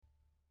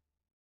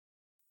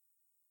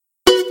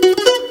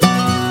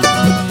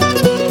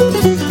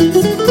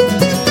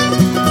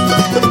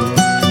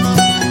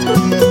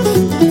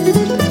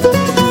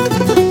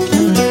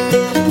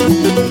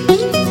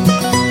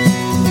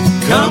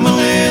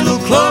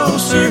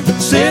closer,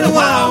 sit a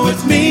while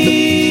with me.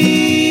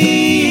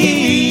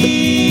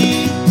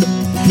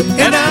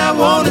 And I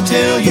want to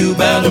tell you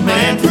about a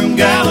man from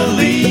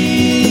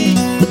Galilee,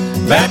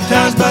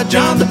 baptized by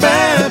John the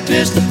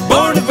Baptist,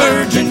 born a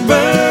virgin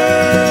birth.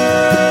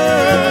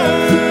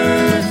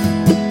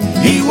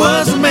 He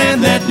was a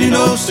man that knew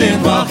no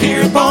sin while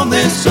here upon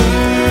this earth.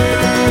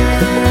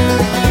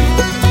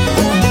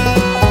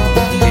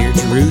 Hear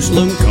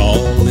Jerusalem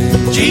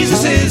calling,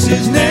 Jesus is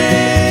his name.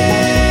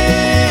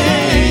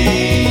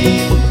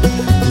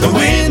 The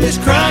wind is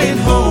crying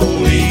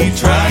holy,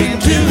 trying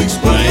to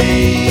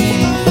explain.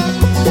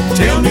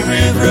 Tell me,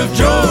 river of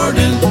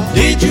Jordan,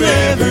 did you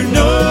ever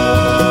know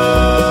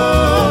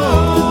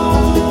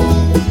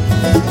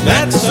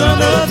that the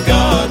Son of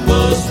God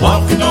was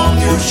walking on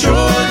your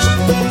shores?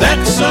 That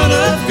the Son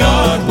of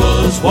God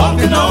was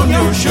walking on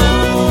your shores.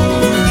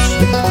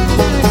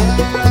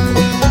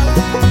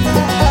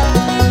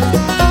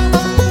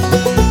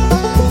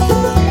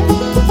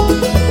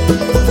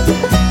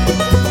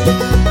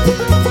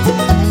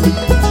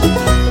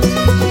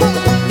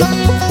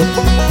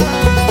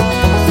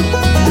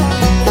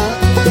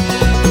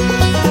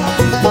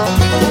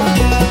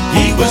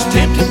 He was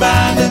tempted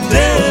by the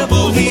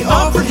devil, he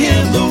offered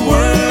him the world,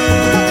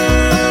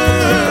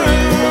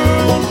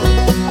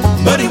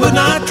 but he would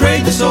not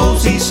trade the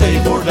souls he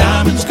saved for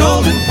diamonds,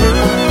 gold, and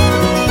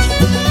pearls.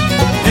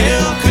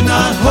 Hell could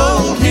not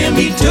hold him,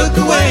 he took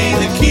away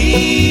the key.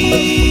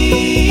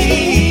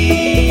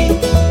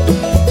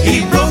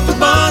 He broke the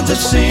bonds of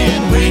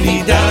sin when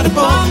he died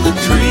upon the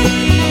tree.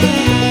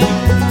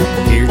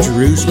 hear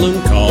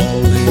Jerusalem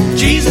calling,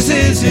 Jesus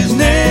is his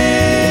name.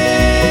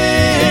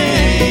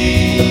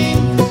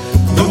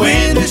 The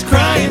wind is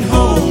crying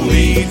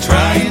holy,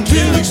 trying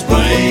to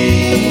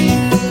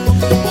explain.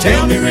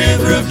 Tell me,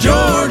 river of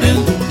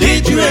Jordan,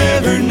 did you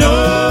ever know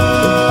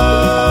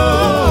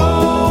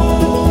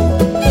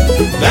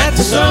that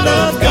the Son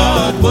of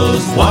God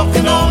was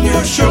walking on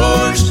your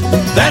shores?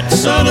 That the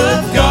Son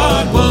of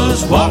God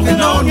was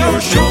walking on your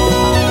shores.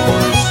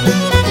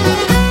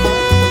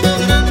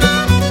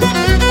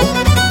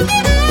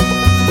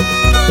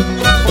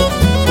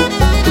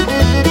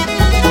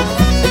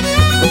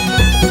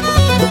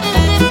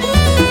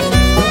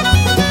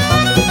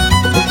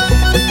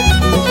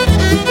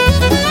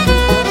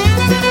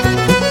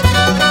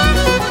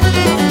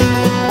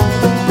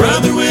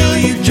 Brother, will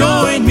you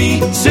join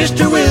me?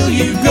 Sister, will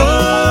you go?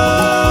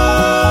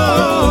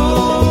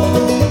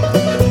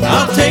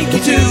 I'll take you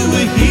to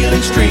a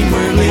healing stream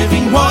where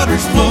living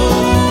waters flow.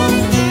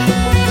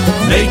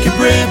 Make your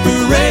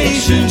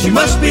preparations, you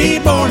must be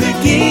born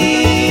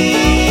again.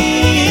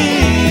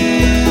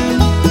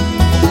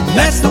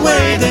 That's the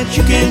way that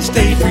you can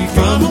stay free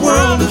from the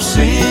world of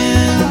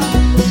sin.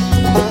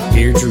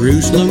 hear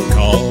Jerusalem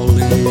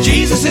calling,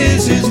 Jesus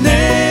is his name.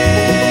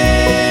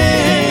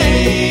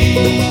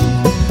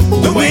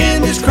 The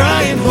wind is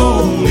crying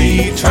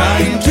holy,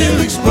 trying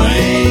to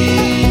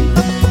explain.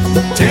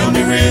 Tell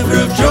me, river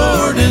of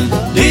Jordan,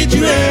 did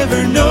you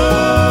ever know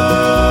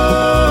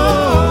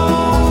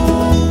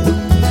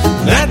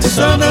that the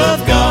Son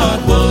of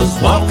God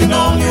was walking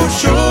on your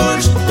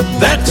shores?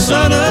 That the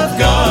Son of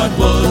God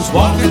was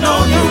walking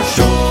on your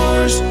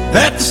shores.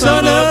 That the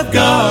Son of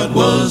God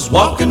was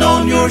walking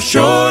on your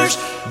shores.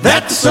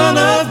 That the Son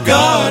of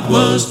God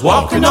was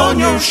walking on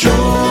your shores.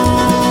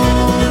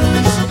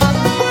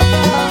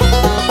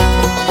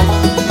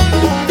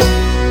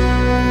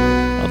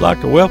 I'd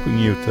like to welcome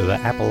you to the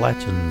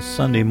Appalachian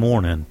Sunday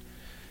morning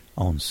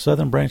on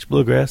Southern Branch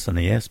Bluegrass and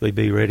the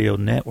SBB Radio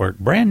Network.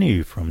 Brand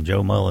new from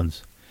Joe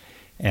Mullins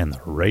and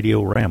the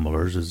Radio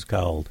Ramblers is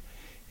called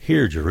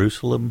Hear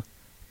Jerusalem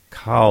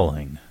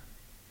Calling.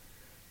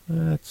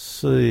 Let's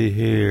see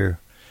here.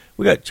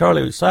 We got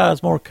Charlie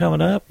Sizemore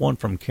coming up, one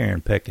from Karen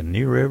Peck and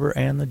New River,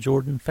 and the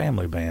Jordan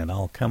Family Band,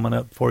 all coming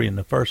up for you in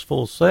the first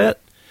full set.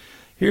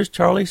 Here's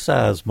Charlie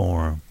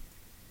Sizemore.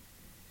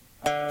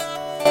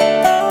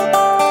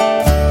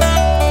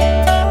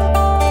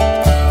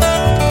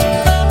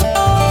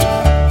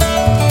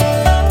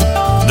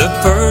 The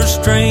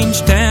first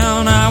strange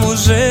town I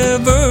was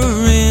ever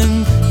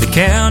in, the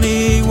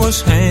county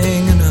was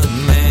hanging a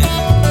man.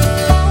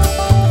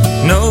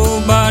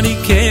 Nobody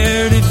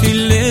cared if he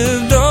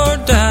lived or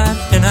died,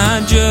 and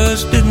I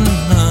just didn't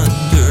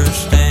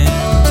understand.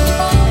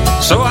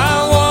 So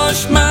I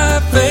washed my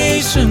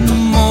face in the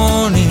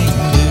morning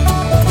dew,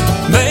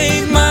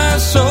 bathed my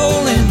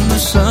soul in the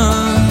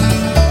sun,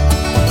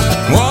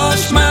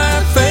 washed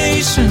my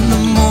face in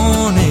the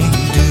morning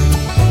dew,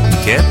 and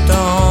kept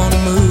on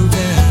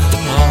moving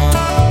along.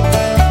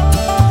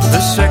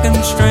 The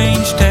second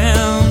strange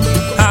town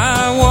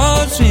I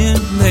was in,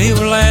 they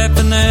were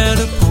laughing at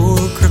a poor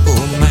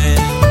crippled man,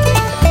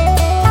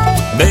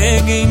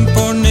 begging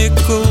for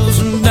nickels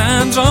and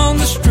dimes on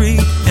the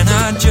street, and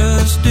I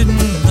just didn't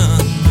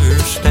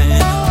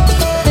understand.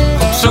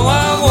 So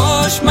I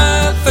washed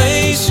my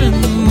face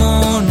in the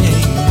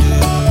morning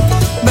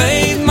dew,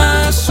 bathed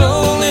my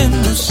soul in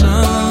the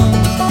sun,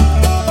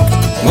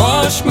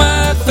 washed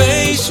my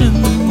face in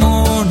the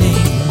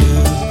morning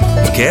dew,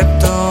 and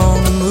kept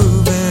on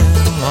moving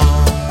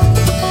along.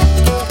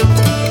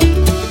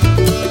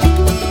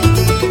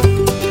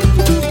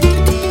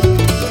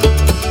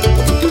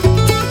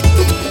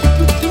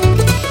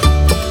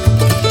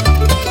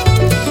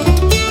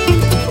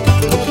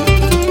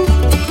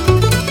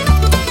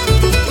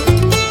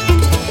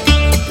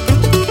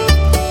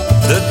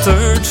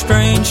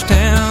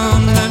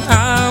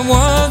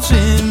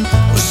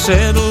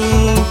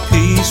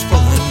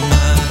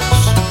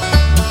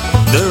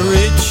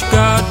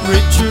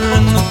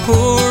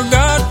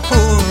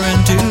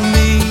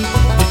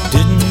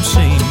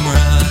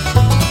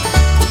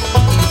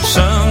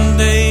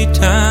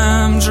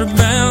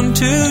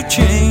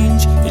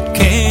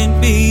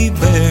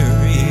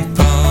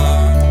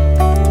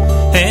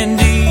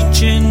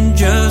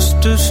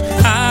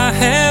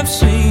 have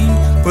seen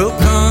will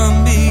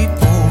come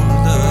before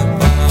the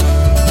blood.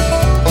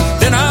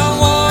 Then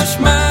I'll wash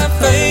my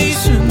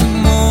face in the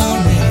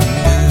morning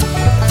dew,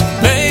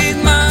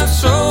 bathe my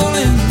soul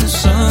in the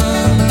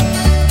sun,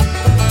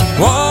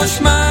 wash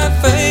my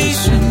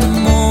face in the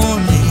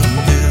morning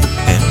dew,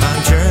 and my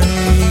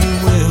journey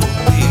will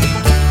be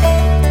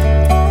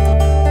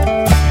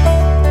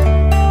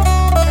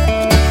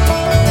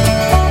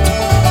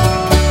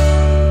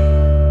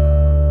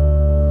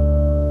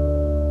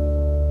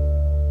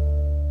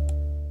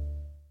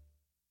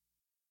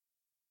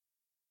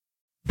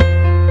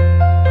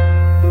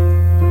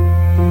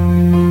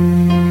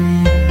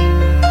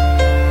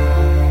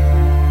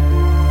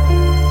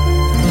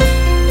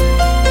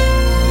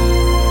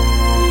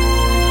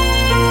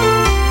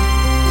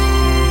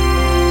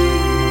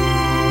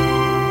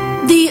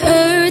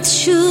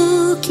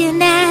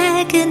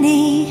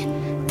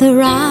the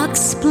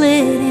rocks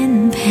split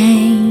in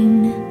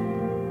pain,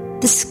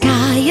 the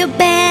sky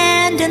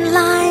abandoned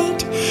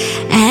light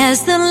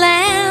as the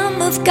Lamb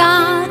of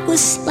God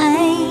was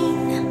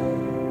slain.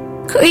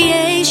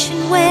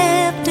 Creation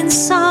wept in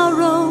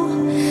sorrow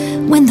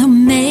when the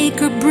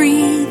Maker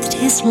breathed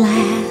his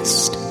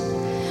last,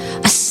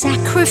 a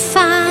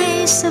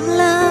sacrifice of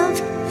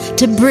love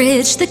to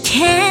bridge the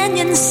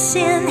canyon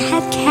sin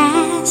had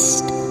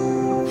cast.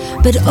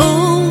 But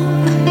oh,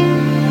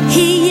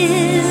 he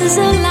is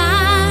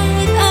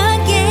alive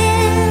again.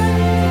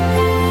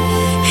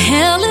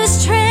 Hell is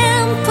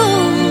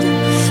trampled,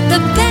 the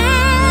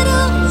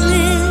battle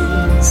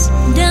is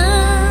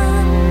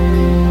done.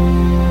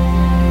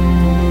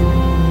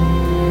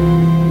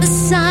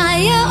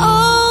 Messiah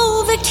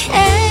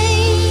overcame,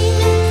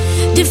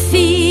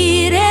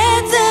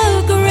 defeated the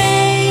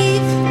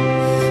grave.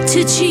 To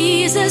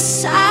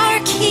Jesus our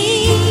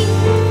King,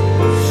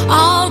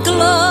 all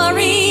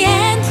glory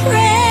and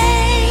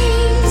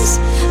praise.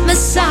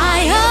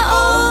 Messiah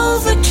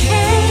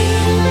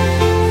overcame,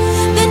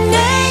 the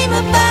name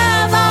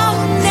above all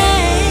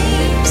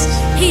names.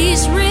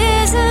 He's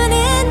risen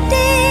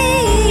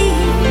indeed.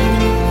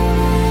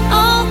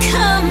 Oh,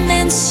 come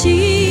and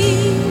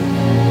see.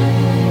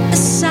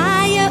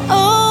 Messiah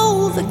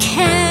overcame.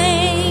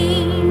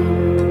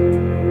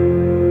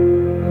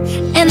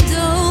 And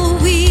though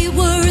we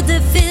were the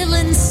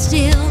villains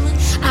still,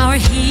 our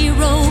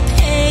hero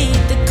paid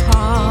the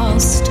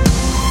cost.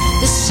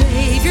 The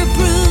Savior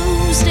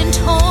bruised and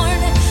torn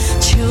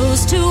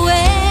chose to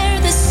wear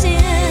the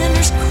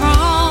sinner's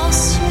cross.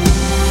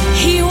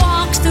 He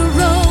walked the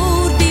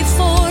road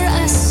before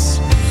us,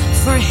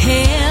 for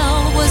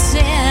hell was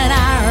at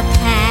our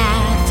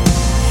path.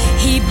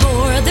 He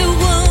bore the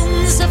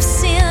wounds of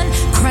sin,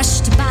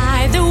 crushed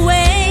by the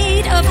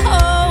weight of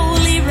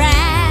holy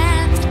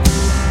wrath.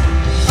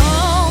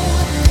 Oh,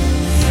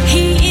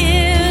 he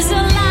is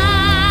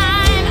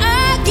alive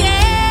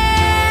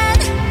again.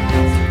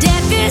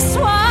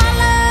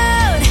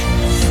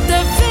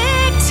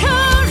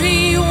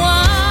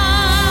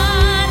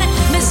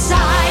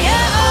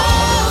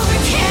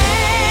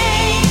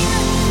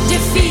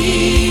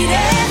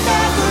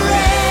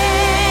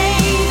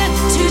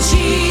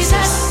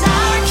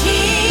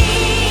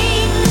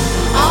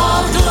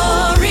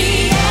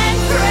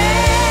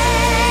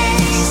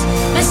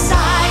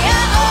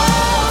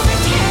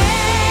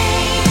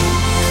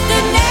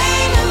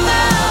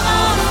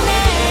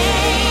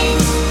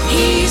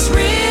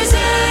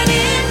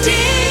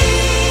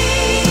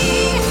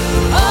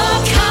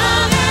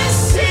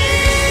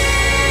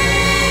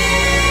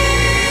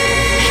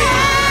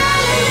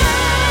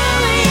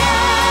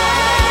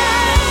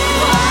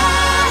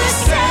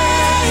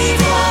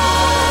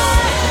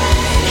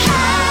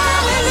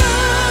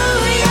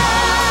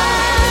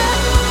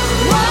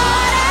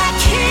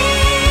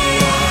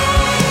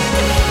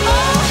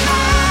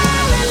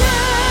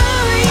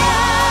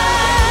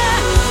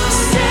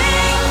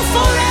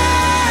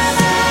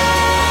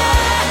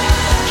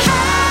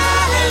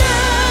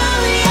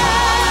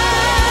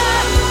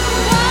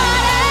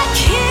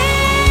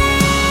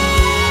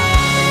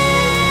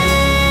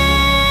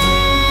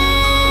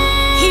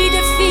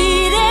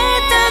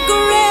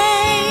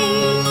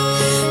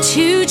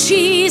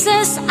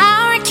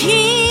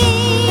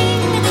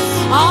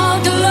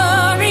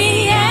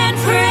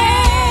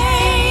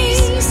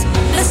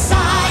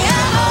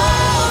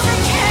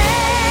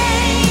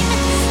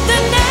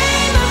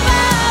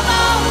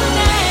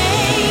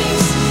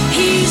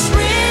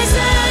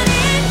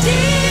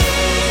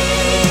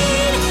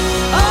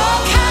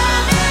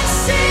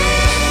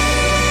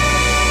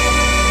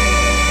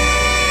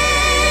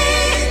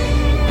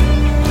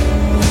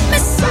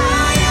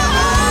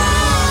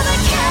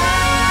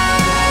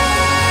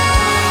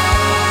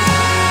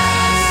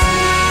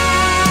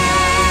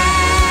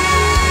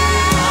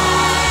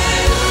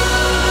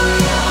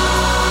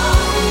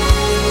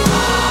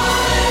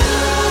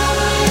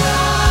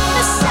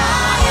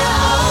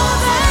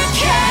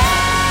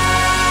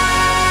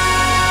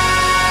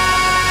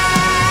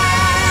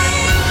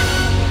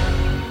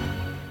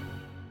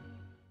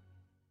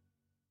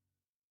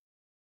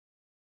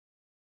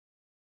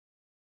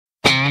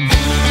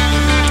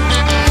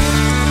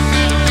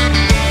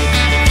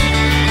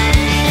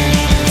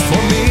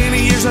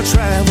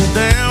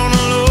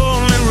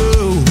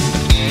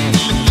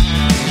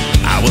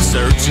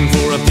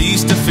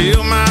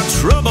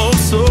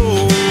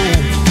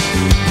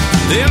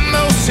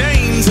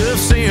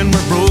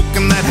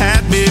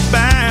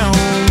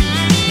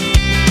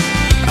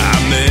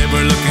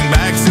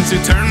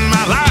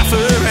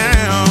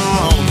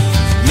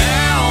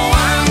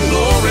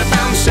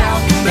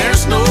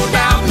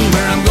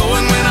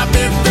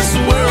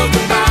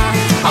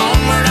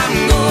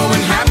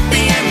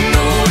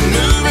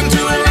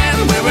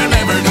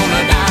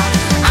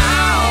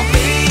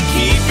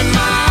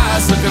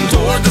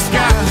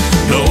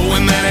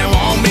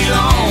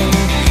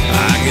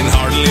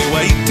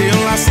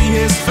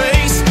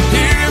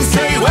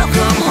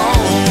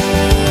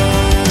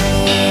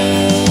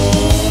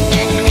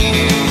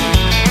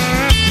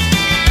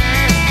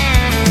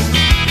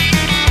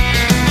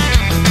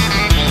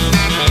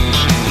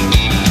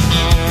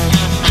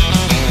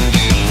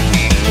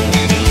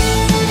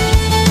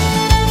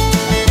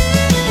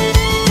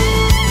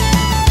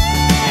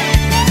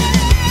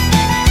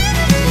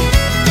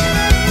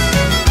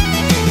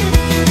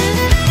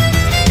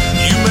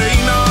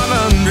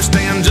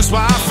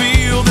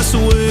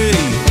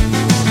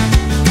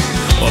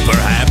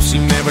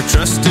 never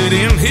trusted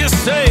in his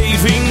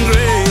saving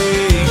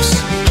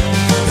grace.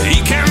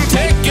 He can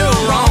take your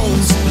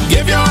wrongs,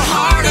 give your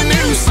heart a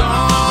new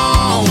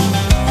song.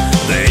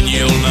 Then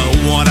you'll know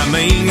what I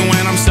mean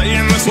when I'm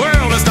saying this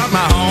world is not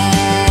my home.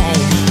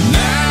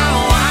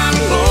 Now I'm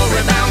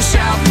glory bound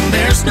shouting,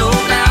 there's no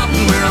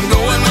doubting where I'm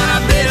going when I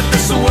bid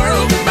this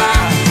world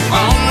goodbye.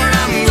 Onward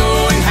I'm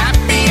going,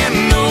 happy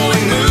and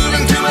knowing,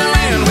 moving to a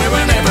land where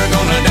we're never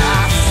gonna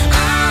die.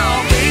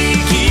 I'll be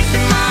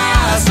keeping my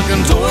eyes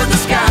looking toward the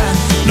sky,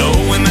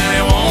 knowing that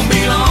it won't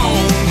be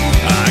long.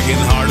 I can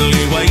hardly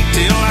wait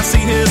till I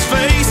see his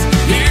face,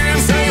 hear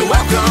him say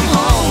welcome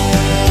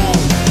home.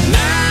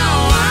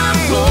 Now I'm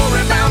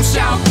glory bound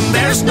shouting,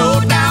 there's no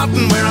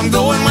doubting where I'm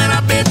going when I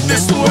bid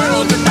this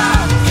world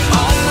goodbye.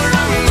 Onward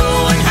I'm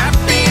going,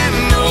 happy and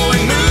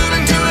knowing,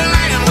 moving to a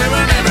land where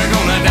we're never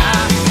gonna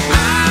die.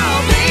 I'll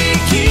be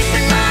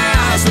keeping my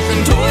eyes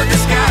looking toward the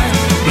sky,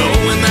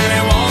 knowing that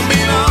it won't be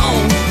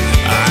long.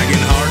 I can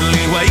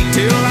hardly wait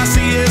till I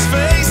see his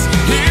face,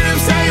 hear him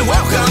say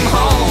welcome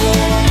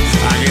home.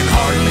 I can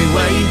hardly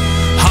wait,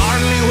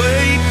 hardly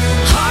wait,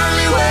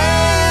 hardly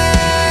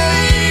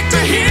wait to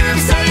hear him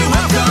say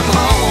welcome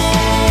home.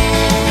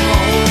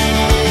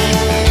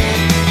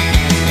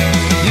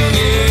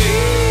 Yeah.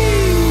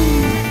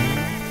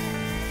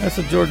 That's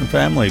the Jordan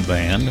Family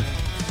Band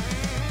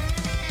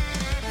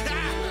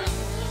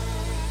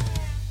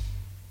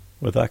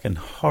with I Can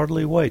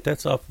Hardly Wait.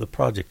 That's off the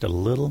project A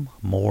Little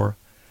More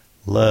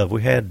Love.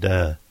 We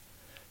had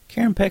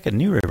Karen Peck and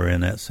New River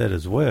in that set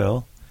as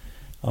well,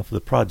 off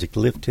the project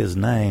Lift His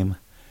Name,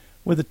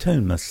 with the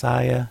tune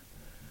Messiah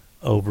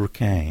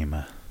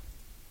Overcame.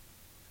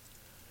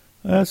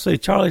 Let's see,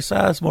 Charlie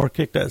Sizemore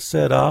kicked that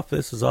set off.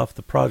 This is off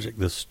the project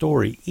The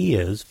Story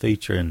Is,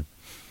 featuring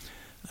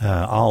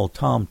all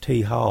Tom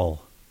T.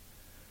 Hall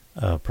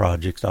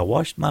projects. I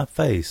Washed My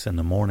Face in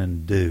the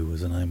Morning Dew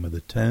was the name of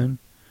the tune.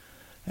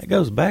 That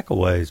goes back a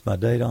ways. My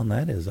date on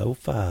that is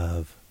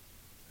 05.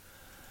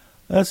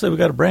 Let's see, we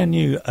got a brand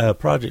new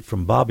project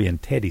from Bobby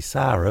and Teddy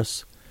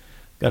Cyrus.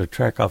 Got a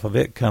track off of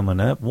it coming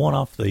up. One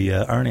off the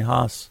Ernie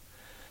Haas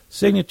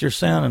signature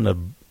sound and the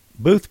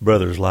Booth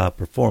Brothers live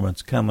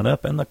performance coming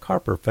up, and the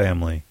Carper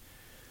Family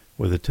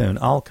with a tune,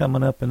 all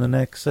coming up in the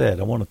next set.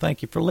 I want to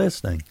thank you for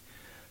listening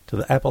to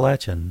the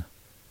Appalachian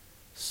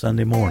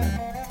Sunday Morning.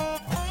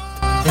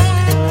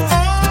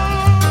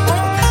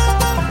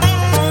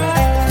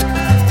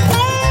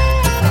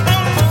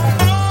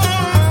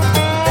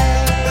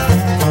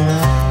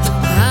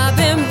 I've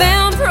been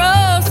bound for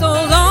oh so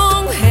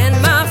long,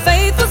 and my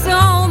faith was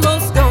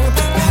almost gone.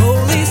 The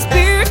Holy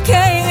Spirit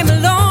came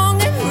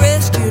along and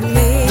rescued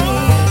me.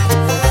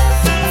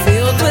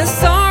 Filled with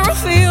sorrow,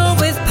 filled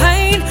with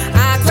pain,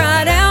 I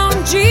cried out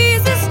in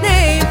Jesus'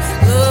 name.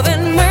 Love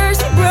and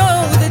mercy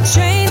broke the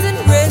chains and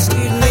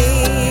rescued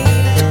me.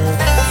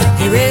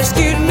 He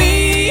rescued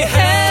me,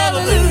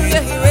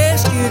 hallelujah, he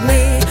rescued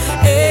me,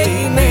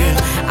 amen.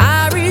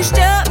 I reached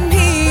up and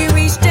he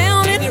reached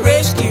down and he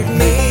rescued me.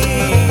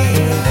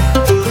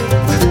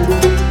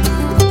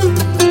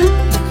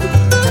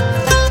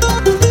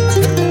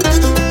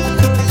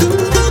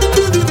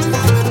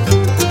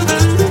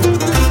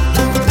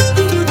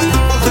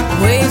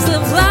 Waves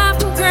of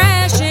life were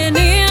crashing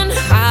in,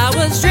 I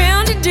was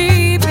drowning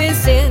deep in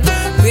sin.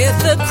 With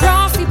the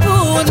cross he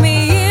pulled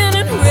me in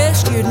and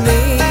rescued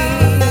me.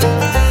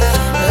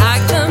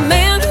 Like the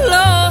man who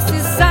lost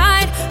his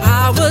sight,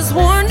 I was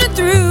wandering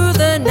through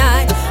the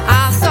night.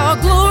 I saw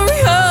glory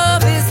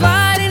of his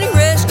light and he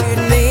rescued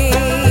me.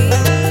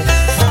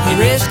 He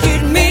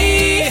rescued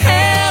me,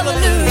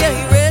 hallelujah,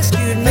 he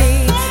rescued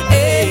me,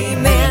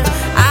 amen.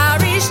 I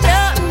reached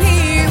up and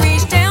he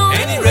reached down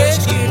and he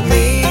rescued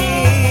me.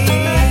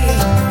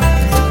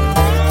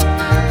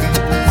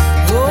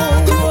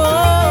 Oh, oh,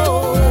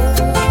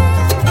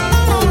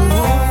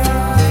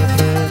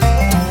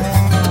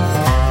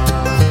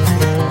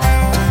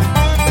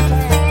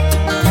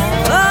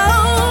 oh,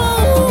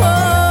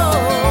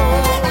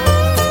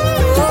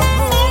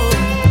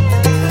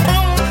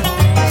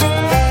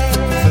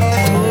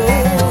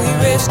 he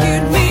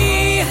rescued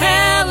me,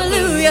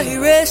 hallelujah, he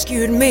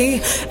rescued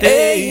me,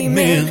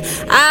 amen.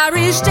 I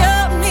reached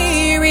up and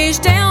he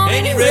reached down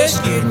and he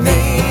rescued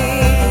me.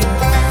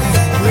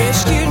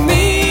 Rescued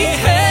me,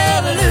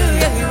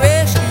 hallelujah, he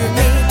rescued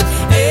me,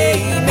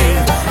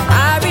 amen.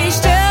 I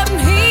reached up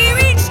and he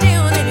reached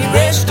down and he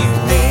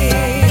rescued me.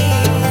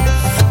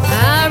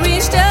 I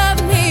reached up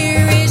and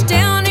he reached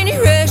down and he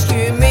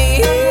rescued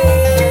me.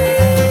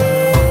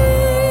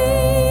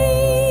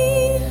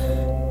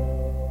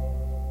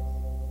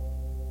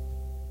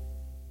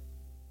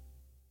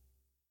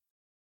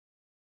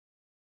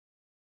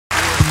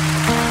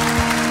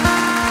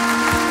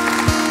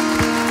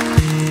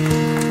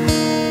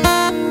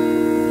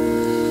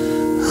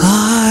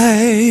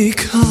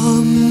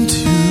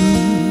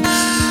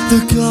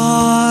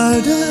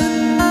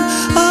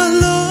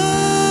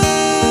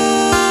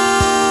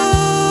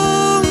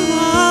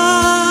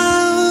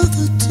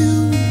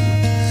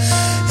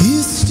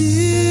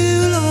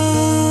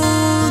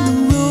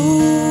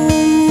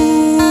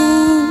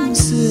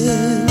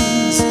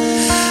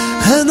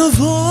 and the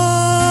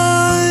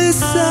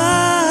voice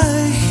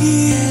I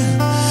hear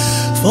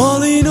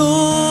falling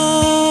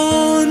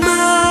on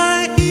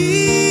my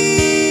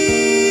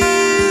ear,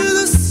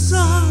 the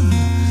Son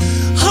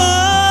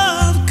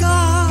of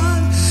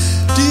God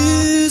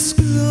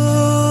discloses,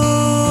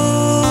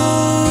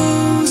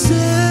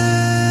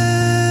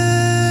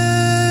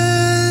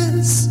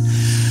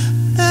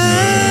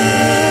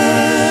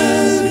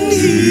 and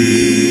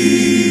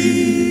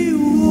He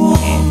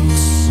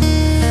walks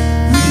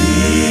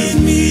with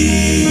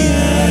me,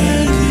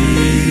 and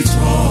He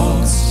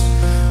talks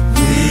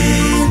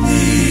with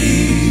me,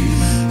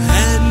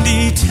 and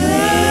He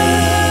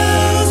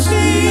tells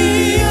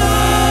me I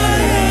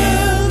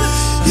am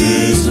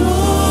His own,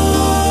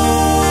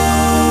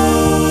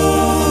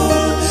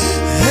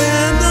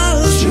 and the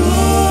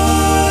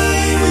joy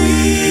we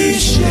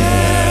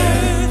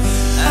share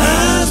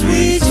as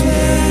we tarry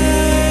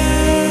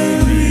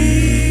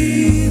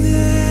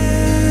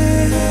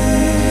there,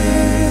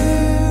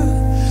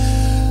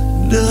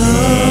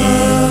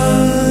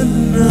 none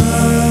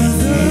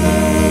other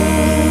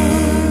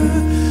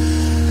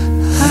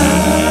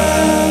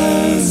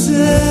has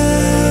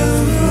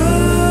ever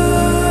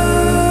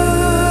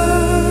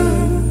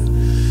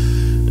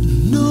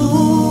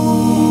known.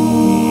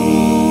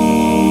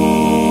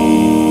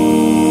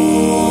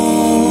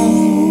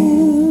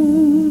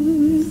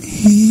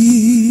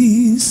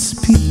 He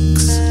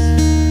speaks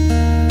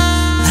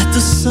at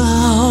the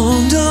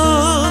sound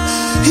of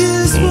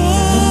His voice.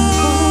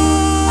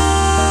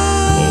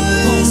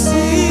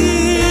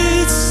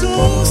 It's so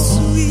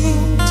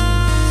sweet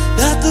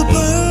that the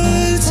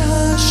birds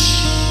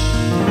hush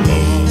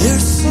their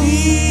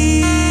singing,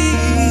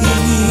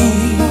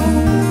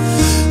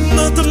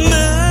 but the melody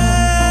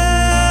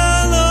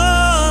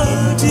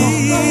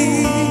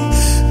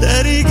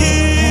that He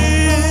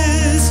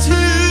gives to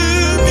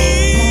me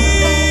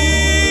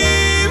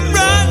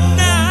right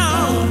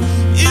now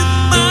in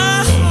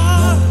my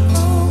heart,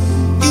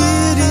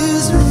 it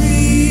is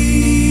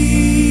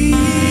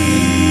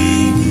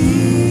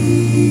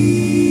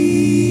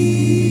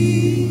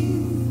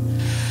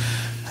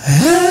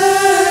and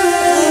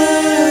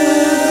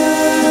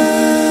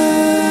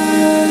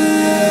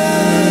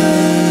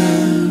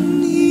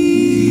He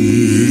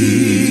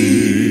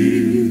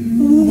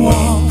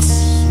walks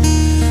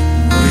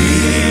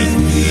with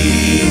me,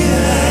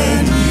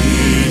 and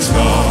He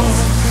talks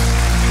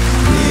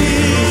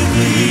with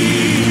me,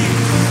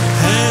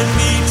 and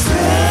He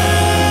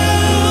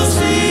tells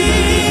me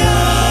I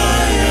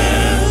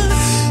am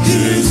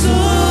His own.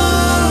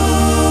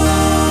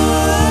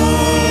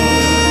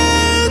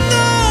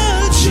 The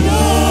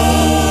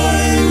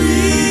joy we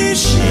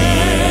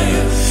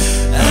share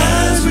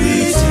as we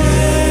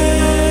tarry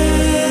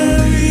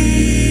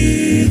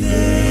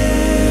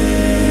there,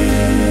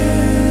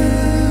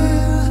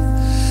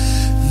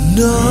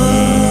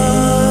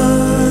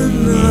 none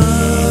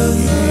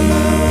other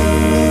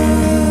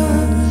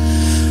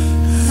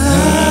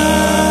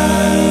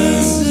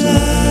has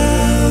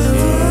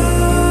ever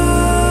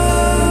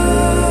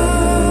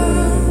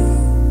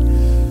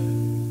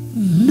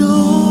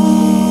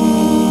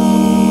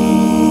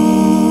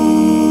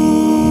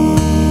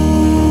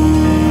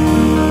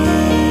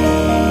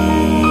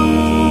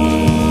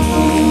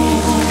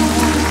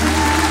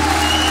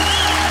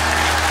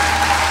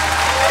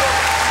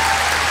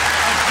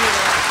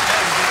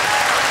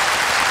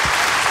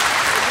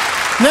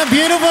Isn't that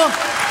beautiful?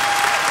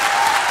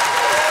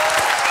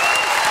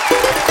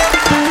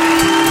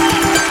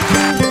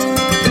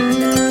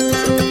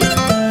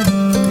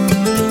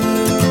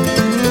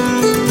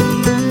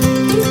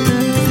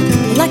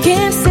 Well, I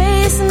can't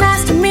say it's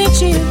nice to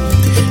meet you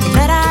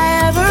that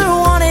I ever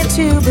wanted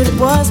to, but it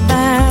was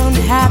bound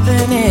to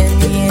happen in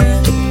the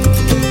end.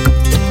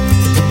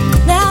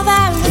 Now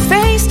that we're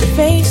face to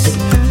face,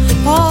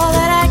 all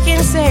that I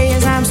can say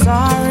is I'm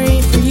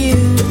sorry for you,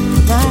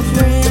 my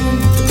friend.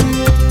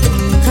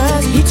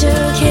 'Cause you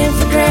took him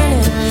for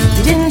granted,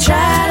 you didn't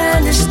try to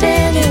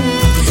understand him,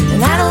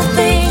 and I don't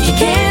think you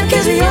can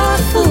 'cause you're a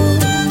fool.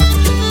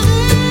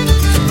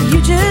 You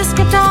just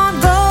kept on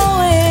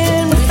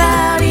going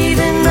without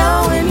even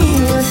knowing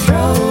you were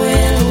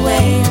throwing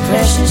away a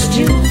precious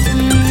jewel.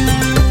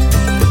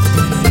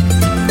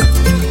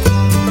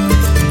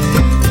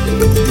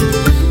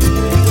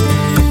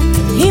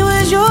 He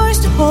was yours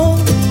to hold,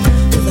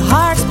 with a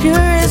heart as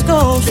pure as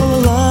gold, full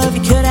of love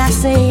you could have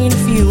seen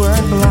if you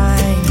weren't blind.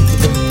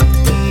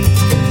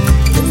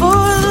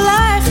 For the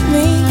life of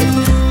me,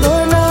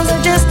 Lord knows I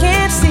just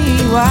can't see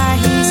why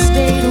he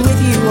stayed with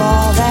you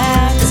all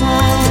that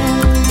time.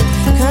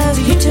 'Cause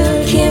you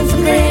took him for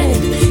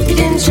granted, you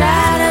didn't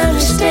try to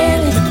understand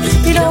him.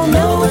 You don't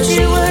know what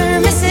you were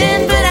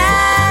missing, but I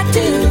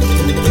do.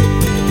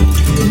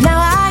 Now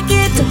I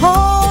get to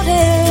hold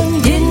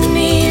him, didn't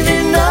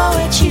even know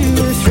that you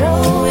were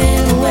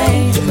throwing away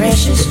a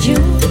precious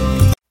jewel.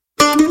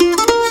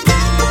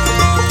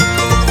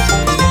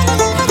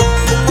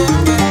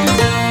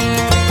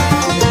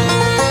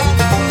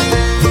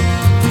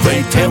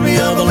 Tell me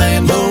of a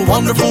land, a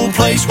wonderful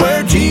place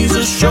where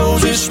Jesus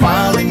shows his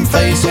smiling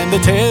face, and they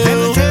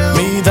tell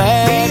me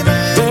that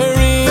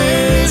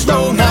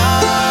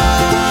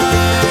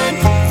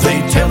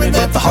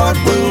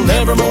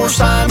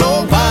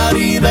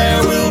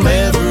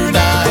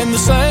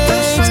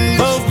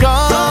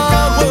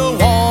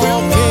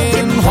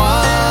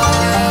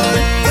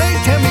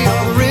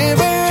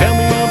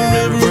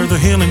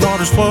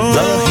waters flow. The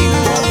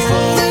healing waters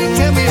flow. They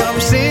tell me of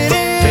a city.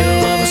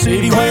 Tell of a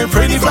city where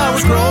pretty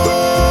flowers grow.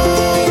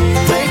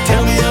 They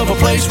tell me of a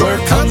place where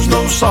comes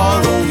no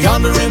sorrow,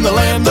 yonder in the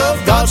land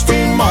of God's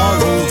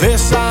tomorrow.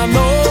 This I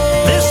know,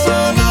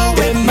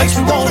 it makes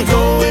me wanna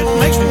go, it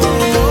makes me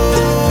wanna go.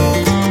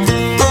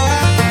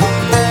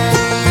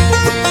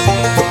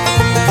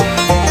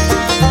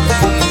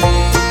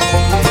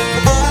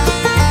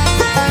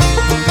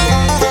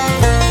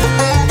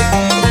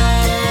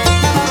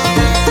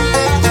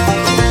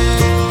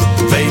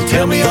 They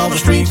tell me all the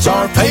streets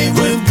are paved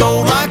with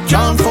gold, like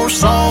John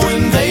foresaw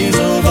in days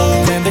of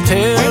old. And they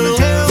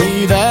tell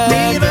me that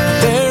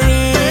there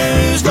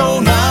is no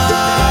night.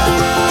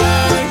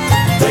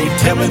 They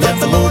tell me that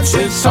the Lord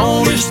sits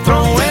on his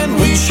throne, and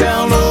we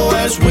shall know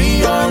as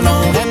we are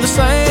known. And the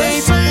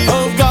saints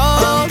of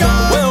God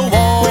will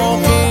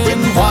walk in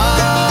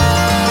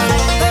white.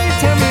 They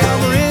tell me of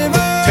a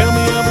river. Tell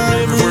me of a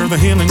river where the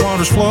healing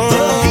waters flow. The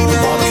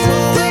healing waters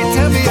flow. They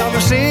tell me of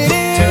a city.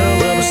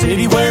 Tell of a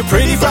city where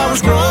pretty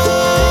flowers grow.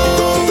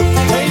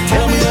 They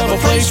tell me of a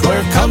place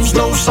where comes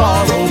no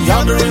sorrow,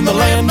 yonder in the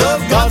land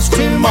of God's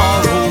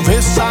tomorrow.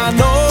 This I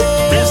know,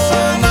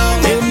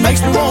 it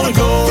makes me wanna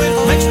go,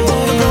 it makes me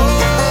wanna go.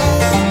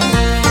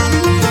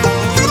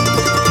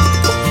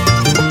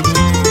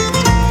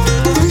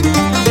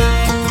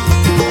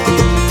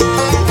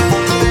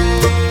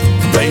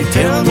 They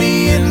tell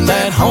me in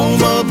that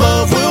home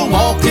above we'll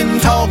walk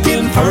and talk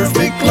in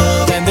perfect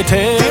love. And they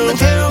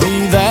tell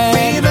me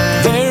that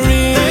there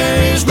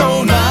is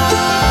no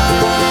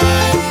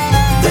night.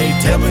 They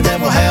tell me that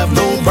we'll have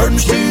no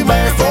burdens to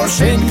bear, for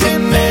sin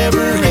can never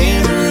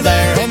enter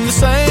there. And the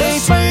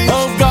saints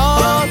of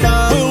God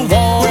will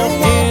walk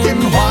in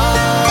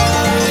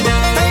white.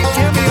 They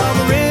tell me of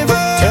a river.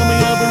 Tell me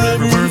of a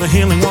river where the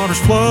healing waters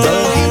flow. The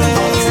healing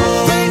waters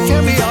flow. They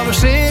tell me of a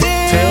city.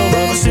 Tell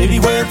of a city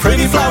where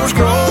pretty flowers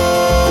grow.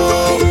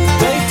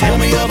 They tell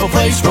me of a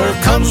place where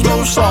comes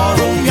no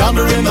sorrow,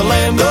 yonder in the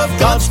land of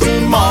God's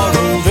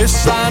tomorrow.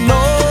 This I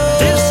know,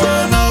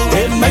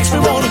 it makes me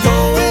wanna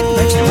go, it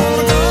makes me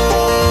wanna go.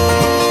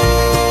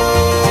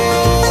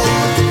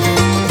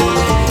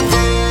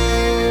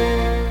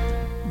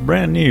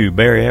 Brand new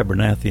Barry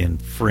Abernathy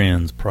and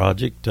Friends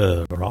project,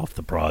 or off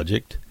the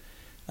project.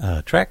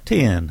 Track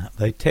 10,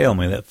 They Tell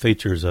Me, that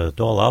features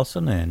Doyle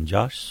Lawson and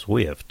Josh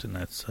Swift, and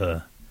that's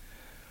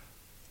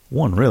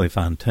one really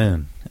fine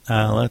tune.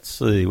 Let's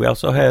see, we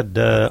also had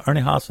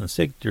Ernie Haas and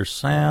Signature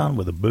Sound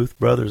with the Booth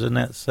Brothers in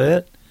that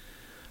set,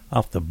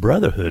 off the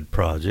Brotherhood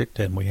project,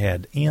 and we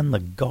had In the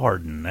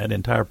Garden. That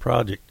entire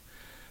project,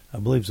 I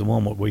believe, is the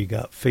one that we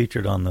got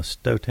featured on the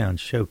Stowtown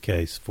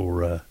Showcase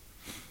for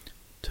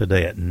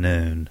today at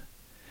noon.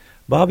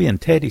 Bobby and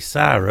Teddy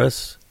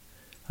Cyrus,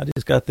 I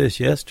just got this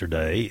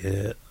yesterday,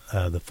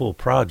 the full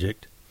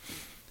project,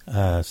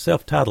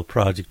 self-titled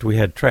project. We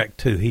had track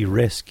 2, He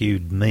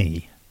Rescued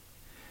Me.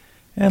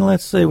 And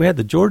let's see, we had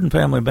the Jordan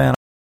Family Band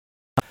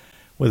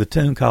with a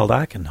tune called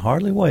I Can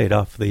Hardly Wait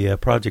off the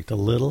project A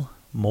Little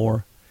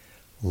More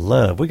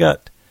Love. We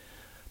got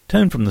a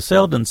tune from the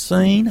Selden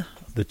Scene,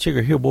 the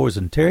Chigger Hill Boys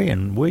and Terry,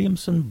 and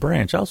Williamson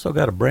Branch. Also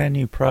got a brand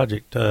new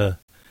project.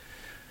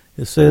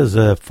 It says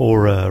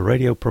for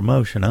radio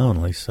promotion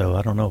only, so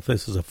I don't know if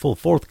this is a full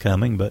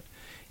forthcoming, but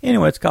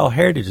anyway, it's called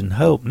Heritage and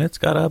Hope, and it's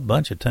got a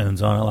bunch of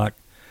tunes on it, like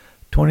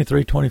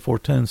 23, 24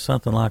 tunes,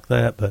 something like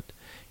that. But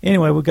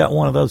anyway, we got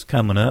one of those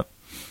coming up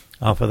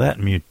off of that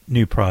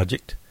new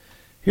project.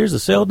 Here's the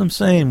Seldom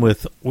Scene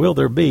with Will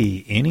There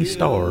Be Any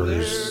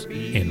Stars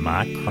in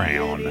My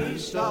Crown?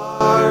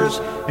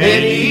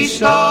 Any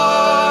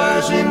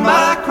stars in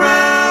my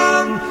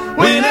crown,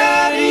 when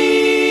at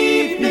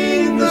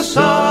evening the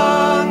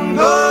sun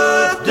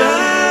goeth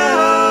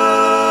down,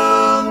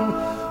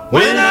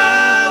 when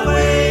I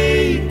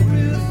wait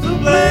with the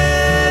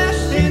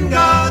blessed in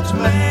God's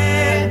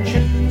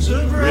mansions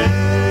of rest,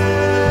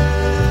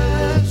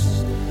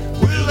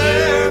 will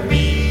there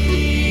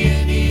be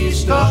any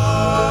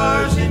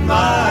stars in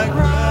my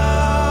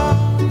crown?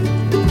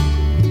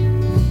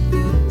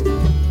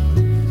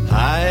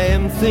 I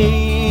am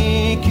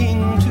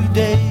thinking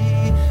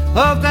today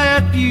of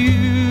that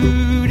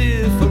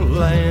beautiful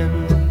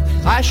land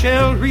I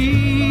shall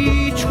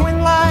reach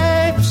when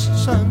life's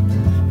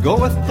sun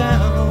goeth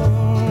down,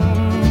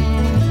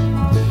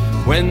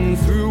 when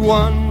through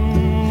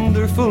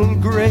wonderful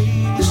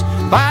grace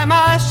by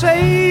my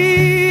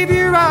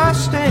Savior I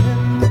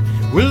stand.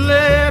 Will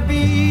there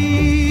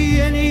be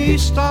any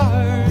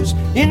stars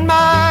in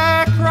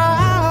my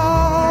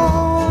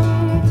crown?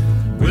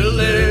 Will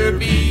there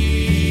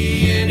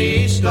be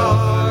any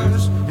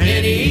stars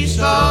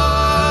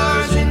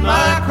in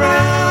my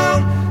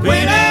crown,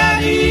 when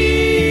at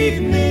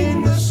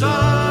evening the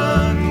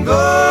sun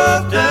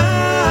goeth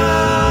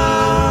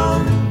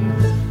down,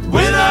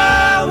 when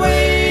I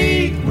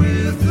wait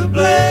with the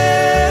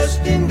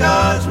blessed in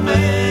God's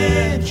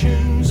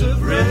mansions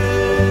of rest?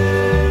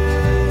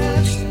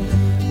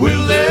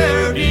 Will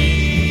there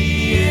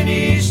be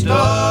any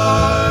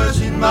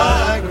stars in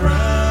my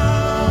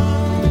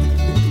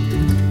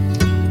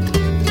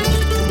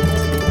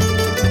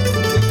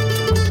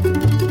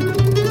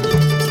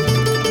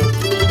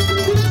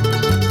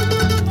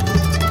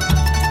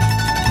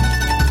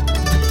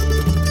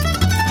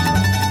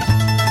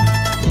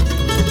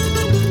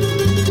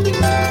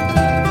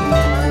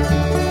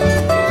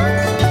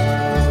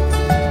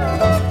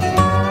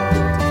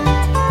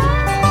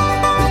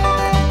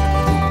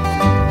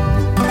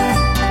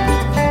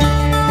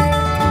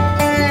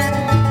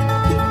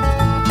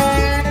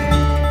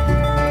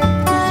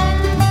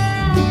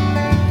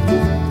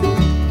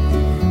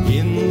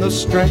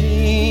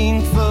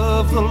strength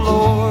of the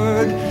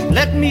Lord.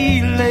 Let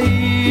me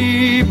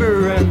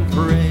labor and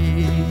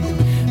pray.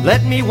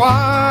 Let me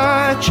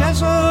watch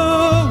as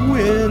a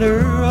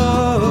winner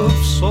of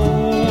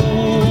souls,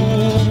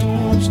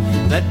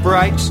 that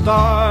bright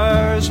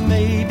stars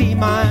may be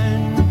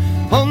mine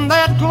on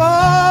that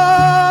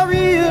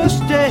glorious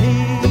day,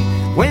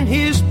 when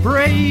His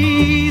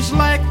praise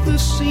like the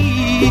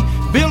sea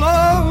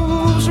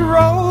billows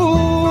roll.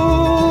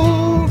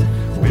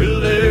 Will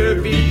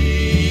there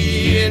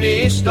be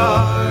any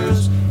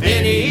stars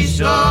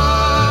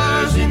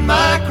in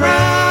my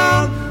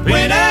crown,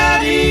 when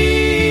at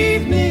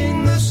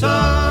evening the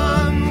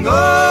sun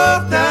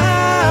goes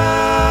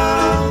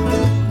down?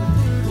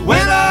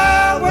 When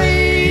I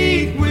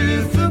wake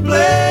with the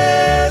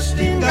blessed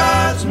in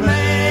God's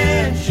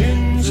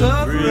mansions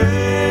of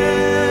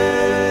rest,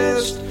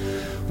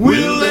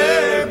 will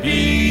there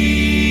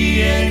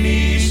be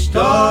any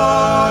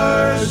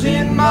stars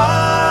in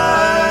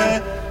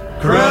my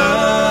crown?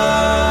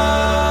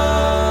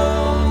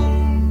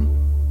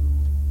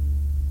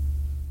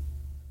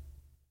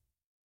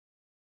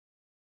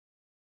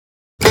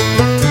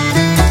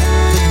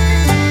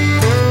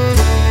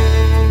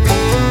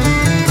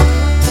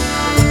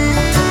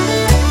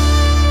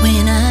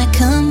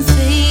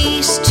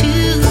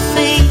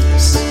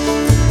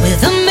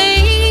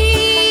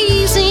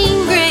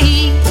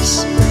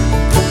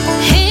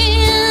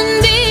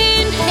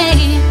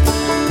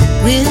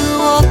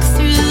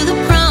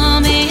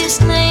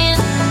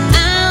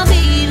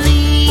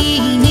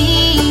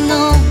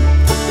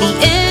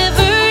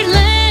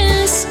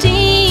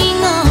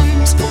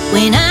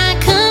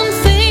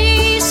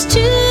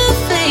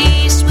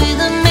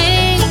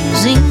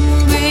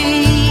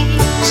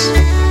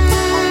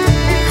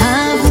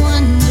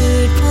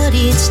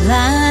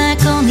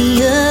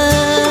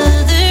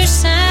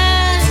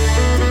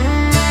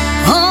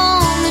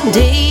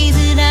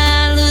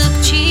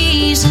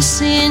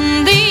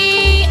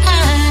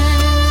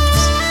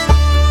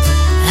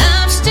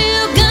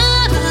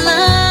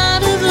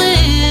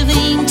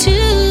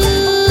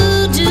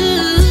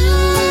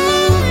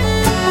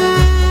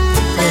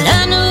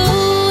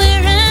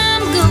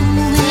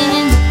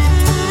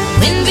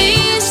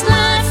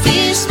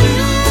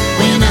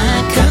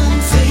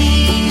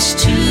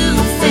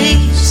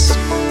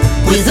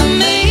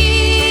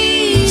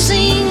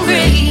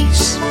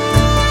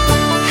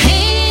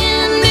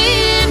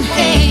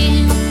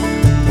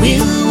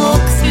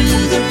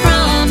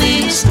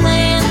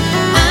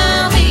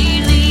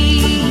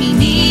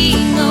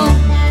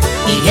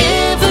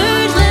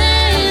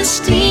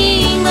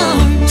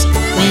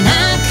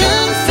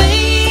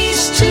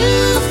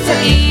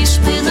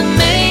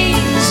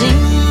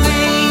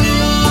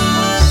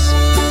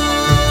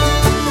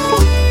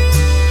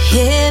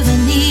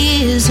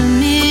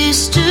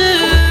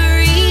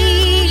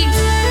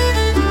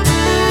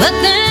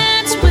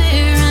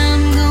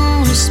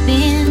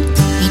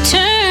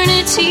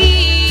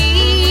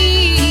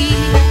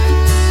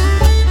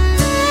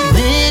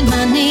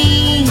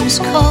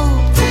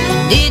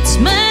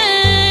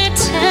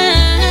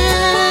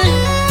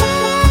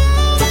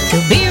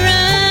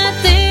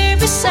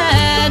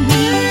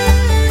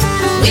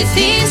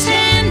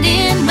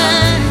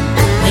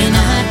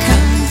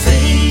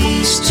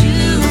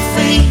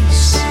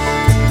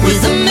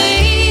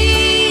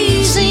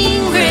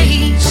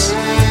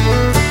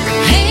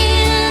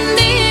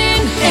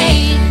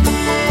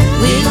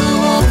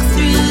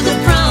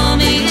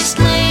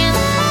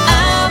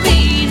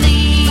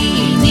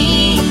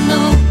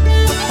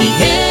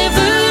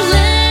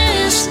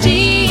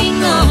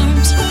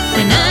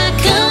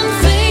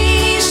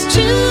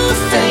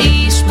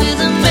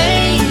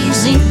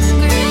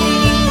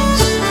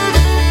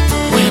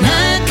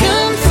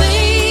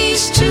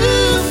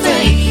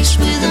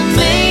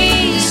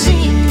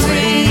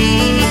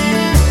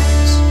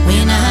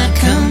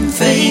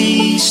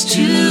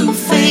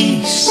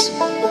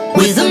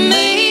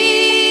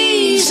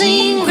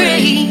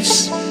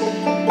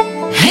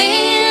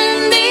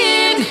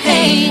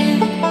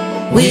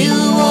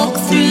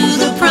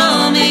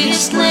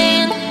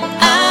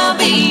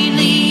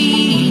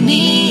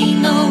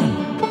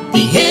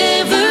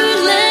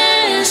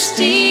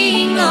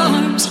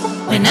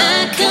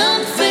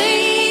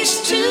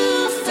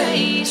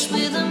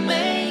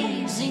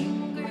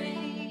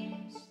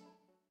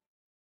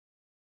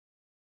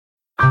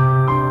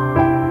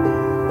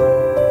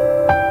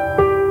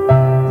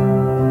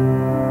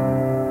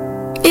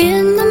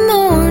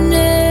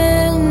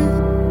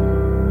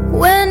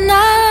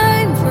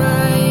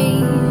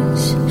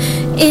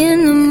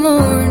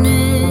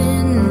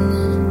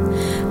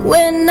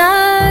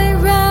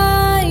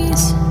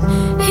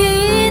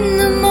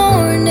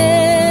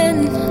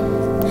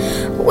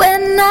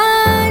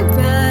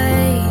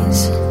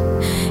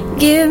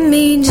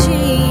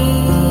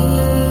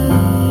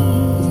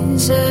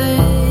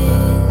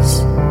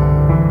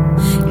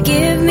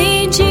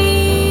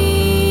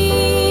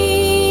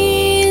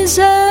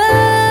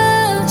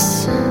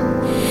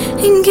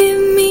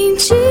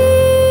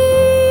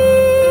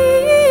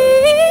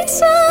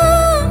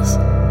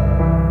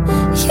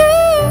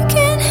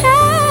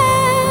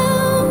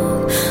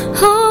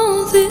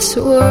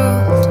 this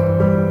world.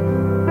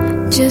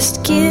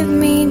 Just give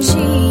me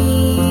Jesus.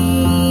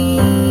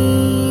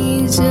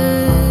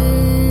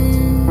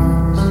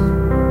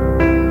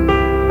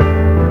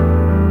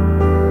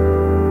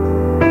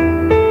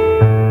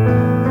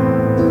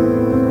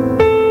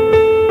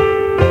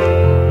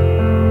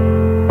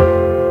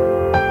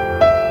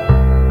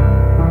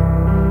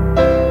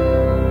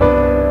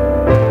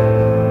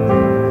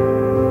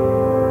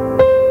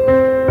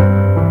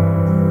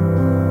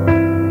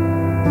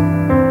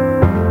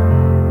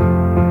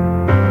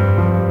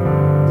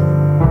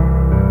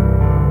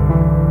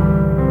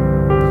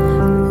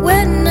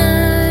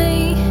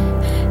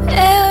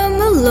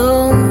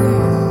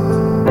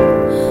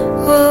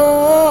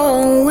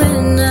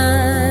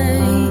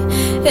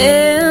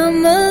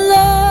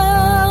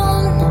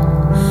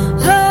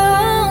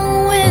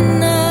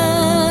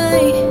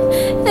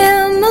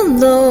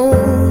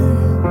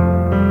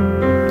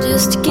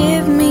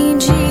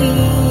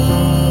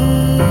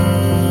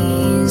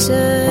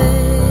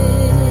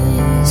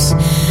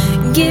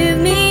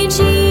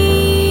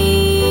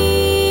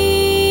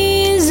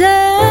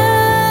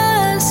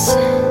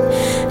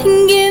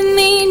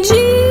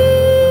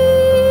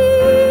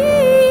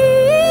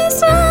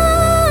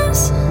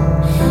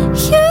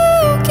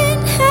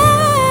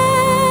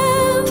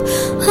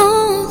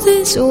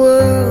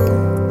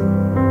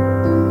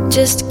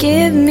 Just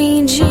give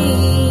me Jesus.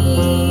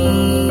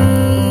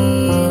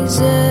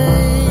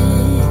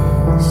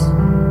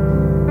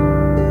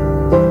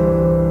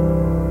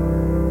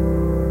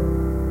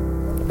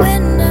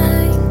 When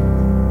I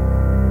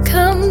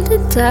come to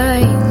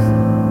die,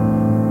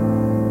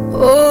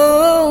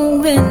 oh,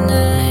 when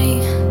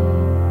I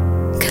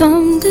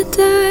come to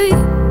die,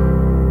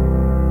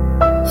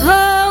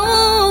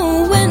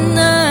 oh, when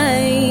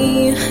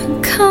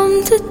I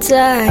come to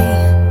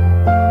die,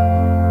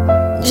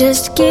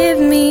 just give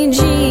me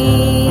Jesus.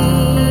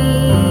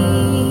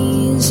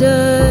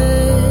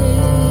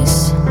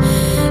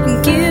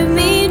 Give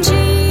me Jesus.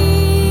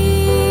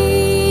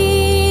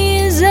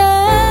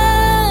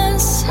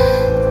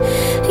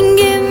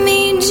 Give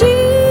me Jesus.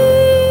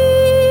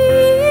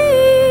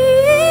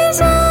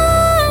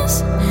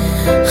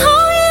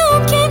 Oh, you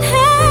can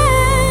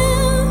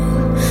have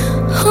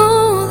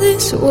all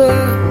this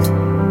world.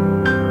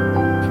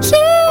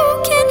 You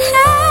can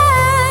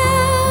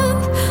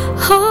have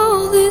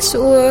all this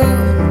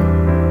world.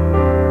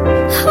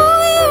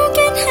 Oh, you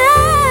can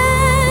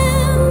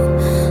have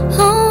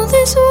all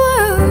this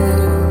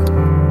world.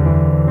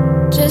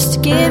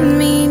 Just give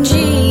me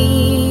Jesus.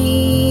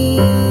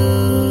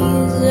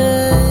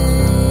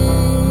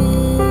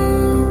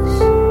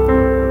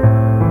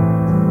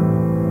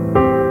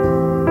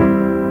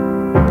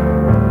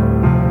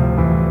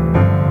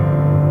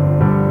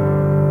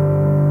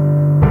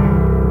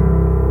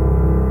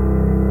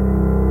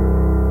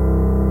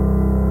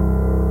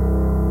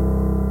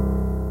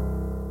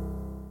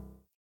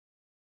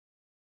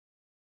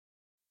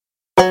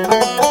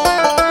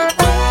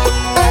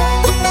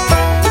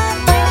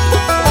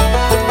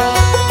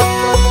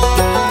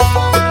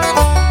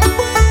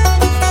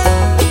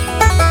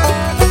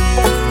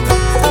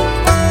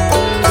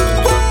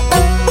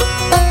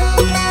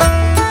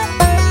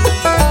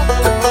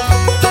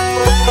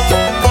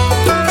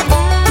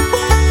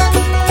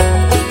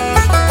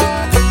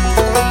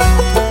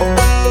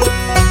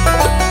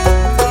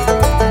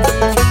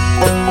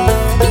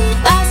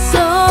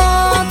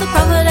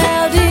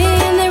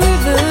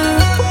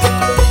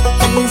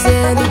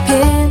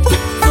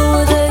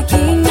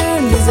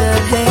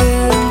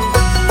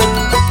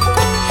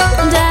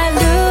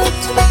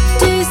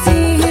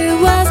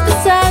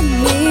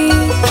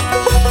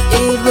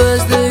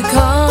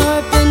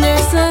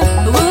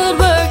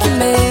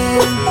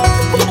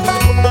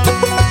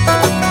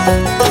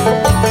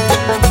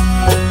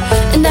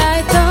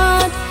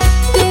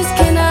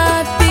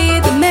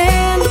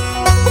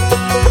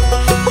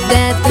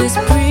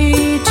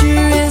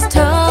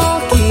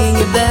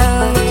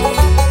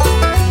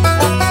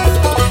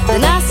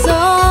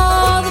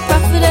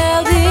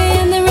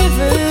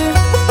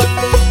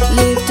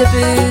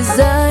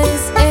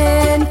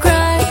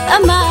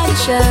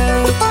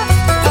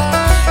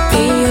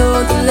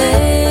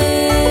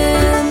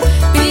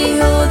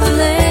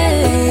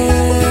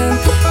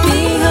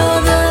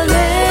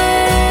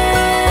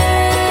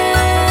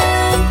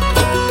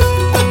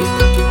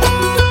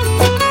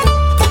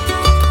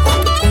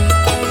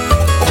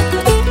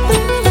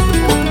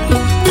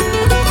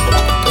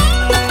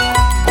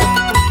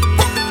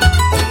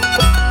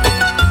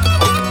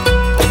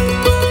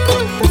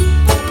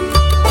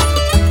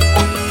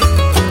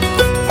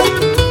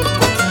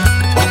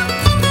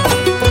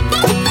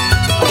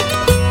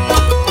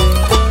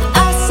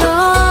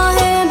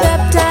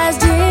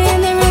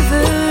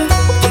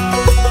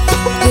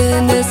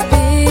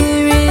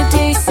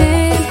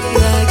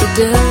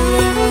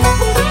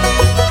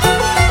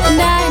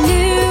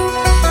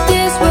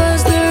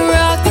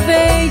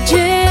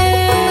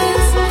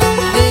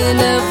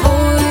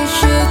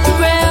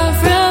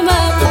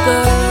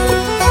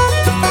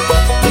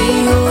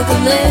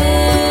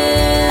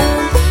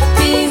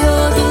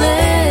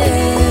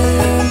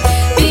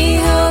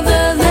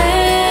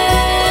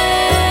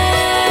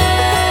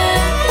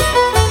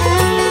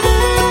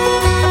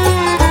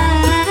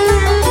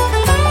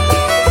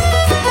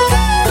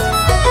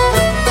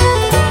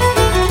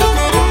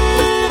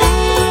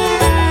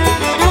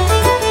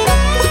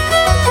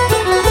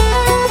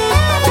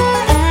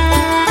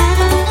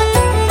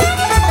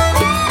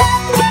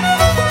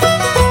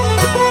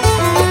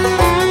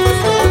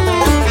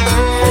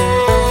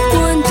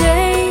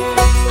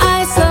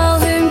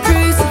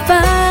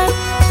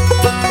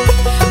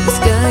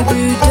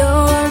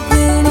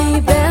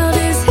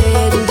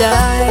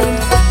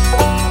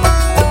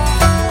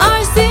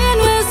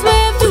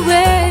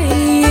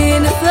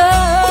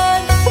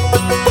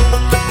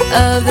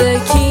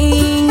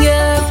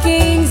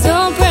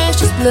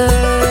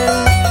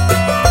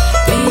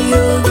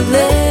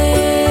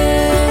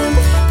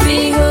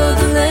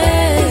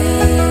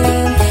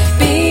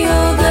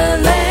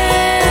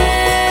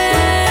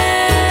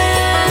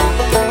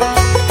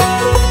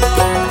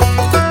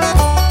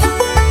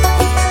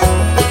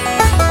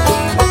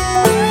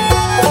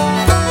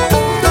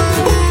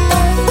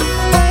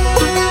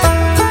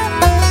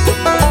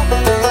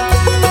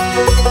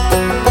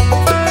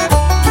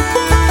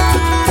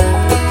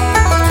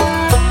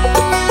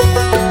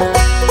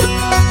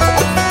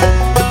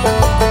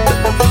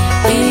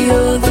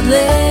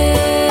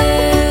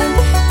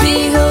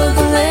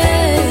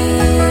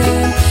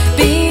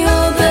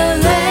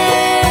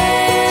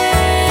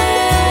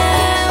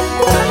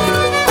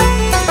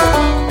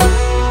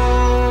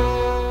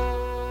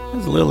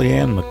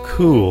 Leanne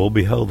McCool,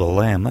 Behold the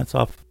Lamb. That's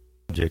off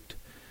project.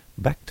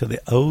 Back to the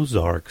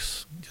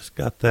Ozarks. Just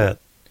got that,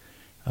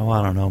 I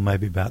don't know,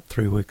 maybe about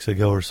 3 weeks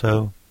ago or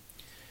so.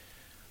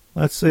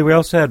 Let's see, we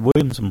also had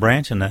Williams and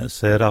Branch in that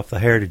set off the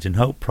Heritage and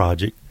Hope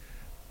project.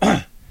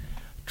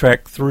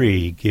 Track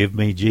 3, Give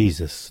Me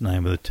Jesus,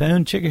 name of the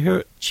tune.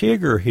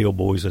 Chigger Hill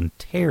Boys and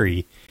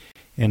Terry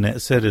in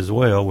that set as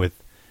well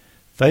with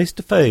Face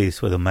to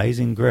Face with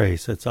Amazing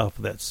Grace. That's off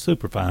of that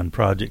Superfine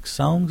project.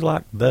 Songs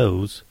Like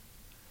Those,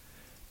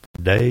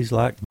 Days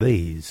Like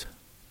These.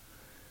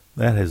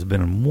 That has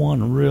been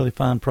one really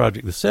fine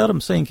project. The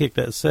Seldom Seen kicked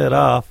that set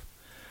off.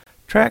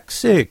 Track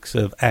 6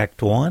 of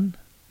Act 1,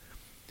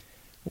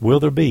 Will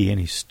There Be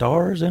Any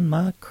Stars in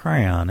My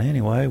Crown?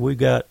 Anyway, we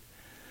got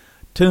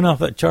tune off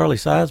that Charlie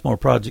Sizemore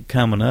project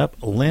coming up.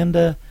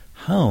 Linda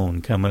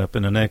Hone coming up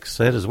in the next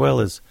set, as well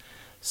as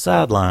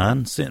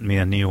Sideline sent me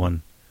a new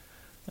one,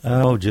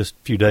 just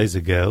a few days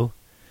ago.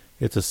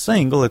 It's a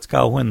single. It's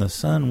called When the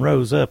Sun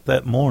Rose Up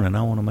That Morning.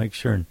 I want to make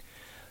sure and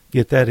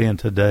get that in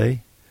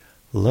today.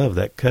 Love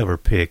that cover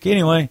pick.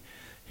 Anyway,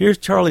 here's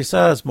Charlie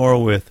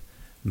Sizemore with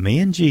Me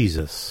and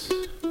Jesus.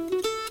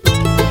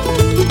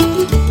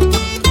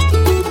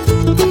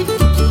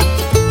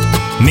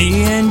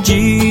 Me and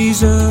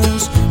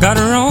Jesus got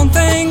our own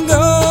thing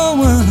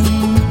going.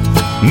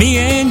 Me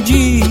and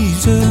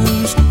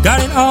Jesus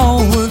got it all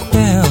worked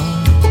out.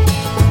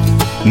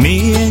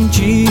 Me and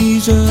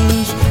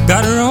Jesus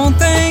got our own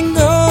thing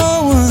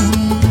going.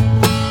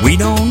 We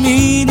don't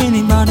need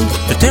anybody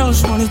to tell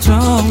us what it's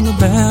all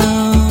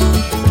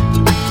about.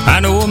 I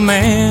know a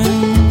man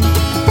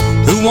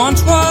who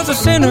once was a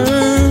sinner.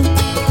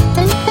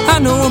 I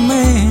know a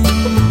man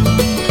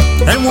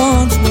that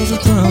once was a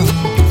drunk.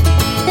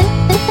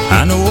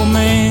 I know a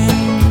man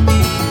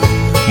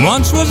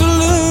once was a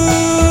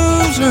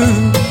loser.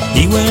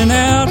 He went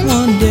out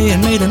one day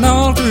and made an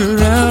altar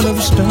out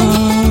of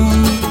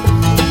stone.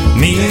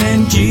 Me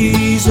and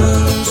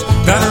Jesus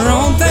got our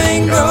own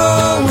thing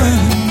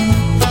going.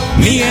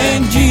 Me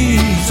and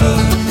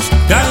Jesus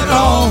got it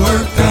all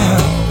worked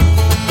out.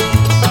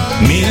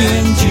 Me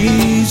and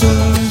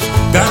Jesus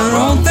got our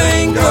own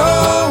thing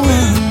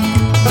going.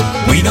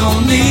 We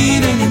don't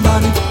need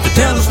anybody to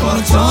tell us what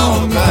it's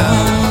all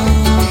about.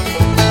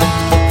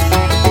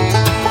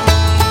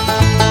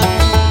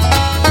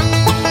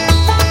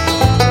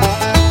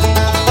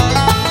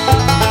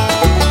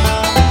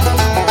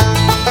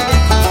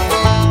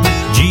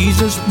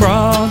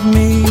 Brought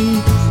me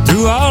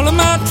through all of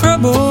my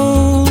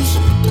troubles.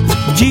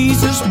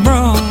 Jesus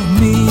brought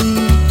me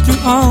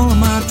through all of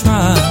my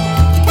trials.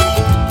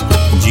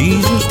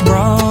 Jesus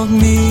brought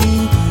me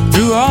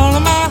through all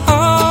of my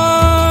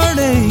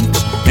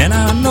heartaches. And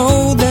I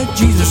know that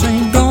Jesus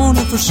ain't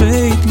gonna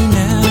forsake me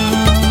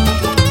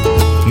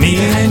now. Me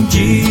and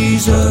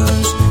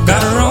Jesus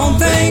got our own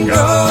thing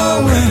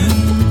going.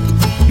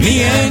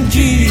 Me and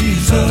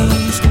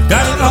Jesus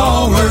got it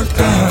all worked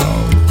out.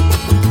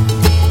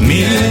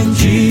 Me and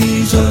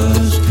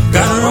Jesus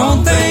got our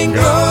own thing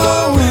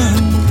going.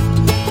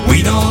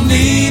 We don't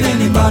need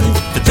anybody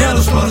to tell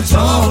us what it's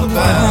all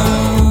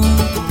about.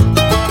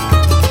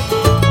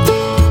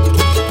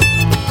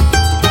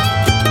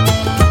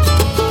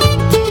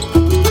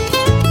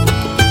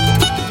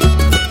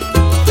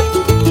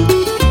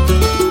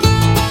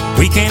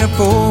 We can't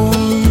afford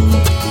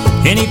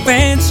any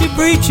fancy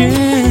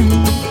preaching.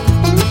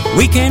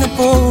 We can't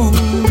afford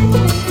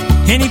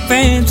any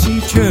fancy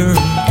church.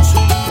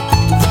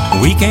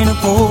 We can't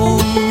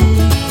afford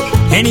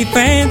any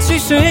fancy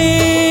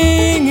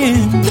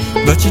singing.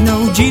 But you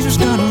know Jesus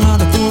got a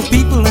lot of poor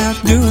people out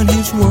doing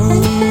His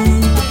work.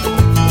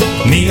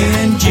 Me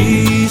and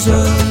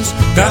Jesus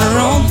got our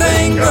own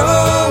thing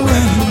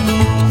going.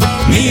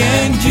 Me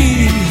and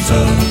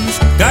Jesus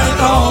got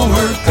it all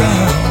worked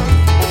out.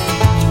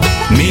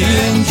 Me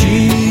and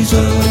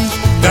Jesus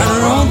got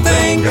our own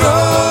thing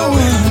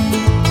going.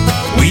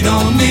 We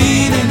don't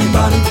need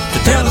anybody to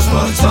tell us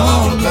what it's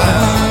all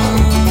about.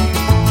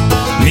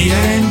 Me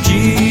and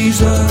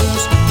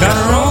Jesus got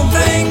our own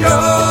thing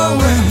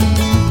going.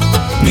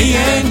 Me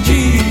and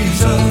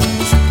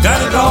Jesus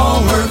got it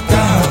all worked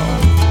out.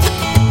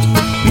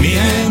 Me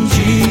and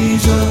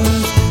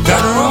Jesus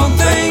got our own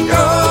thing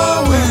going.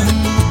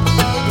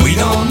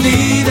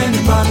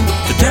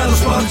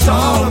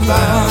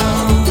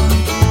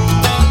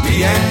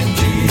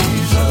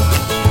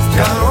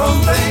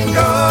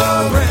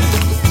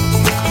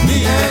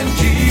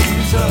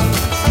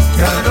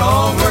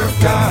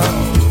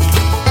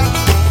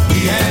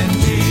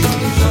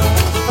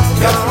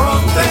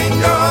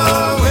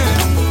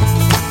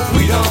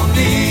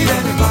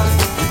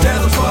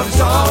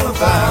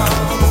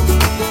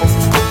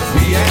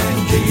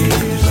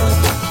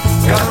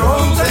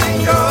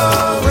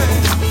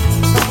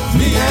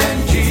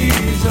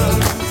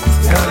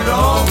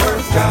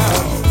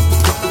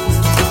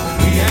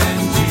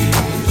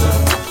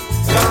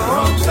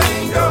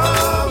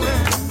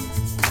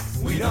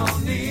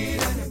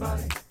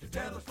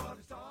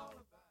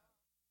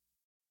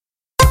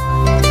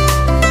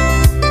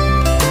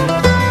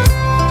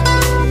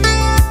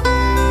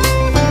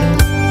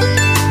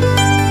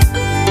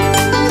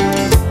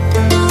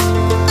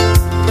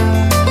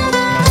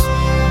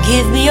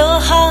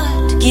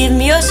 give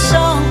me your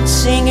song,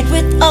 sing it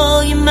with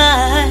all your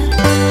might.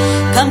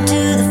 Come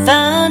to the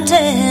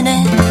fountain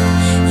and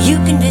you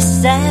can be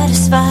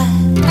satisfied.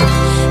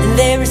 And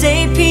there is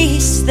a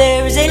peace,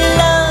 there is a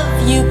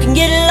love, you can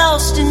get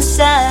lost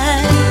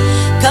inside.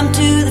 Come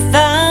to the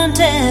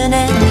fountain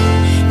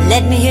and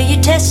let me hear you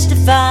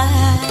testify.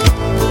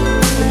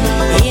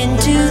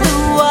 Into the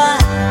wide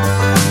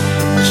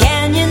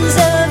canyons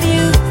of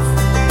youth,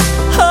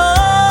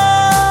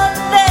 oh,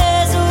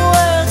 there's a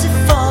world to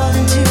fall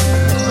into.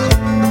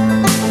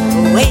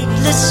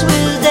 Weightless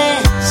will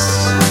dance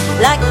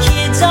like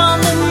kids on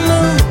the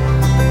moon.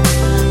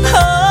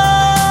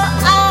 Oh,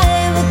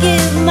 I will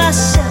give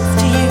myself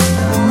to you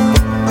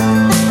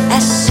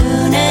as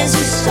soon as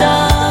you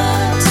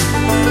start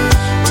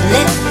to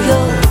let go.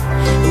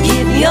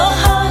 Give me your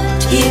heart,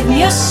 give me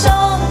your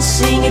song,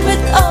 sing it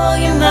with all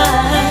your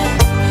might.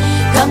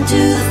 Come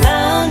to the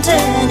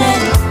fountain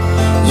and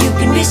you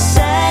can be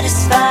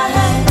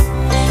satisfied.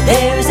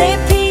 There is a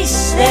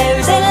peace, there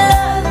is a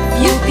love,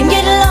 you can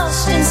get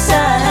lost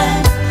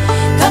inside.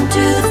 Come to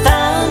the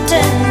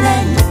fountain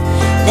and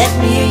let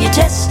me hear you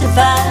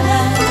testify.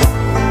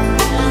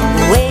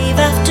 Wave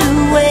after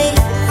wave,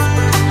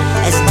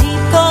 as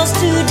deep calls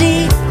to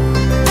deep,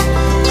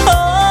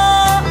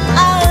 oh,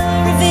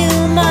 I'll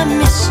reveal my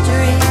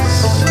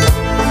mysteries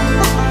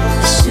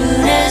as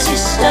soon as you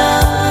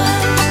start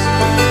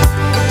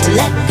to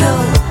let go.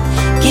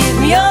 Give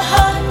me your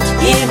heart,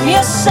 give me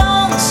your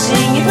song,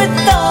 sing it with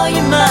all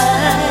your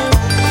might.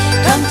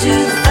 Come to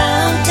the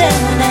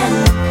fountain and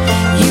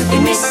you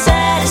can be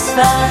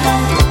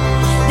satisfied.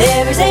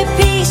 There is a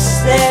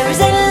peace, there is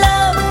a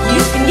love,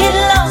 you can get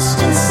lost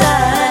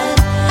inside.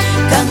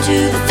 Come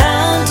to the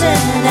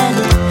fountain and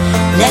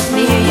let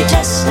me hear you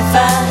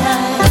testify.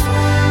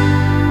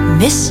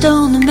 Mist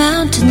on the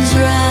mountains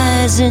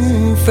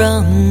rising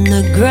from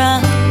the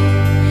ground.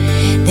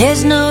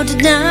 There's no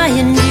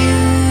denying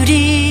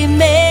beauty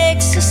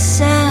makes a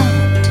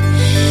sound.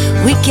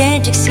 We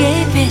can't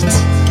escape it,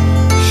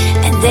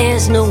 and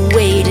there's no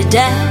way to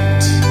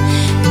doubt.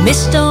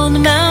 Mist on the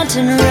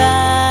mountain rising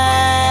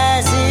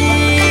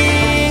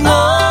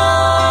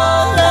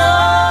all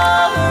around.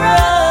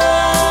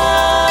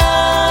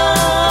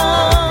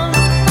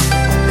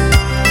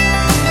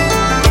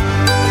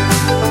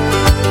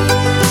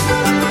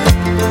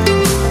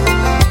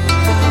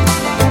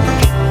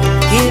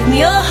 Give me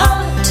your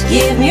heart,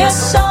 give me your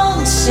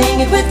song, sing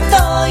it with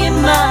all your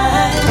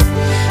might.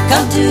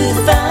 Come to the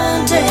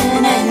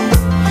fountain and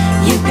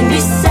you can be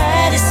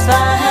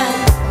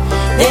satisfied.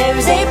 There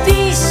is a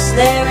peace,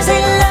 there is a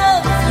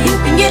love, you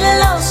can get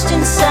lost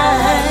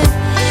inside.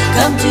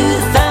 Come to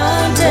the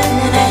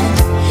fountain and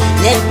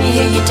let me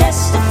hear you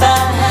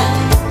testify.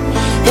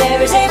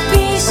 There is a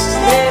peace,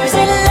 there is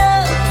a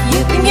love,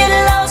 you can get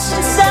lost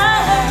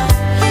inside.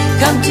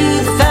 Come to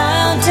the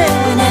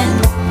fountain and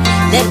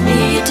let me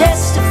hear you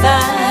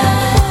testify.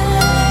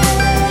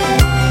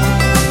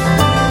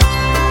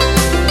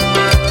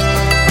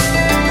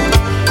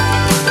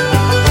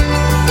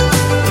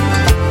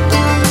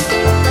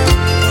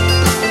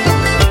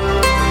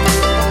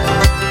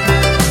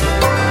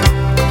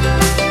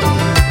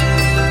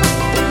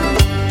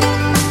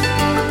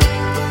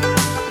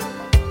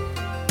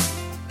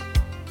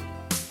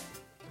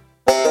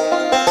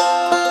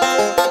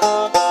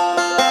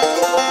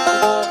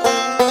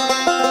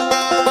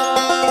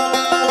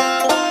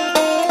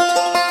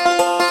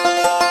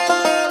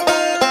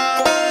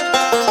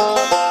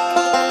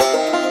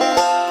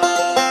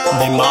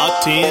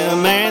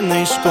 Him and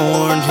they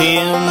scorned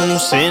him,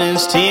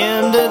 sentenced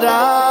him to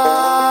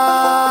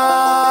die.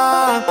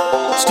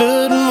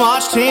 Stood and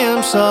watched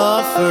him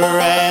suffer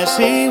as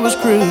he was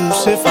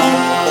crucified.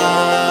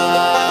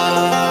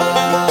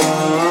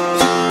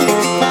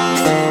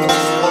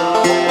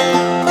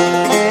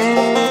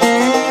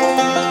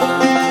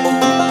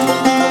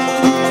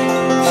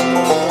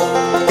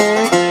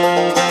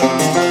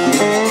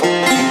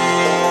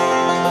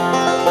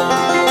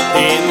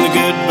 In the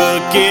good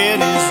book it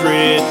is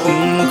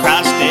written,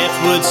 Christ's death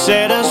would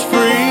set us free.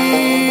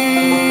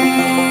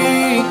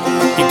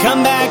 He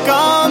come back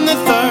on the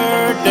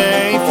third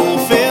day,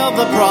 fulfill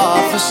the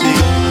prophecy.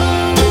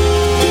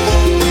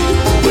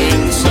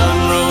 When the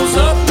sun rose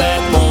up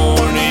that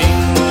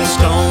morning, the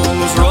stone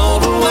was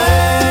rolled away.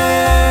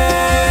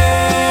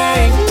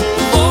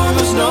 The Lord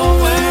was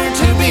nowhere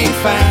to be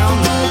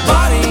found, no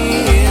body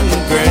in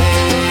the grave.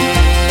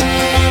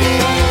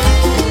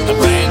 A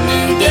brand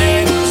new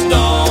day was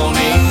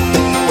dawning,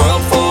 the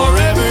world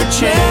forever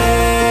changed.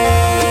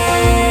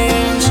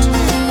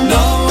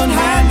 No one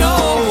had no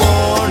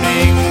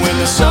warning when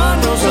the sun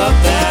rose up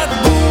that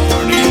morning.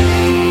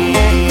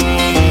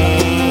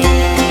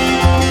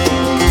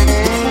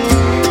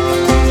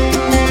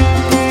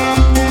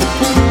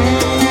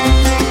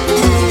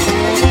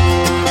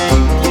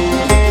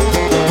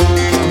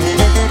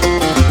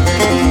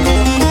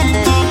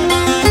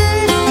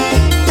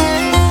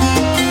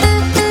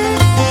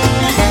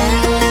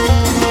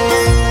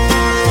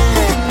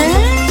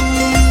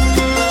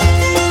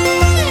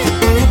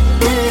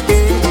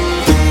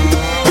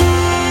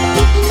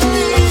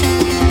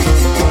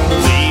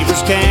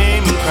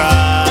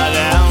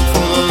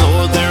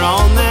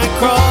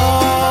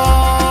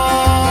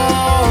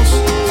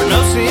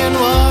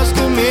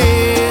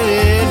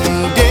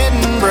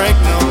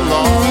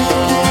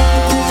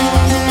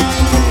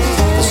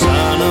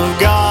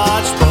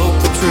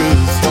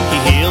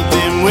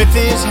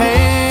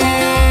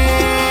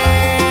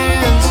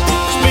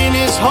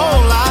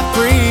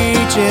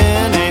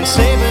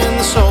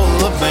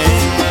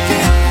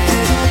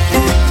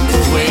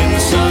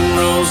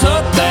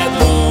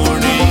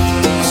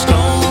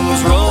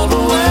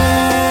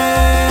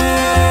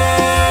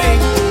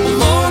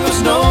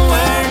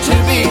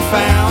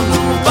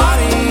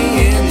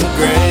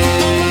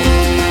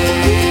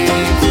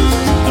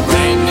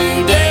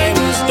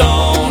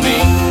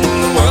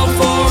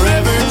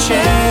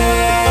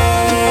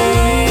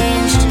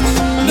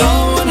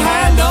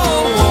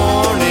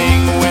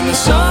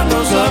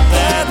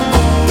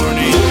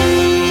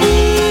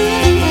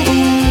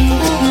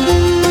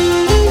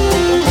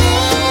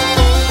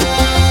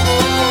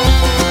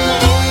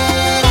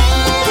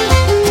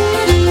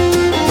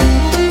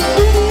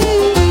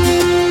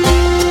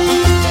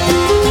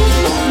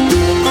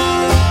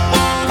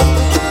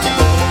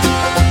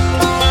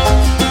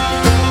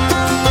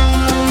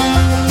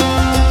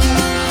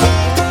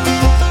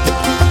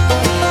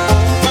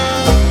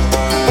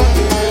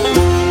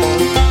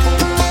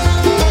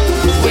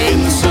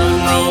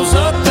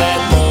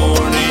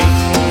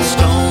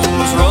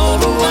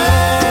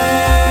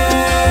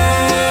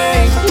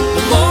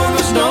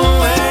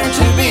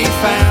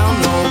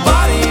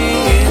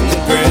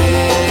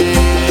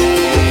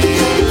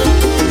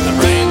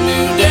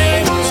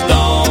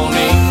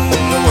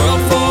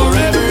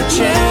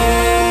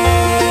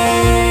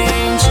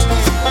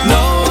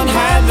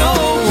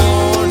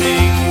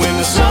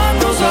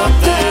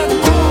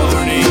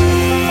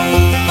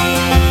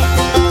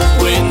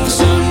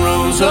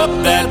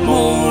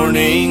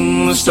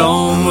 the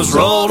stone was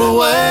rolled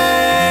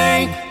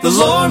away. The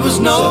Lord was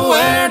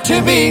nowhere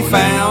to be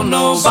found,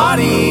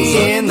 nobody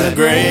in the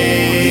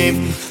grave.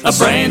 A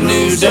brand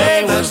new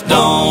day was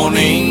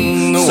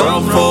dawning, the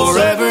world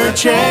forever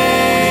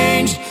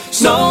changed.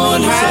 No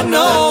one had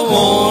no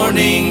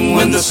warning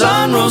when the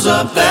sun rose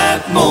up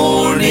that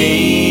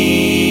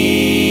morning.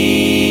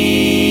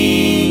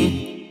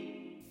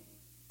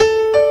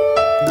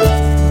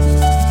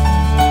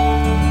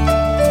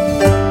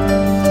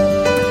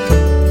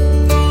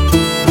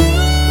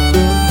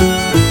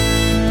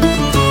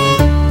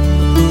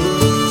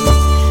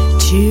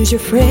 Choose your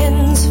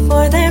friends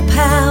for their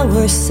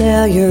power,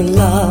 sell your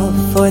love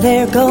for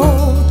their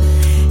gold.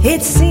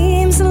 It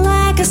seems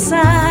like a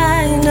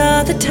sign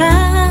of the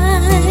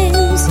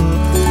times,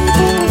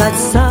 but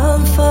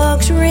some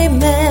folks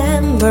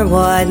remember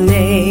what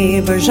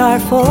neighbors are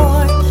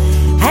for,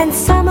 and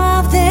some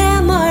of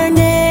them are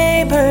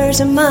neighbors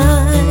of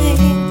mine.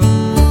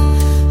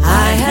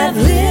 I have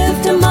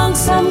lived among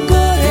some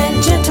good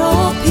and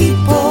gentle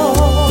people.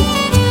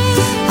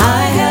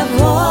 I have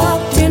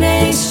walked in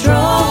a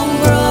strong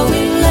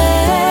growing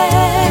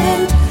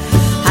land.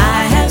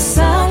 I have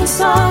sung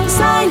songs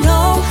I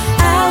know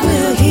I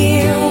will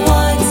hear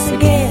once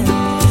again,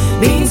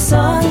 being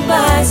sung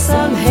by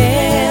some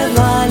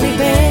heavenly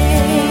band.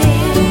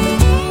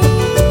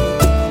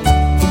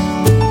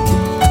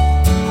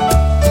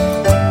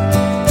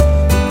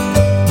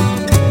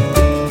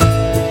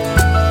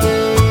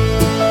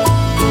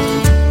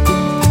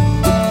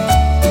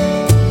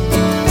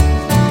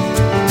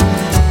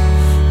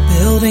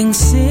 Building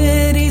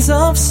cities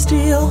of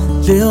steel,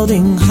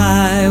 building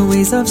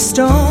highways of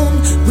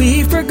stone,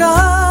 we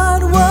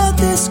forgot what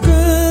this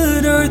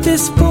good earth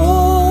is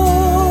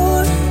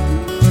for.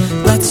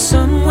 But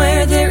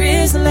somewhere there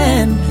is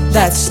land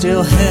that's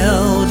still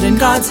held in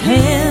God's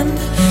hand,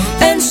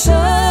 and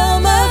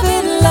some of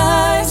it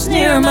lies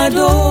near my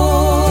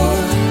door.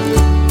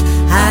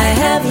 I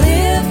have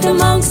lived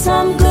among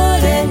some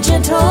good and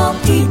gentle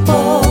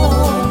people.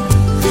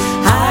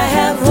 I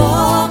have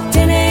walked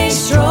in a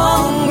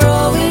strong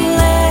growing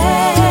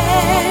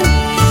land.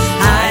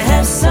 I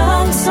have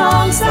sung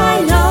songs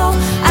I know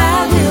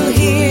I will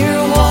hear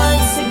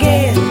once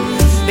again,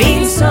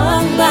 being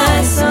sung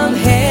by some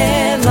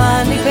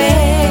heavenly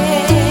band.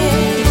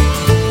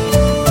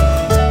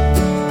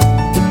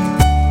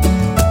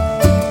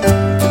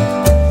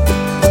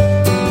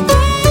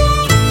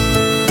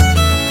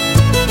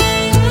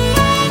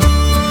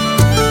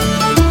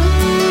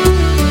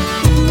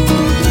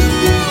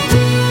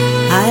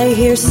 I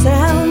hear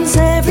sounds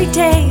every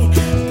day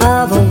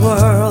of a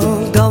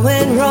world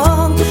going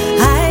wrong.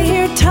 I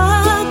hear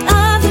talk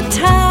of the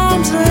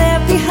times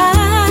left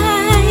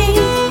behind.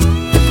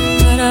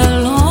 But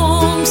a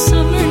long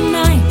summer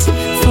night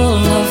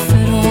full of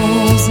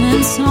fiddles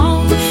and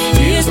song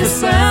is the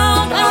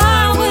sound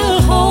I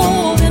will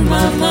hold in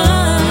my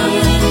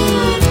mind.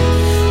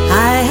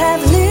 I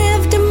have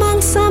lived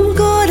among some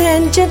good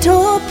and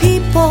gentle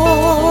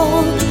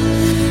people.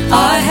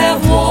 I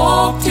have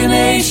walked in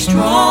a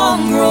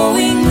strong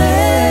growing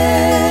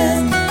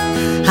land.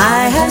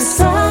 I have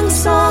sung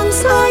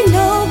songs I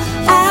know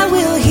I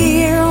will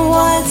hear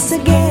once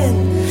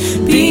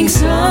again, being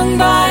sung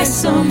by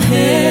some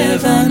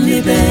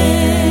heavenly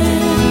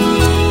band.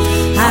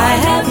 I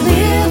have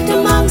lived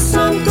among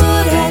some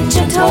good and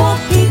gentle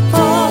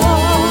people.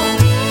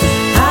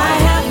 I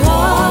have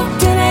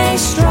walked in a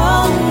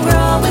strong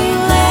growing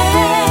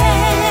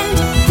land.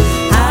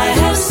 I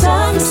have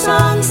sung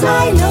songs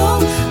I know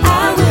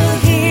I will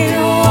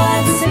hear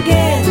once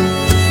again,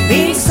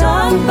 being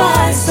sung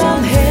by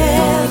some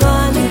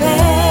heavenly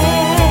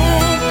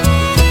band.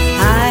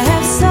 I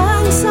have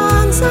sung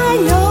songs I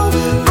know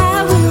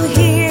I will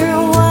hear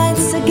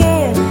once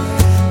again,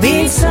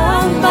 being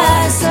sung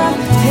by some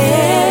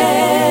heavenly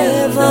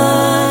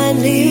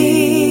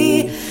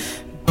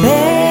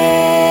band.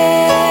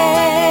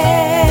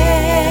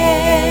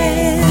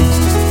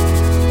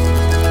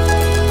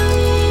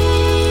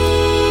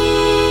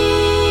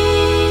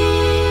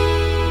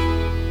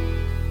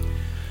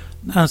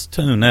 Nice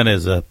tune. That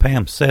is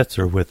Pam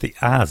Setzer with the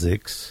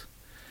Isaacs.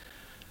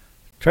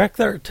 Track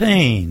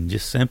 13,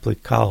 just simply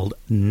called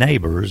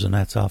Neighbors, and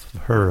that's off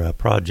of her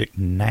project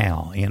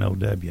Now,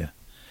 N-O-W.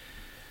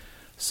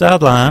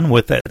 Sideline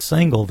with that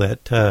single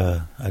that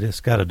I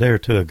just got a day or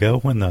two ago,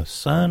 When the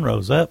Sun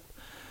Rose Up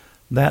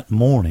That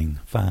Morning.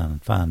 Fine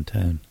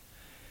tune.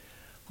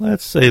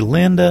 Let's see,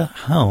 Linda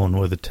Hone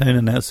with a tune,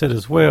 and that's it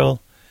as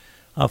well.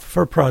 Off of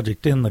her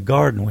project In the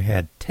Garden, we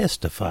had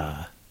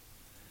Testify.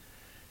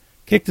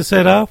 Kicked the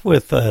set off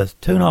with a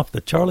tune off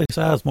the Charlie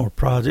Sizemore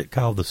project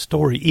called The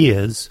Story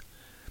Is.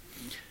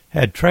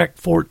 Had track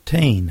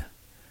 14,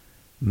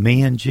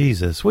 Me and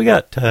Jesus. We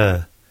got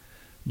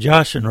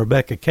Josh and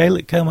Rebecca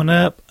Kalick coming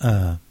up,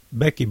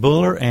 Becky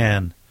Buller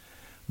and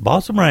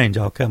Blossom Range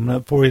all coming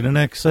up for you the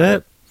next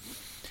set.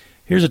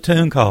 Here's a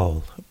tune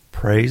called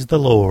Praise the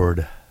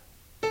Lord.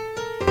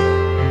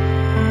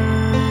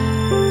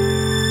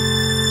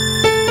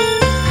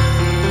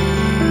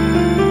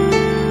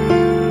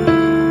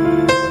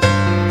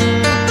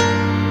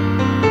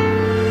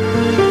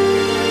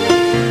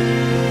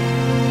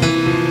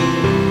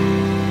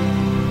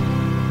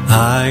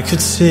 I could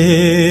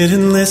sit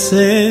and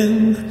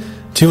listen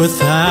to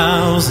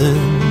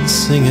 1,000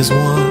 sing as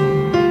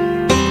one,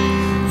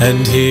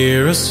 and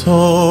hear a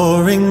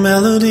soaring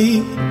melody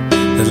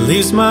that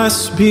leaves my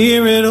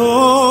spirit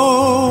overcome.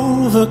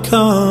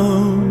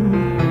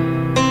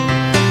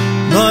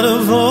 But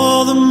of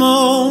all the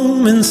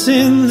moments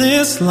in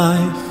this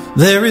life,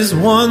 there is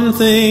one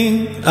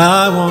thing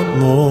I want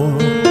more: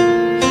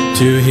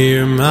 to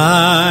hear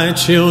my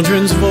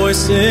children's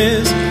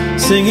voices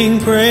singing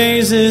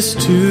praises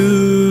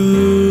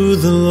to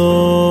the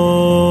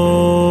Lord.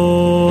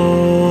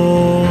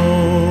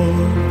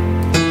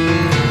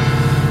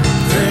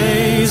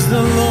 Praise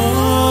the Lord,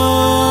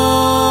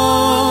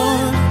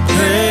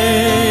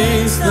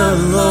 praise the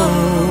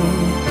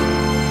Lord.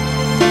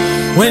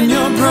 When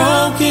you're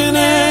broken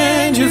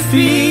and you're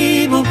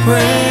feeble,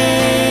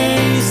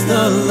 praise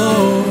the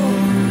Lord.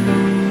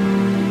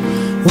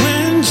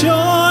 When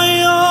joy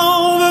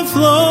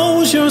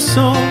overflows your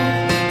soul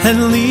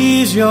and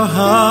leaves your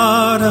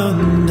heart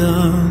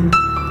undone,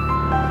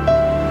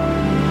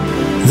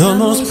 the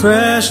most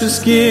precious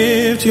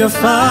gift your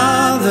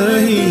Father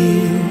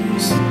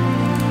hears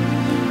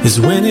is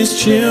when His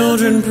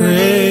children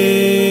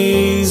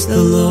praise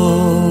the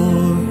Lord.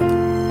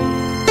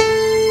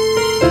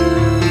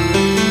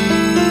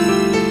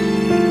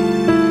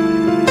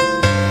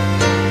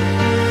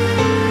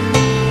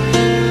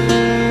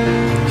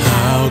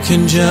 How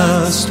can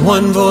just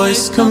one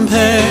voice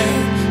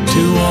compare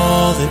to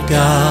all that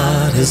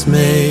God has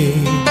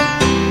made?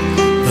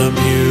 The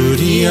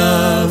beauty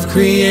of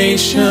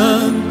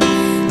creation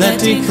that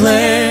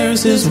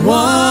declares His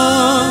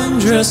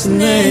wondrous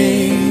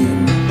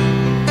name.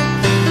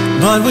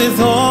 But with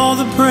all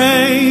the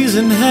praise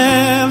in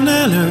heaven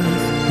and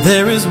earth,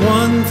 there is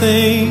one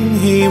thing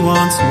He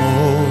wants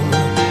more: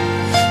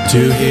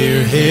 to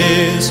hear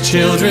His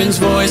children's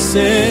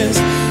voices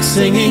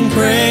singing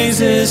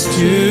praises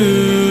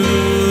to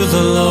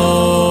the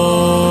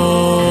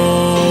Lord.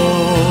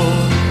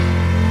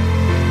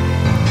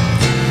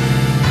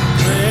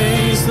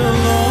 Praise the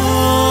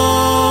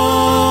Lord,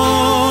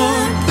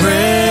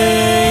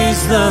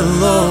 praise the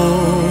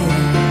Lord.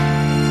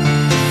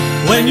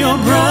 When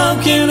you're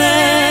broken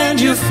and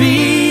you're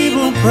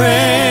feeble,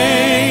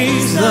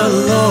 praise the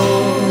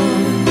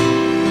Lord.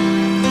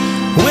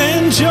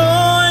 When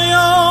joy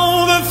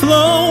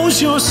overflows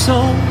your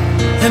soul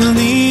and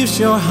leaves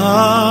your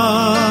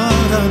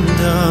heart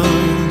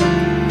undone,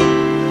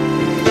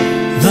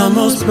 the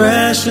most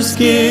precious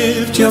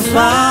gift your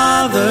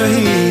Father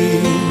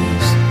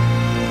hears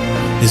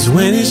is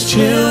when His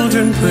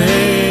children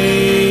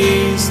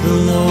praise the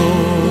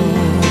Lord.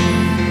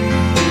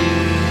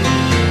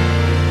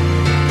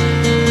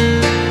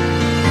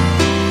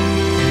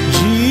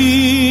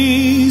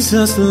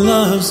 Jesus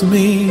loves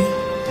me,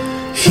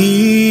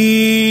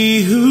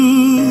 He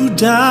who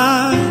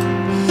died,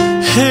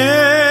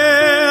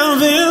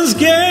 heaven's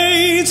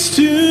gates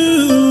to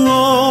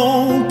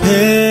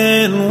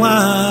open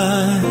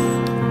wide.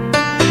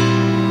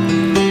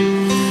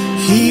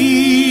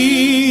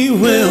 He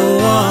will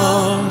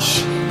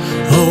wash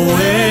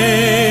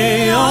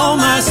away all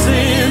my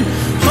sin.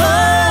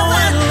 Oh,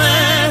 and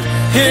let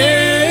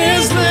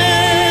His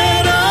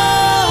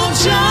little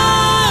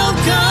child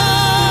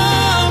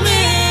come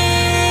in.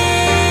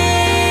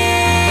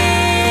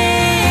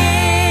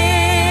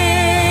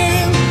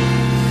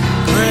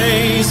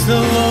 Praise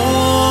the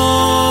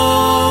Lord,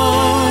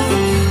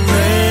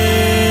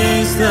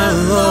 praise the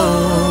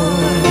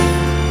Lord.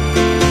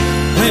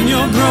 When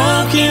you're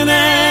broken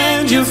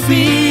and you're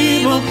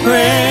feeble,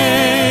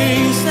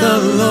 praise the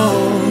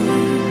Lord.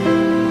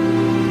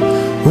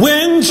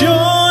 When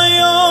joy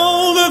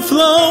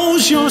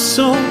overflows your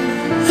soul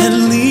and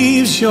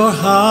leaves your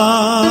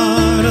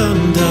heart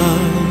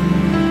undone,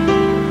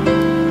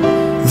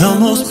 the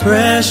most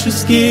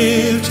precious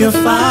gift your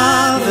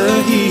Father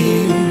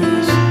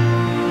hears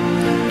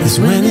is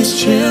when His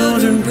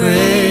children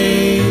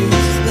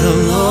praise the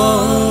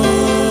Lord.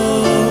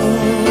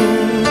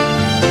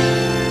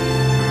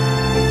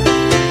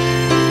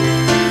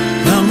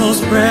 The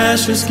most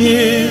precious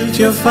gift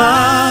your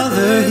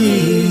Father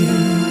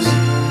hears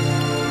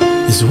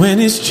is when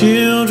His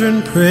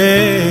children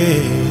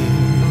praise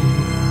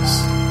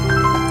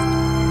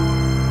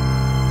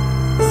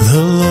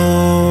the Lord.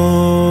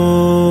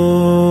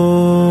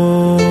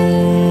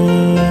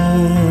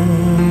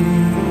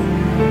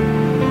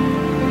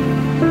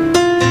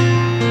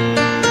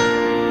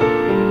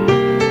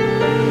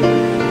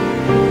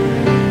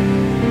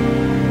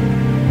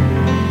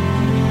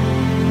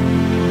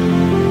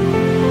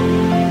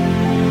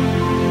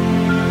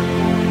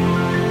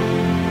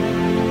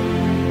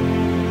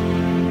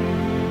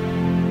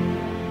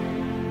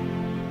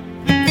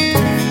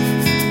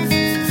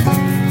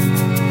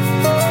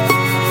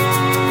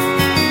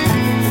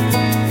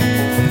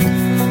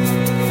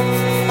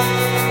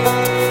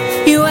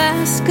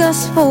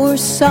 Us for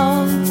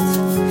salt,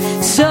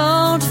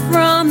 salt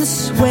from the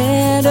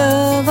sweat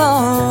of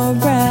our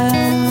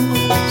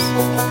brows,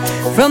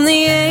 from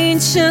the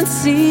ancient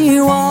sea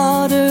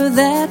water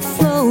that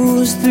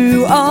flows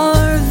through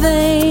our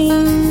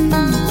veins.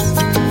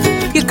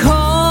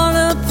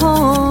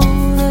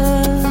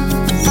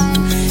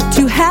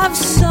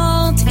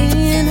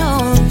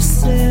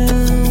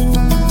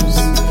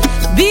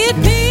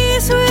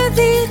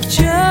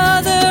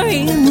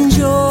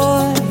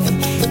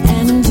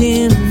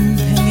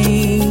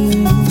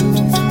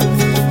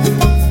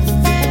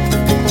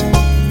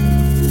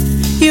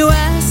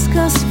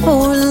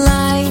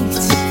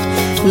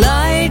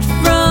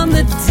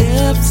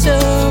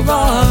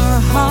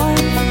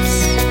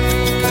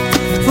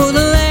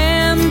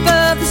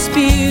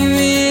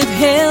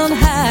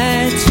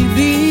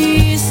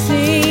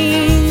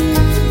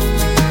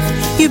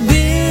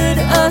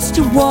 us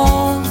to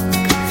walk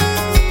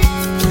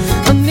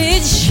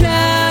amid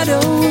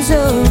shadows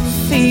of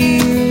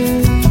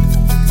fear,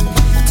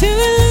 to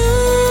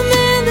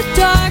illumine the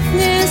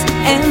darkness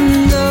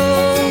and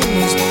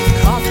those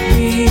caught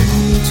between.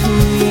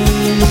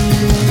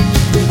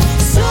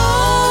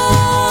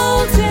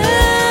 Salt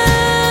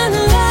and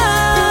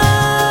light,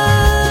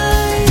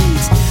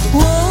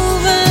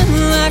 woven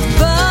like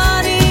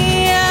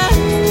body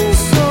and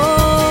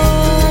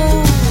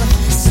soul,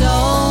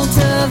 salt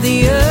of the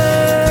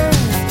earth,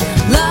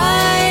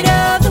 light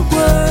of the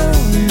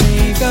world,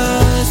 make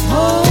us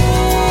whole.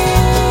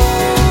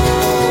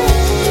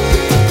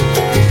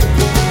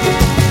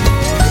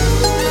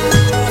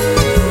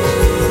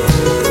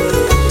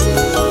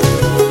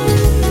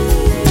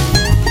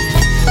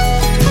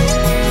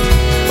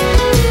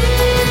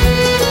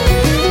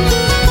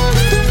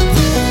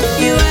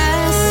 You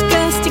ask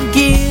us to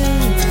give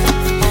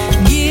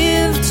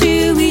to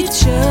each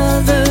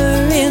other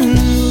in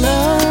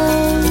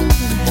love,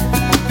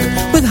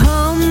 with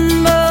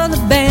humble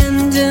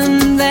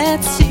abandon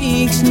that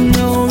seeks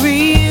no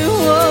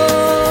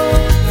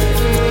reward.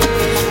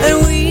 And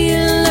we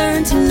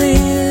learn to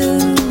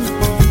live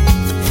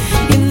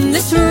in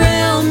this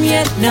realm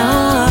yet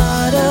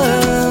not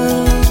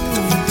of,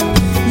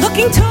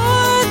 looking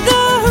toward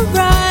the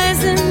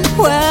horizon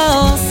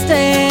while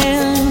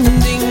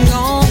standing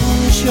on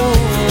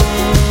shore.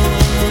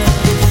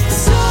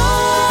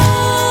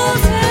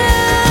 Salt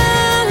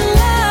and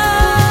light,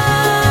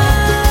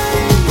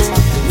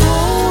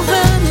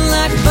 woven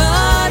like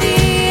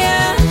body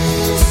and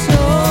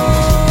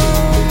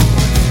soul,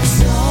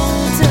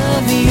 salt of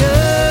the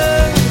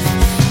earth,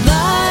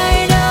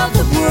 light of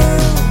the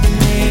world,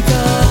 make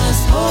us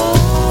whole.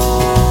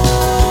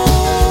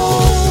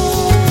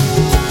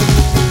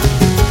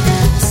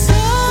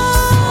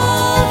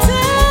 Salt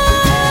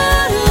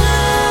and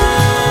light,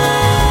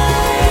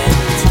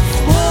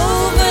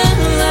 woven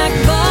like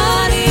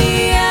body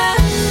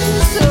and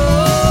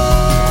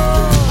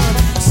soul,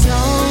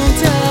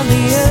 salt of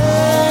the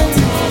earth,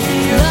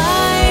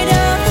 light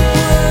of the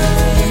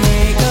world,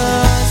 make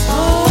us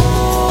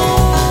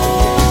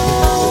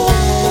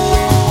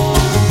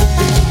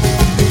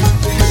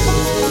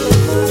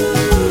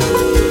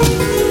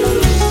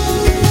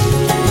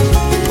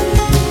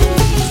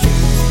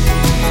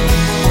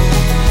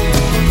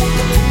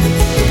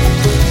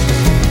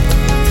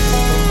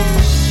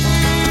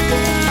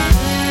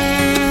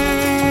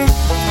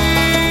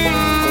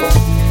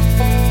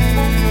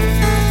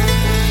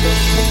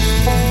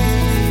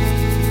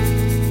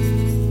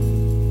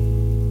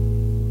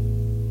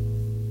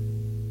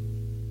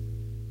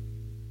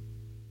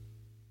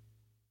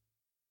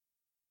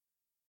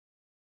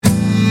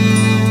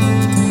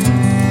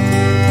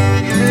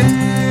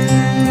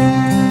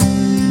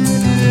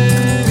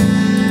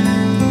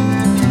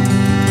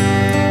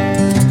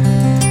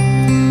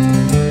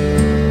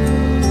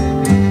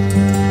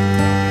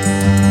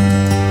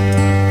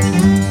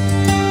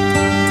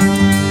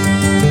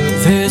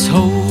There's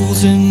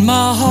holes in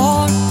my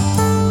heart,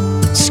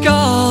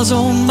 scars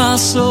on my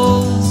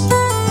soul,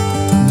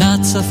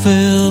 nights I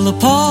fell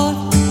apart,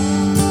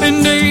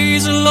 and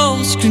days I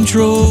lost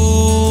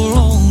control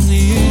on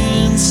the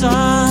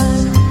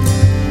inside,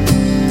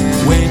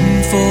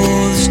 waiting for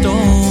the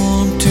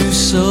storm to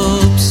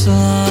subside.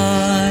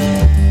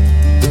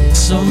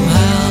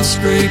 Somehow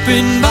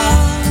scraping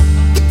by,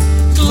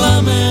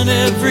 climbing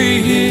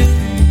every hill,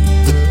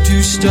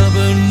 too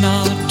stubborn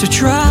not to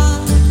try,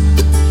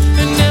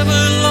 and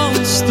never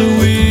lost the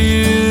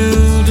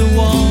will to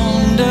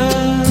wander.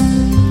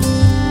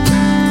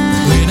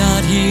 When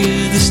I'd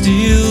hear the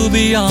steel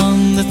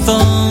beyond the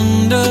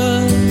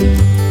thunder,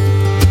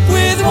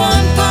 with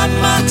one pot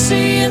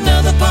moxie,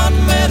 another pot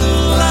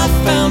metal, I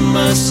found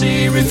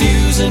mercy,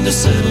 refusing to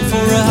settle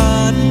for a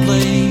hiding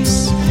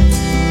place.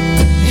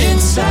 In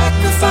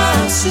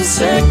sacrifice and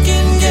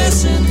second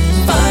guessing,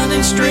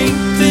 finding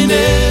strength in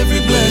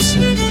every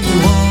blessing,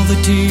 through all the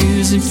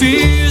tears and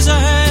fears I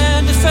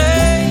had to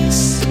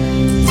face.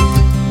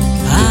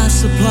 I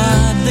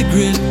supplied the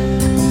grit,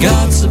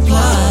 God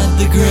supplied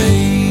the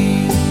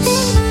grace.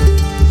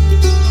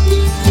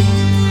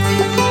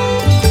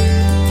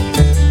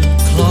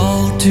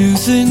 Claw,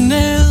 tooth and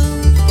nail,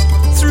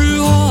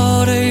 through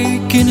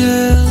heartache and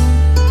hell,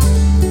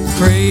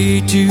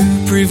 pray to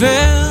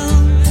prevail,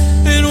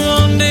 and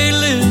one day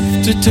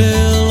live to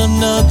tell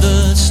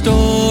another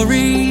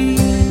story,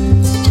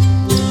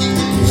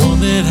 one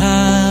that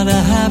had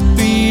a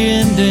happy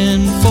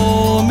ending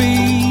for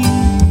me.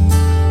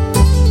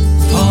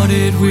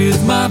 Parted with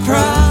my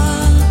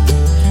pride,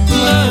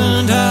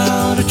 learned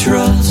how to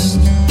trust,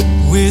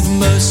 with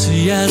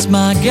mercy as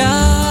my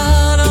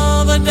guide,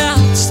 all the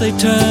doubts they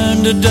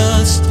turned to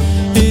dust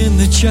in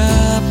the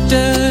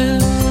chapter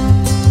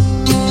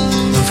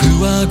of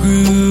who I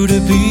grew to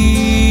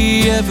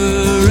be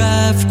ever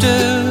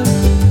after.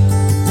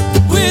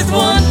 With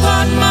one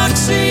pot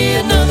moxie,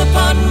 another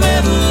pot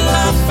metal,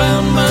 I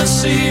found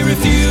mercy,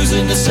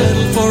 refusing to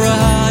settle for a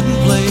hiding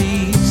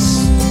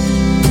place.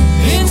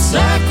 In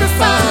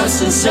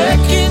sacrifice and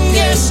second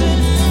guessing,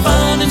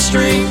 finding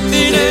strength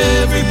in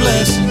every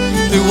blessing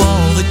through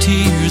all the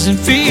tears and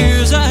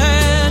fears I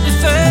had to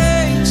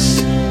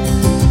face.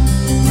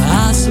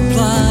 I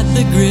supplied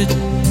the grit,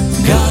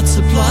 God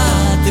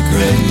supplied the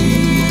grace.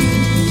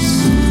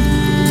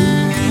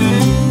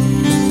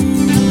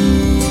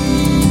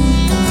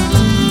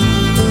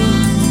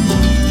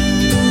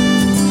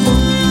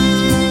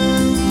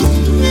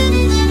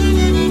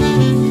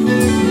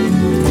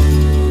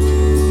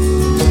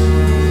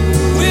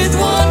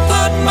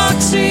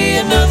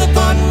 Another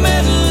pot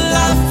metal,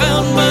 I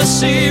found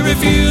mercy,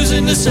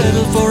 refusing to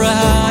settle for a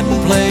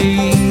hiding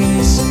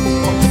place.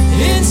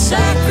 In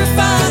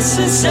sacrifice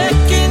and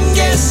second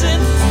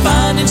guessing,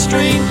 finding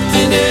strength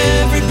in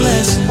every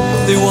blessing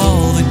through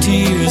all the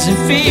tears and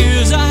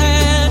fears I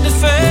had to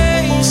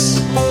face.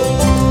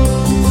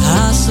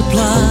 I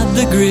supplied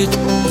the grit,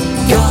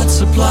 God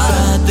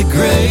supplied the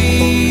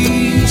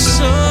grace.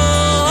 So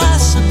I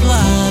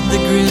supplied the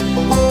grit,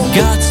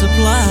 God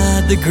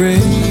supplied the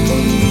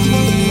grace.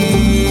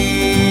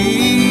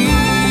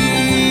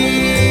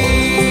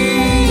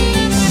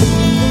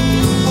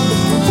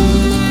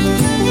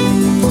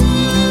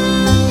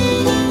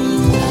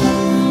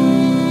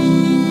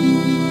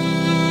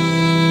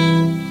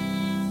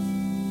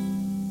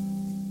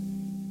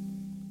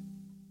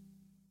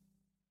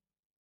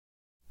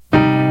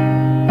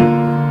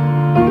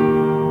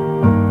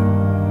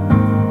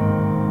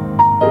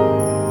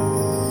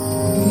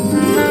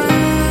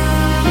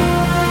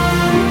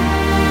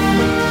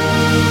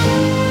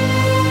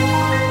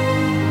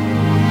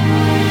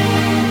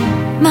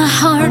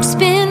 Heart's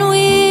been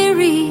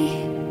weary,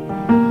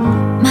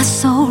 my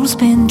soul's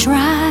been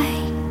dry,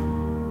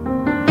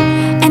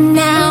 and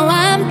now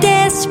I'm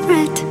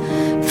desperate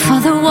for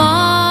the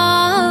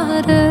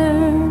water.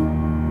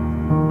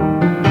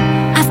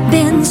 I've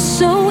been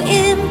so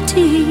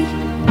empty,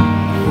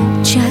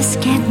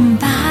 just getting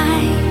by,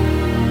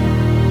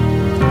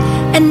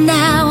 and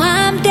now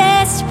I'm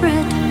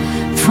desperate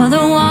for the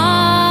water.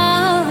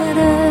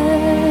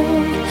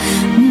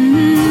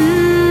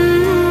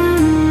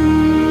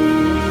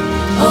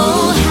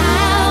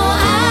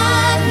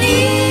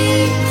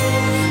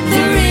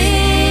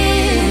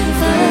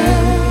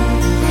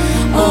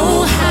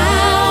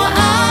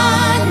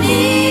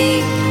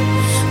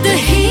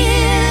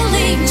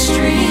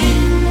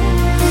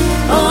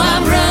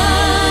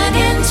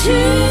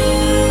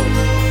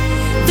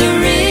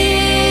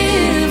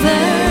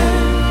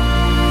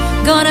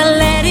 Gonna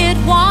let it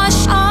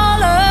wash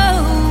all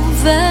over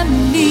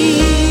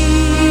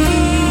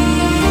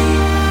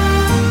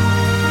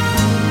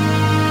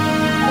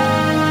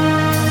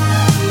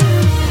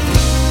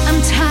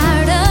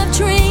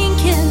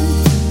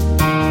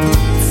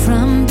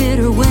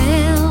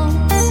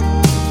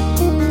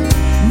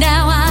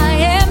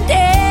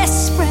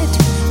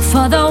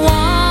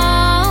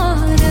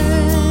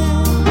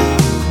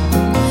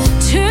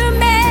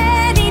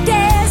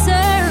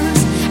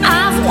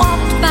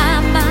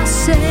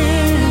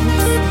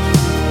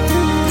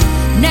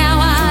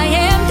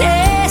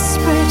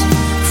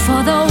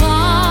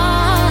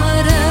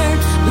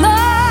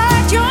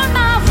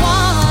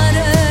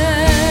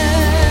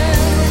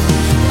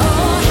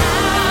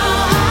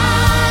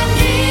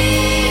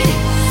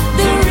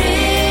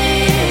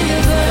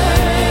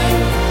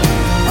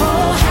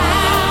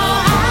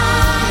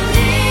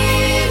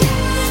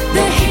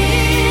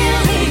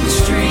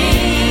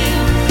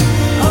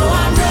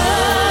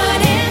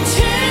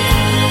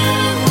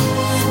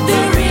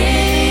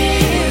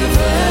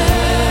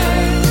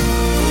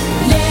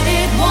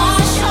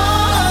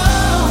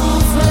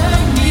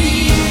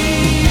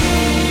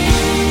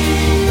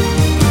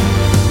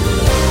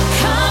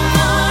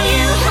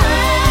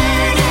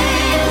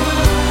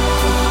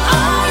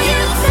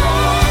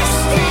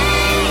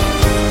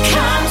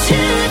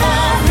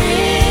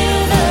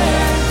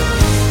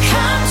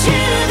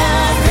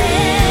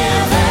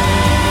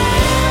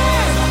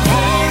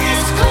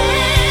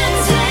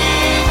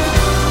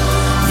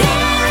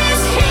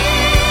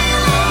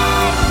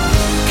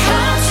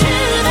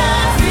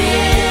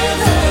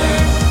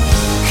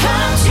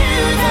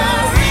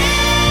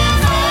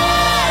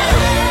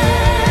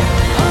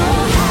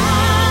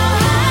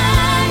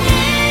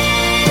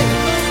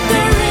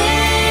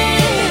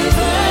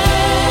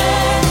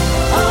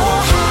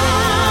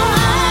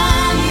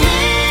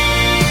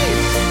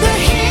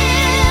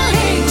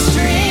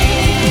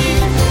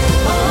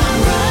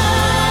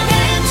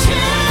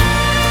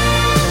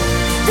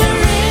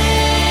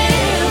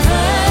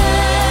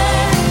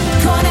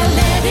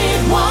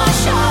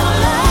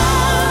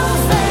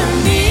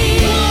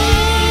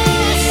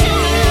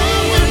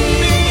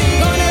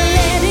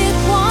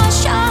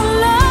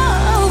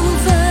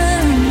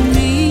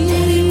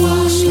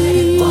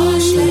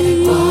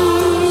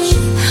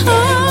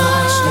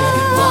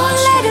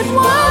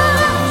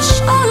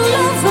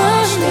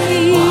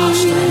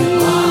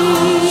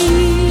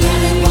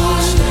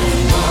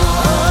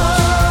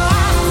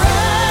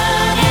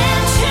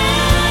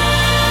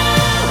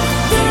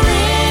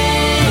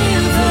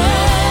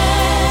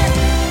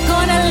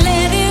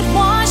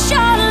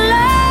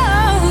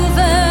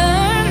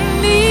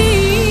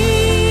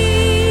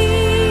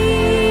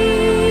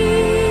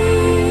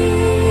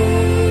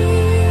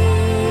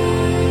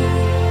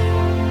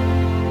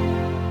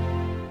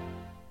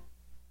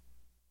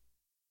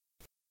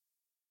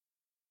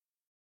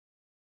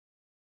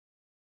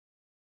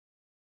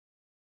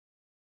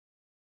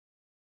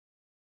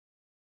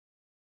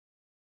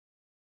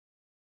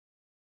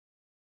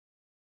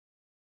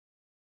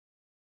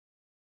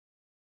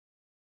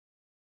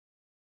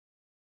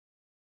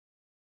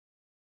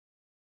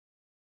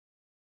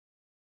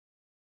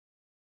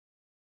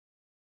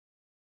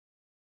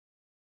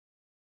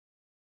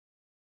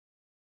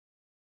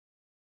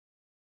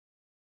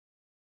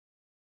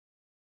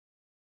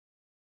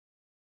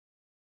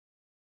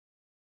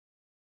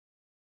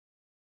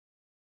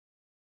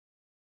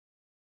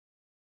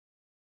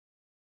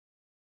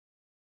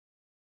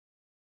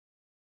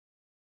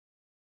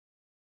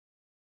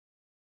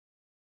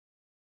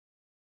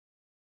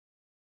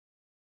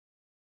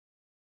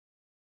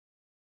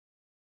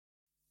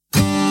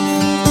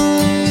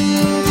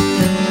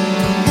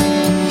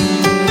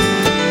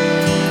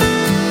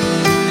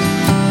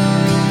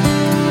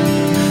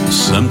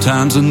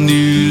Sometimes the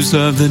news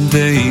of the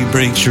day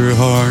breaks your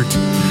heart.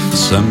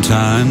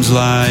 Sometimes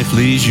life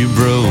leaves you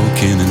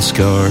broken and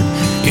scarred.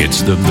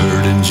 It's the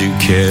burdens you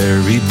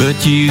carry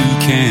but you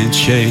can't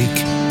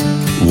shake.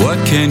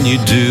 What can you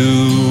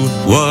do?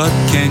 What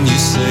can you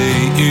say?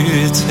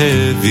 It's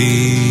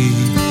heavy.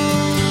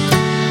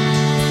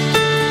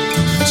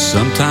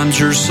 Sometimes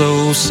you're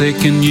so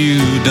sick and you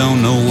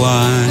don't know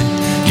why.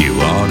 You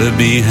ought to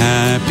be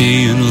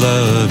happy and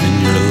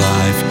loving your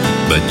life,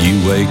 but you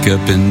wake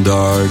up in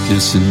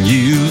darkness and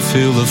you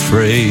feel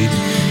afraid.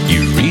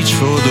 You reach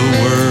for the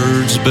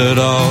words, but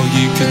all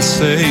you can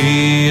say,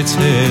 it's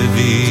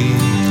heavy.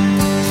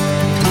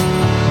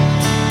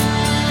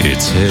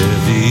 It's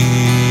heavy.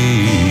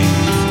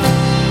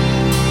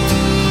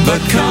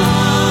 But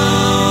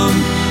come,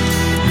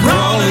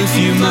 crawl if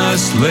you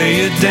must,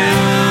 lay it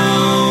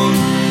down.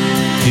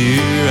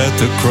 Here at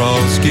the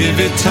cross, give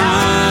it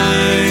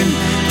time.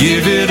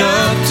 Give it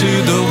up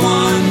to the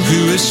one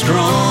who is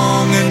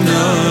strong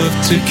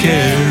enough to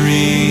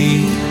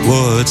carry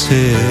what's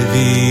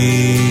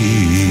heavy.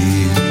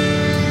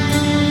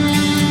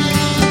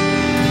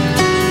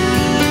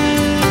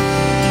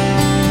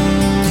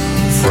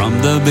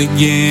 From the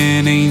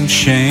beginning,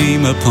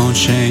 shame upon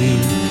shame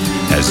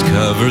has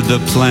covered the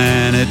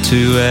planet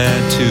to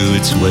add to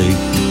its weight.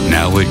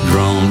 Now it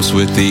groans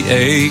with the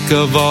ache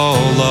of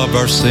all of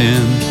our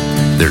sin.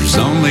 There's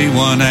only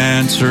one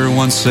answer,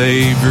 one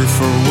Savior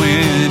for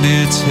when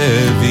it's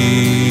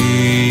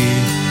heavy.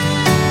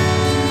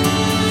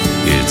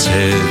 It's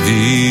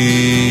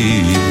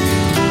heavy.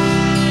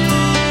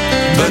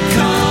 But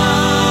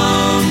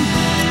come,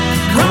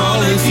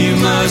 crawl if you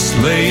must,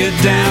 lay it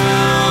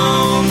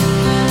down.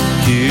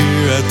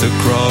 Here at the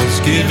cross,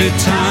 give it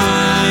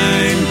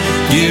time.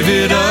 Give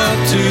it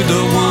up to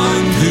the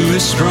one who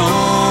is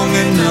strong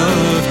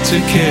enough to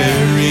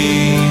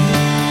carry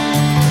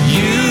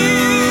you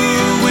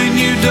when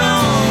you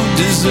don't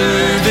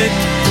deserve it.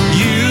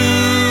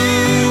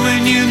 You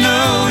when you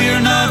know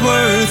you're not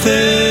worth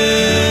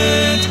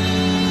it.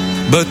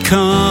 But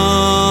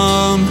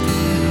come,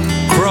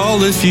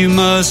 crawl if you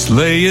must,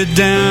 lay it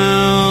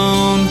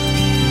down.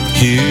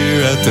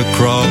 Here at the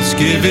cross,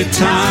 give it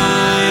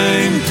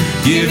time.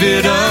 Give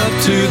it up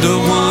to the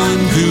one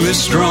who is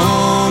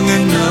strong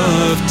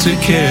enough to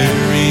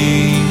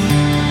carry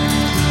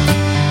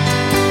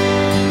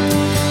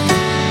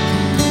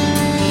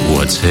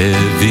what's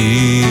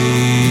heavy.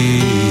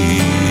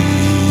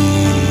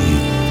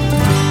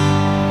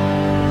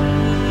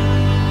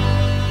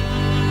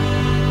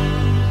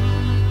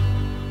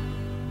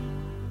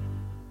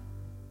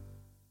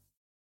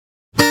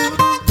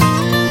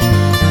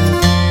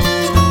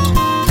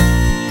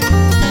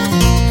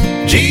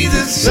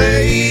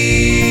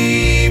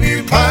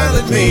 Savior,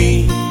 pilot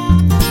me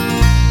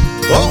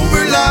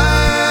over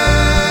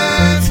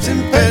life's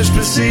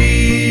tempestuous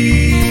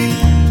sea.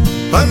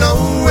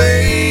 Unknown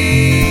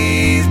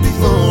waves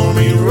before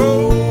me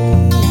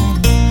roll,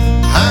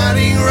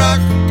 hiding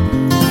rock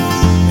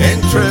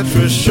and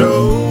treacherous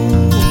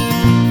shoal.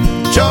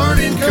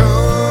 Charting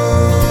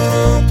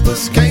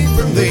compass came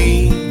from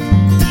thee.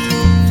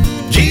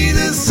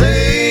 Jesus,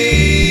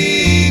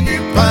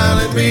 Savior,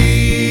 pilot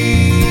me.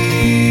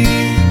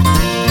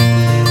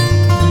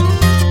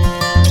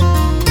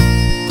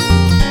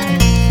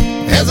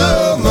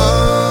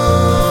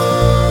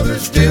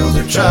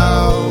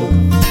 Child,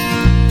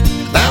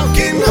 thou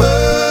can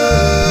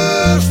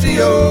hush the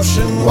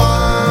ocean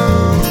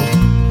wild.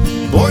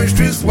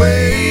 Boisterous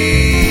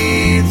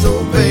waves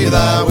obey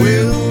thy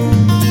will.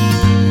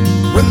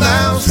 When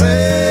thou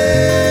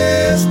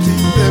sayest to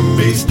them,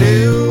 be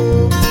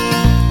still.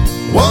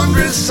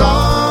 Wondrous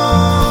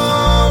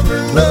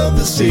sovereign of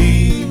the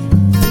sea,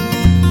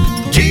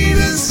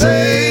 Jesus,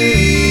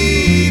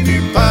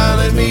 Savior,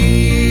 pilot me.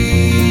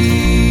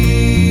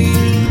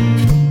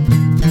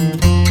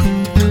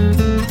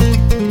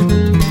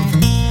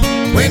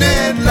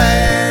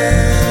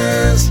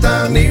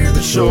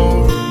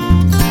 Shore,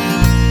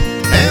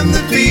 and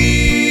the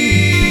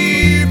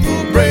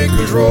fearful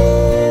breakers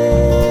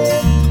roar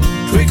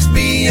twixt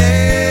me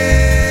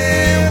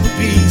and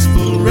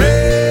peaceful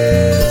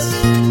rest.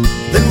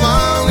 Then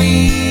while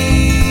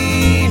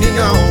leaning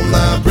on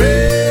thy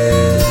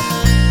breast,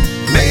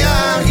 may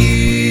I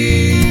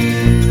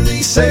hear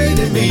thee say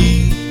to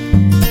me,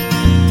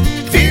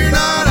 fear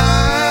not,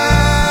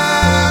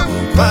 I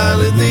will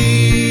pilot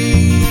thee.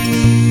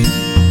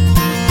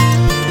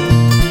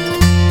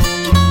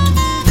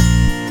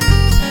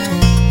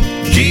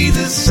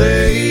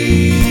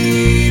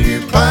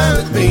 Savior,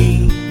 pilot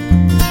me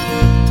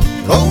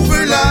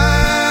over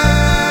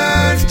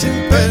life's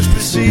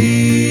tempestuous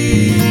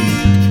sea.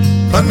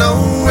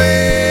 Unknown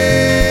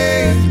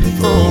waves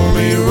before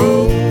me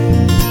roll,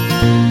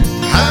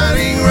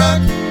 hiding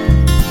rock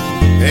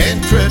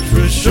and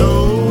treacherous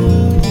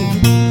shoal.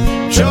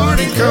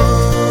 Charting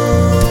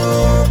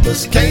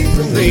compass came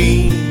from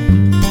thee.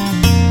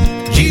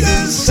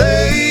 Jesus,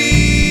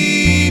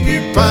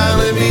 Savior,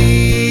 pilot me.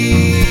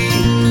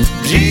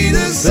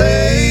 Jesus,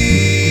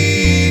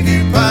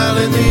 Savior,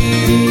 pilot me.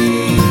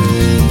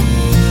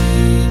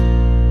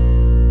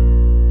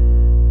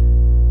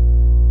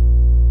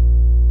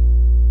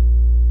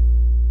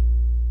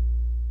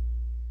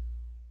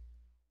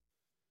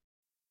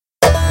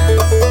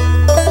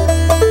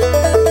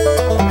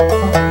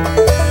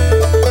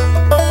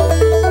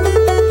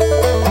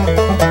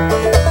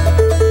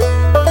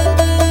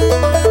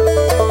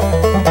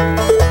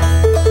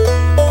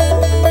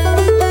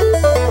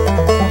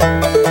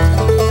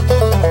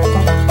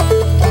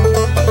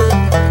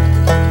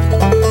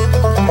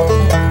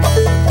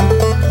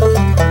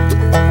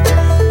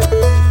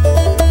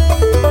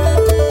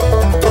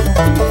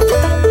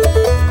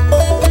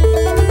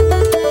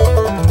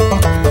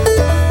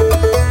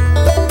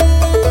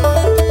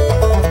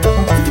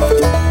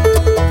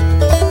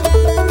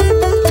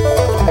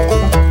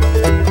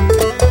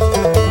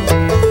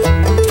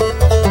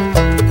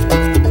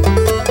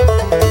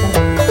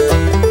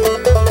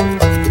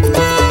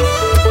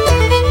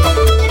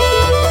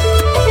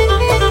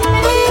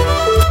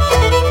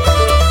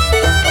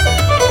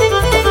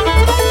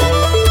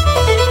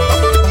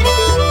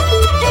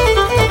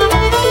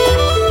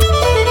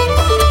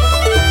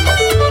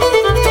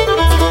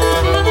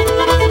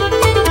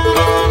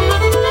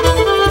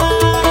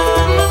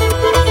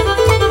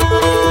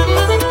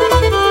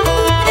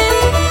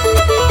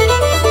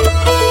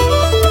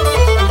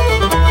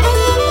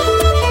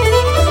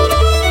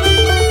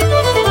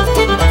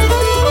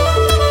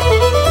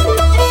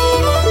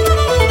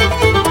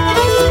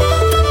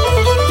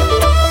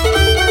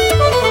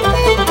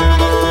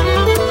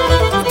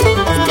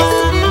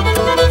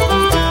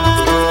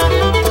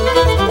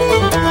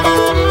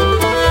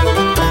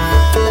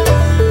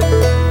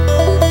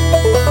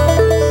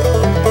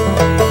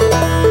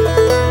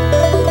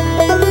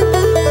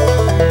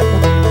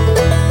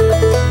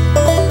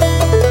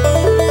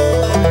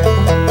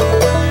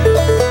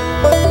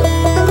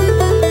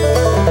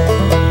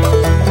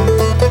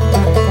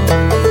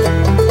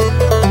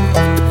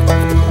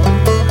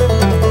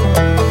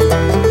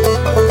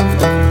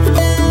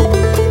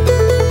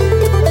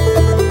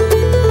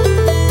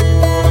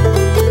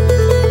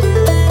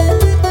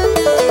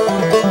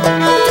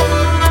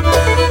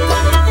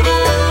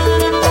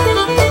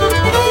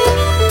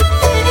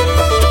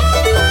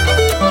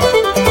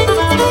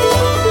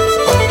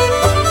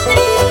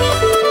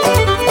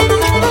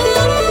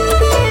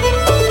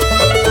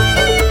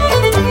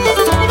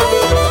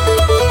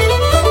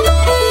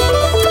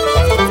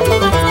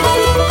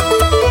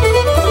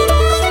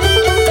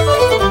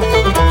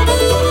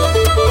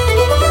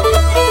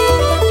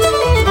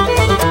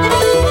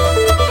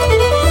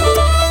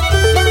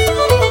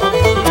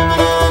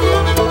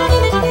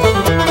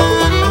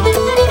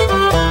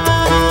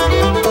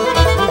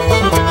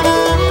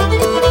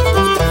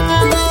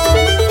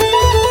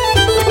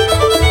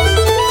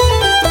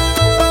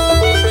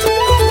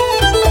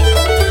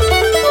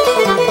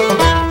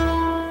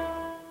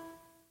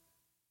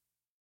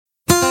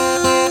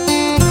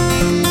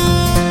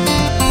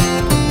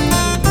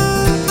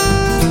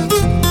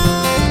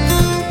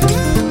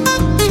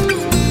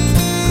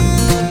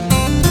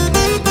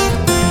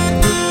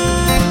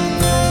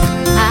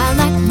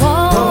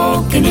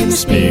 the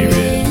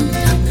Spirit,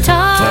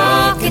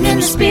 talking in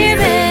the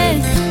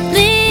Spirit,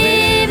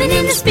 living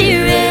in the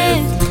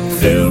Spirit,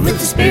 filled with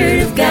the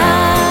Spirit of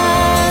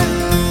God.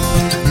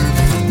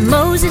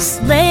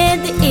 Moses led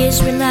the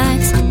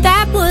Israelites,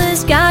 that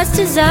was God's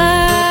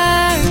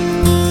desire.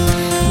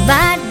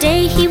 By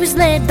day he was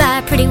led by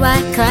a pretty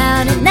white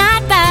cloud, at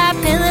night by a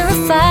pillar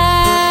of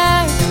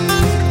fire.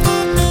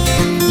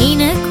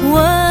 Enoch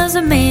was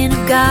a man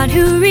of God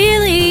who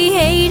really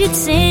hated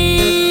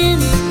sin,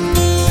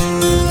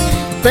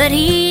 but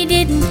he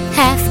didn't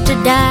have to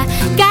die.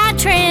 God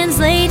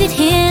translated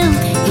him.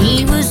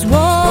 He was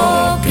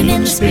walking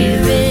in the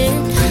Spirit,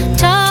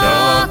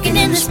 talking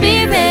in the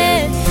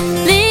Spirit,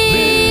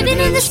 living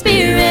in the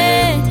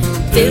Spirit,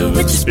 filled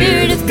with the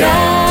Spirit of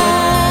God.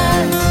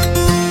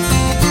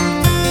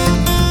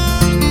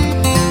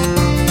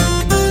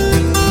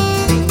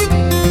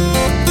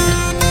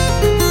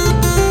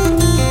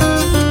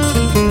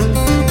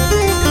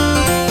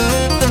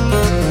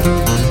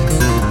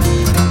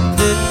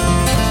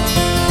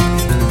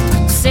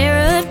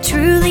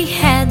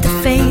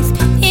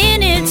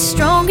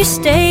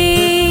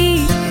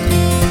 State.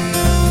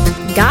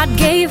 God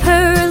gave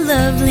her a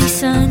lovely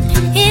son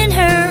in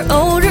her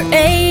older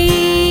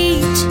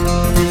age.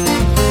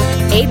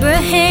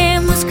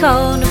 Abraham was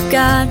called of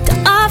God to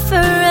offer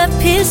up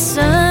his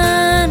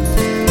son.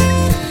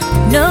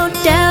 No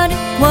doubt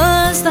it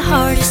was the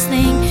hardest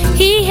thing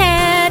he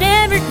had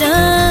ever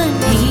done.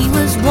 He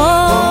was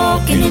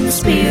walking in the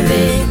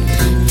Spirit,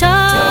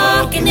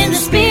 talking in the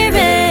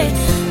Spirit,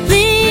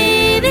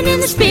 living in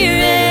the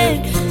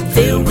Spirit,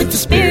 filled with the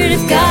Spirit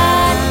of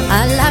God.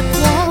 I like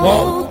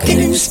walking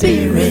in the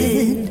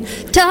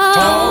Spirit,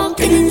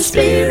 talking in the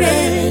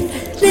Spirit,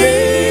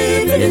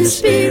 living in the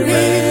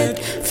Spirit,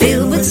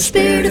 filled with the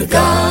Spirit of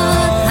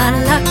God.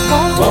 I like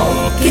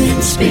walking in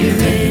the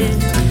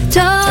Spirit,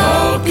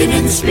 talking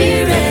in the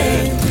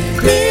Spirit,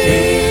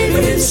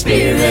 living in the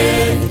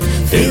Spirit,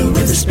 filled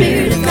with the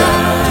Spirit of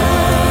God.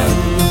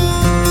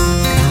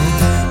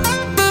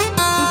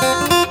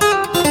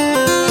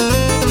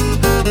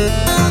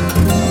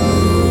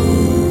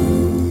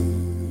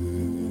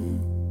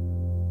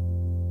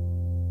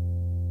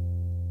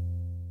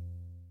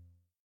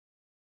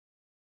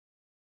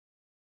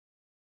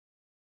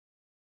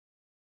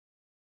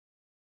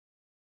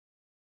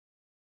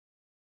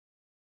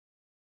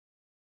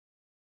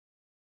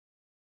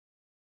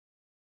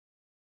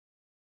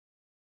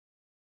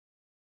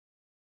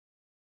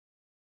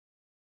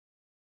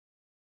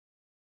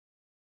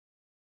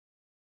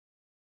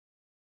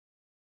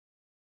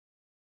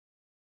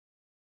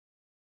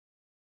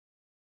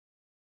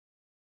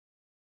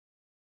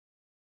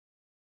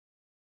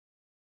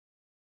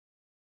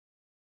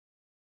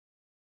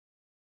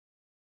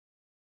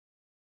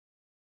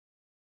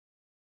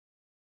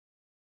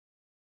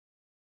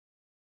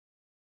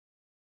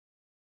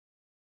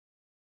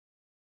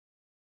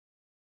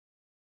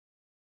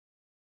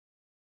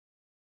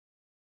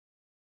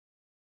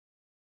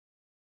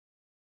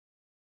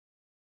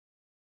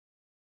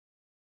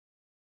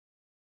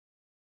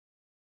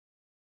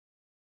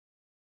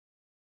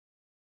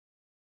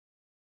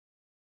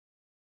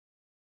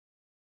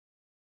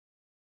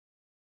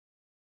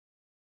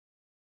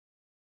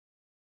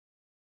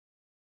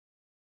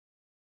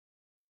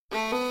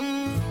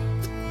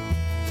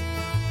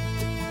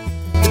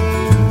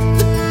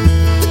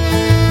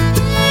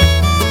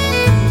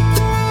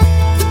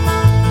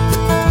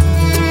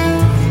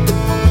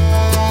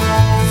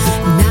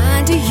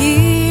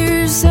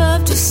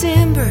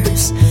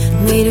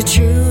 Made a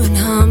true and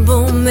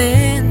humble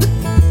man.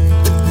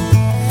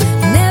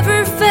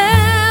 Never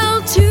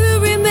failed to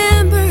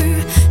remember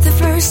the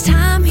first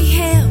time he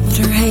held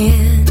her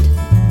hand.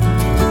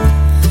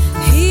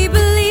 He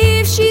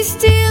believes she's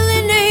still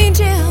an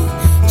angel,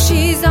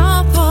 she's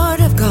all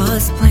part of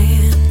God's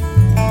plan.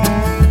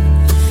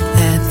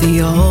 At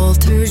the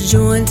altar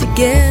joined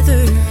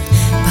together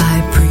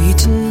by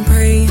preaching,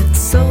 praying,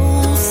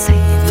 soul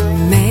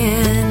saving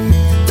man.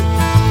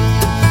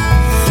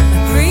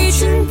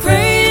 Preaching,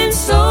 praying,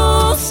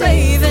 soul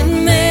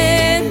saving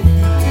man.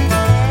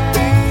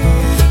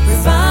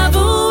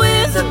 Revival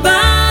with a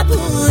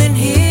Bible in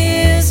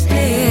his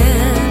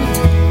hand.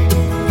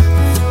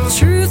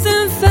 Truth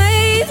and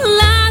faith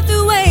light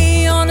the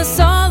way, on a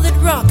solid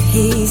rock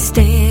he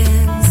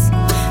stands.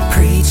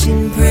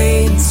 Preaching,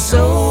 praying,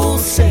 soul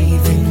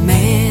saving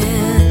man.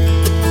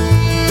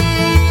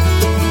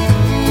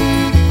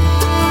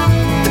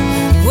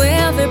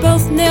 Well, they're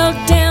both knelt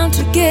down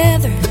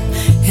together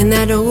in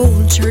that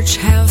old church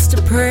house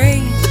to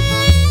pray.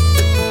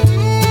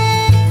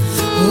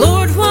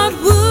 Lord, what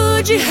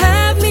would you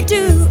have me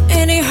do?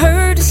 And he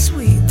heard a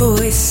sweet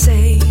voice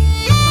say,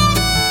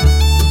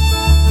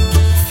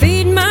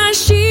 feed my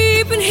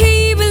sheep. And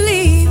he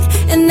believed,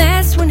 and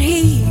that's when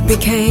he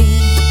became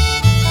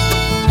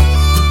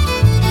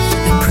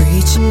a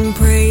preaching,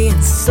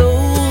 praying,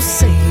 soul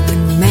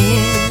saving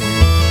man.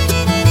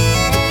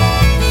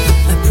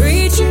 A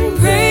preaching,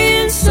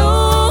 praying,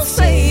 soul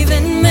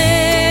saving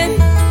man.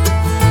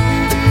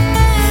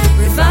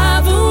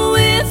 Revival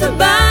with a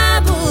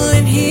Bible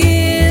in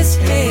his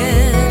hand.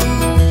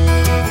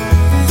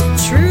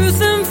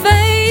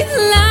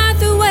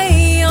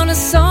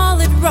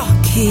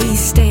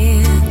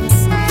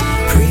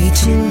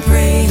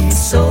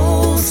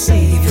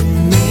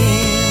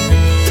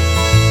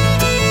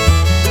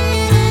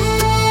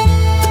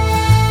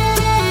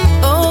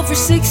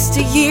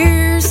 60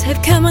 years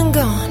have come and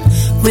gone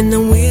when the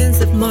winds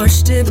of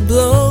March did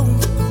blow.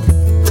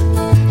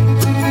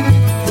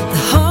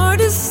 The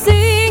hardest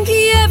thing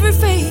he ever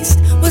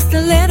faced was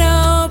to let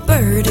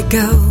Alberta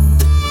go.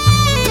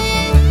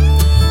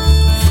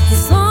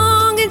 He's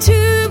longing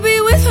to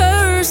be with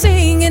her,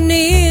 singing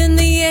in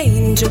the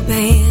angel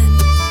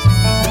band.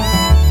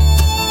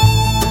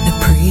 A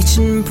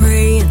preaching,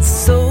 praying,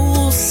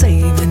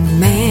 soul-saving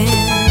man.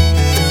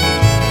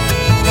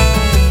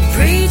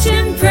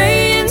 Preaching,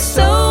 praying,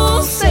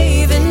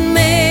 soul-saving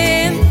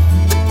man.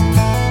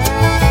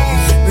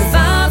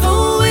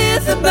 Revival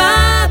with the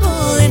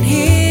Bible in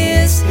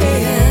his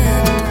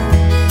hand.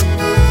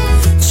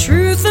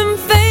 Truth and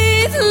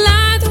faith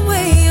light the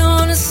way,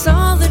 on a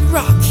solid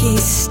rock he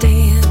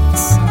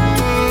stands.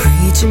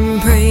 Preaching,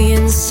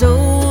 praying,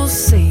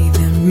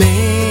 soul-saving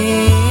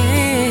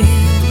man.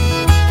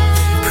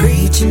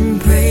 Preaching,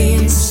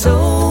 praying,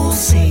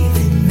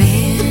 soul-saving man.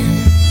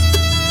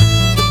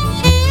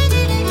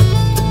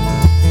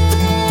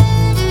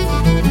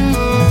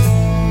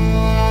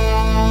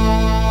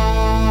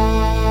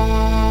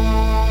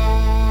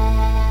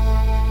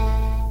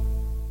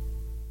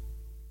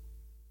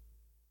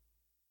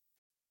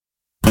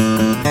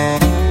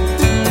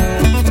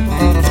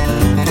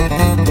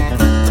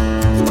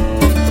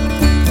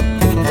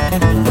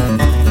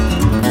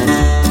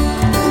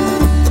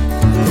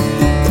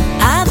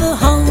 I've a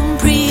home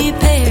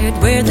prepared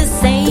where the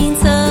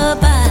saints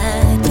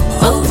abide,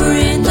 over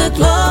in the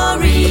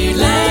glory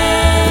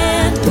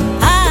land.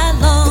 I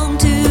long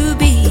to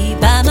be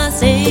by my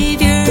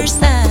Savior's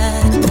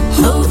side,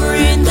 over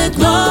in the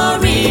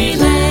glory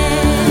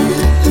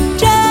land.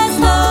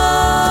 Just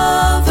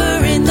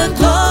over in the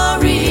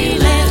glory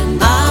land,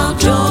 I'll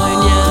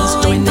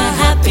join the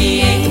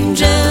happy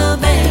angel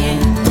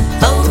band,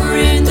 over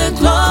in the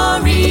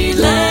glory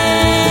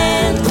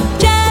land.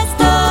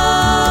 Just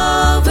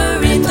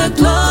over in the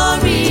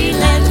glory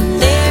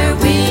land, there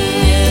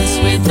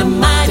with the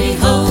mighty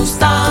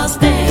host I'll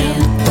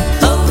stand,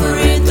 over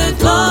in the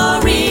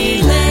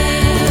glory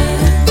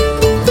land.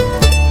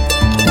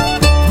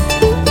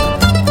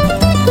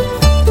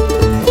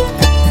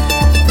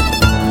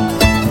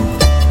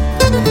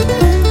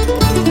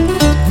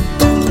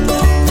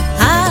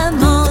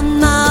 I'm on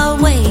my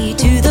way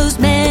to those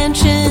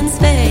mansions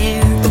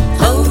fair,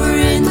 over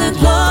in the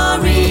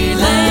glory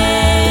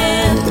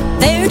land.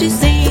 There to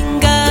sing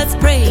God's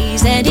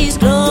praise and His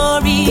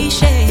glory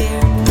share,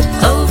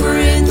 over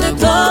in the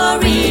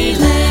glory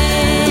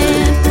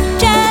land.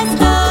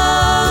 Just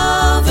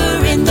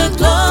over in the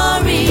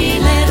glory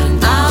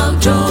land, I'll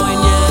join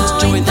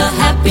the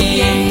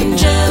happy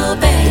angel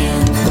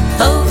band,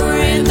 over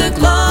in the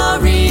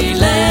glory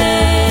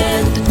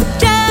land.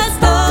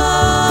 Just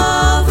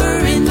over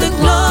in the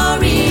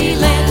glory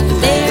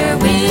land, there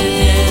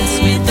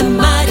with the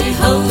mighty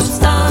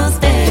host I'll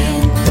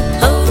stand,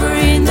 over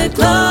in the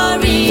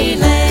glory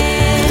land.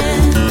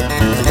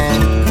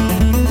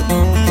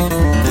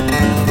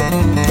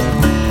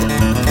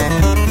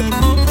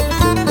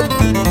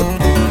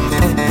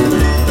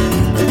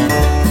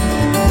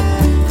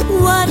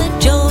 What a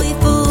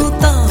joyful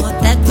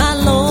thought that my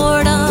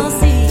Lord I'll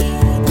see,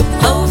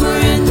 over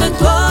in the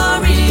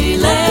glory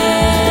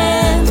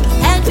land.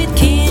 And with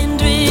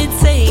kindred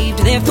saved,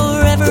 there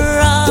forever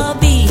I'll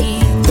be,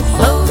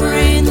 over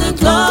in the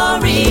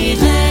glory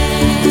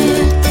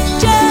land.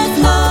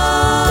 Just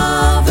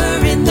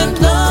over in the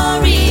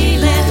glory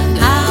land,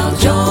 I'll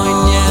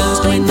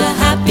join the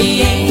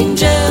happy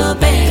angel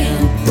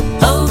band,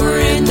 over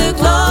in the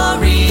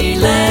glory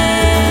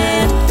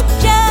land.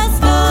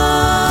 Just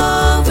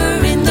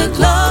over in the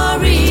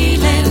glory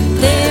land,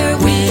 there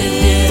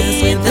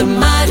with the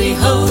mighty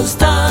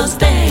host I'll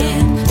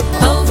stand,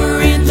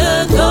 over in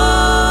the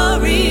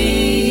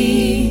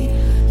glory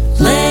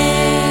land.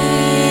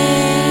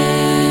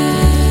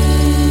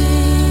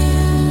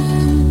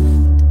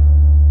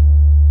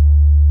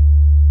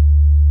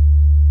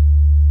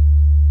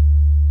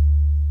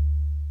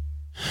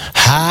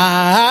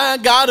 I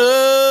got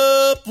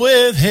up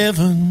with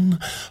heaven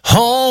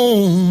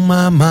on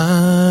my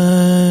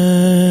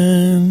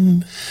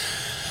mind.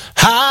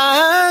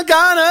 I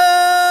got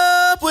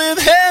up with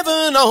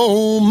heaven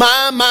on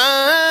my mind.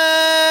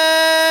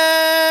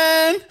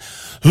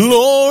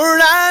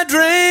 Lord, I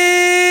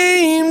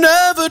dreamed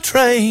of a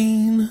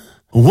train,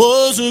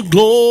 was a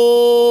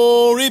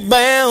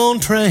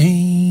glory-bound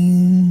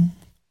train.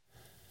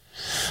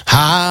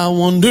 I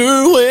wonder,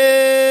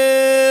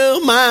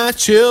 will my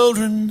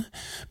children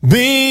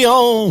be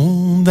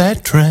on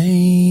that train?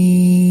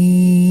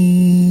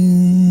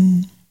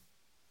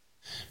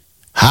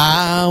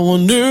 I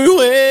wonder,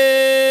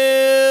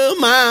 will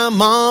my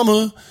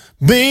mama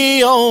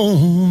be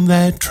on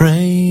that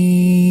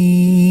train?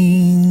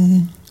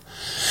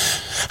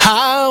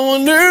 I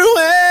wonder,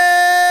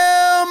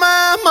 will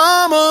my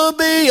mama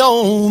be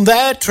on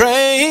that train?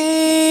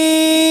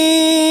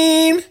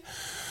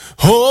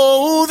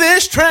 Oh,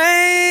 this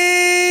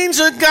train's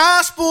a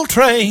gospel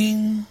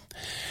train,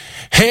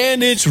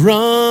 and it's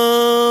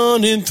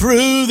running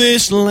through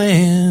this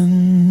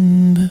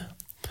land.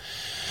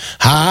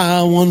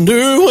 I wonder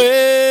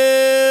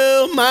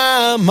will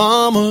my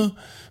mama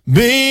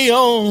be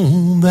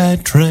on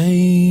that train?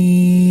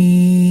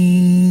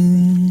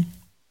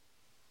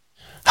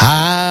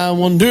 I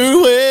wonder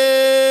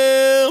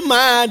will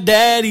my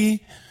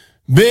daddy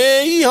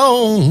be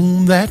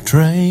on that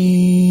train?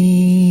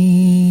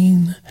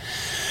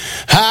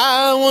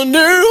 I wonder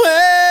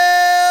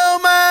will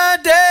my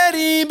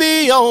daddy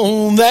be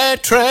on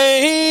that train?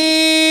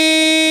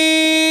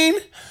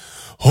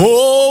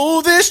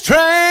 Oh, this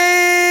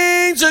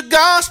train's a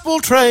gospel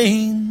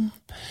train,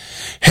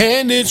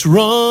 and it's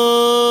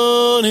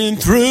running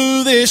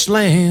through this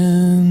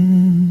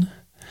land.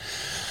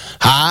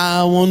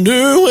 I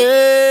wonder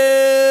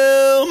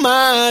will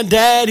my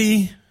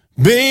daddy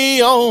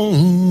be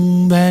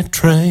on that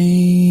train?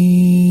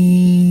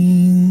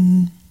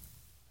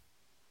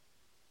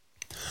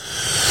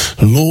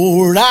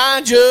 Lord,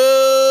 I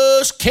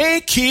just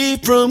can't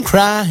keep from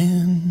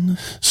crying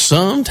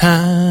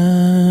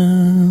sometimes.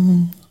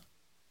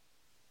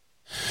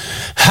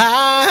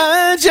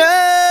 I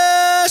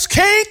just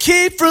can't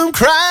keep from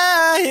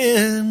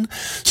crying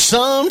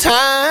sometime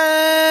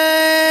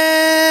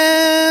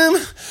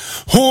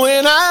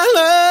when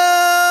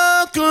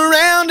I look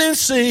around and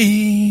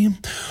see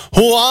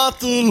what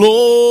the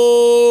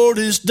Lord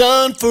has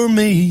done for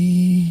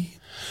me.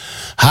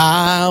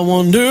 I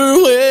wonder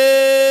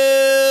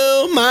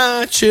will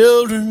my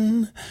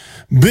children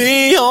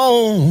be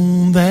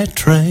on that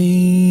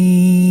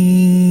train?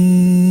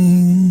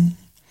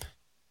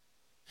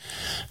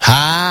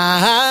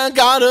 I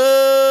got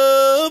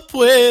up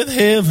with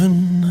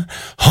heaven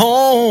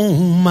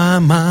on my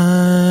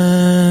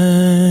mind.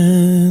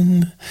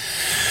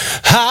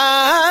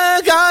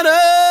 I got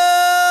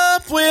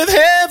up with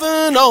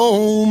heaven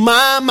on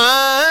my mind.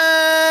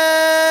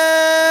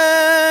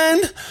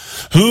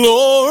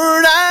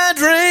 Lord, I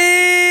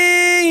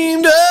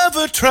dreamed of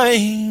a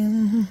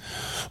train,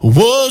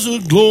 was a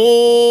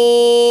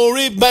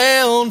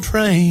glory-bound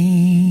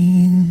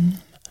train.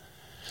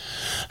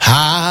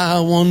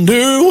 I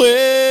wonder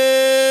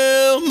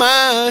will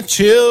my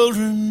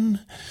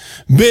children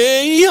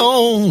be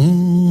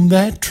on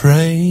that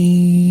train?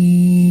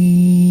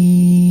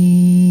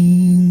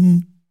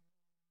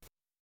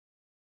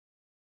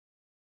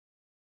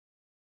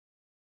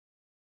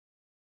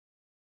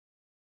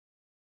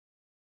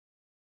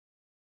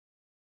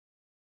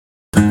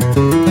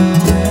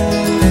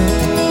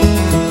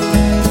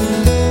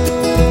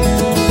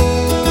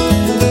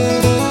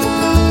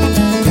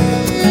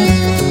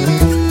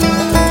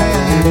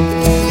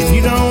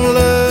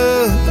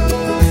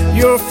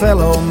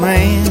 Fellow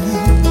man,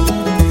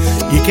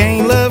 you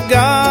can't love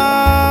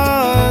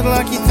God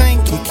like you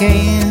think you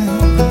can.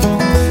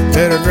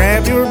 Better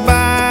grab your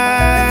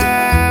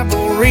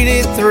Bible, read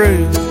it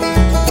through,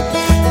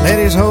 let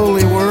His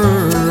holy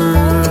word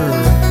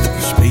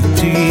speak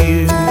to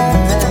you.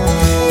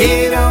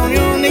 Get on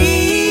your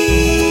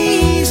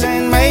knees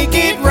and make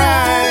it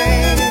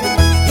right.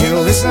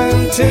 You'll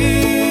listen to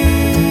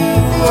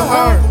a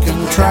heart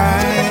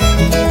contrite.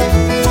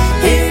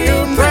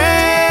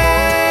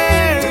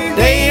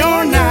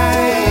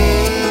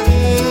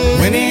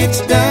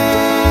 It's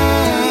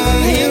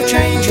done, He'll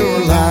change your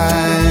life.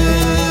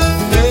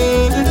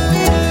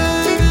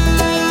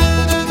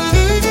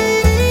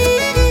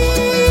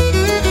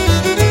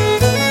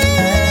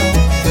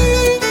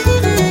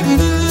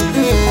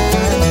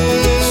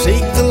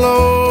 Seek the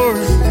Lord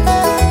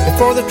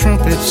before the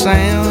trumpet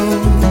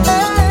sound.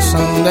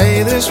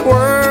 Someday this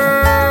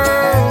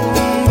world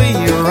won't be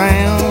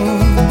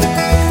around.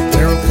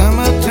 There'll come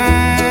a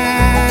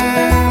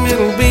time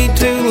it'll be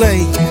too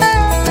late.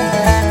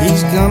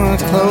 He's gonna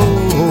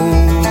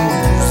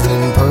close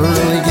them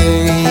pearly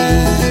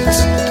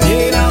gates.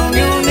 Get on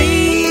your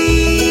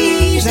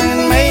knees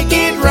and make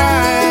it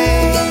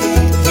right.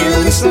 You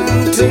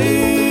listen to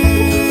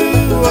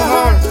a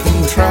heart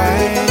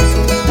contrite.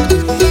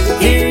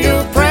 Hear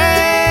your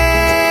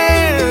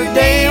prayer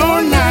day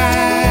or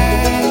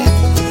night.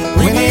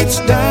 When it's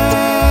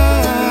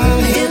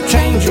done, He'll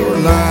change your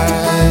life.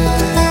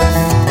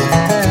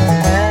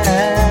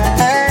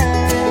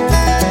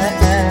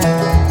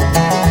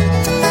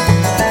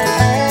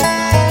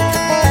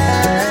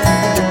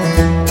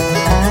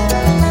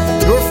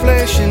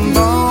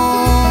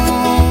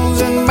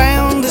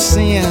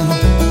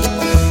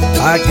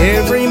 Like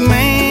every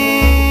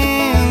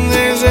man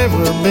there's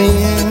ever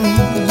been.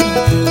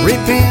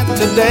 Repent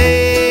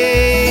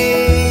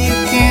today, you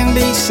can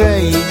be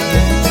saved.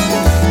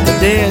 The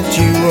debt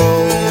you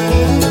owe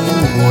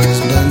has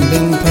done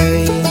been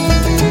paid.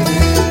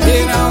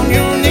 Get on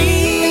your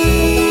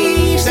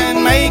knees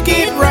and make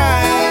it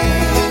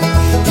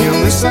right. You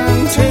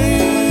listen to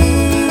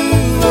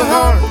a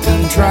heart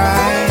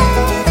contrite.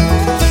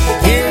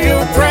 Hear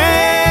your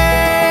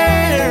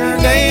prayer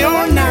day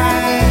or night.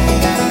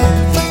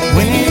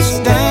 When it's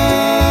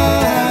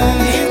done,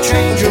 He'll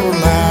change your life.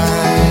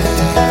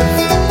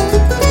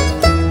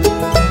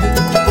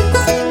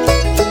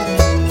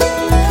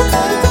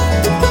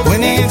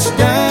 When it's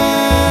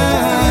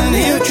done,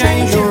 He'll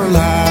change your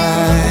life.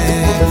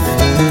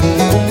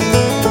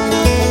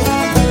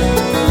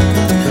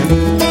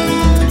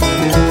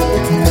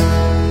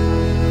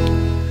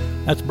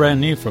 brand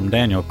new from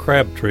Daniel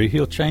Crabtree,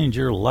 He'll Change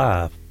Your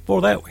Life.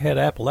 Before that, we had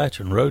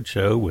Appalachian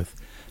Roadshow with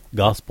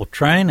Gospel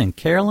Train and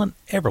Carolyn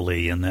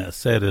Everly in that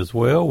set as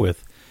well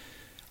with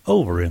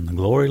Over in the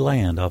Glory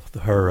Land off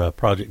of her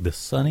project The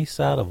Sunny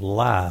Side of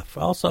Life.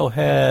 Also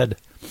had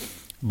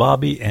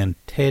Bobby and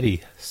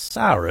Teddy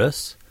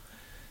Cyrus,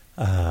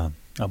 I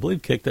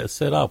believe, kicked that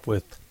set off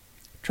with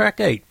track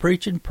 8,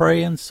 Preaching,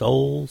 Praying,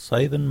 Soul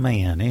Saving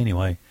Man.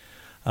 Anyway,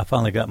 I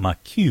finally got my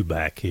cue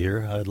back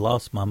here. I'd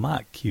lost my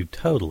mic cue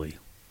totally.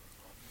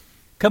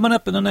 Coming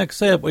up in the next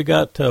set, we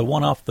got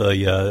one off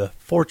the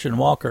Fortune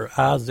Walker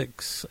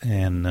Isaacs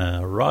and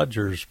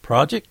Rogers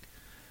project,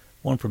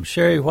 one from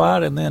Sherry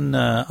White, and then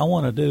I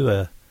want to do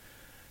a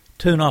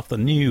tune off the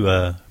new,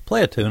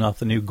 play a tune off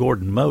the new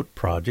Gordon Mote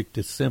project.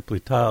 It's simply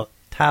titled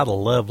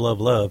Love,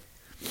 Love, Love,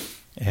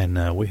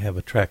 and we have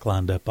a track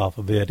lined up off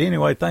of it.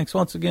 Anyway, thanks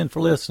once again for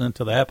listening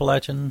to the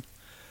Appalachian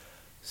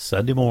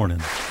Sunday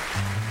Morning.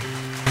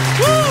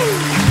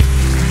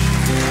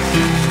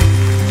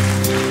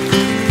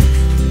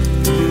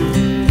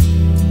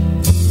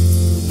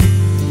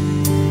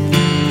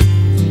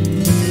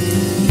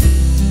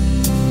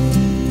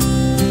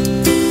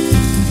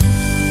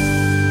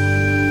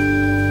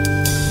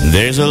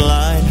 There's a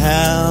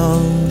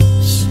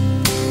lighthouse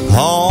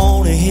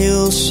on a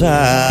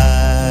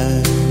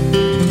hillside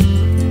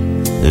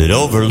that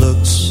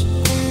overlooks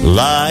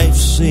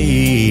life's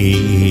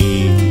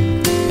sea,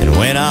 and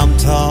when I'm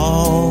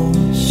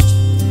tossed,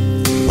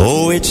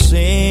 oh, it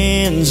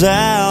sends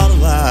out a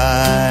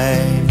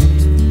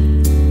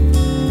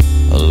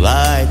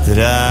light that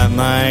I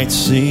might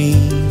see,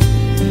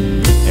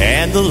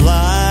 and the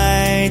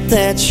light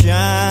that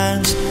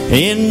shines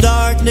in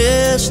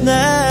darkness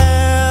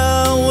now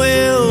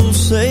will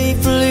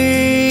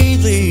safely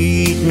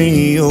lead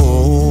me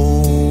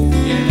home.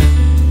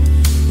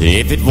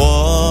 If it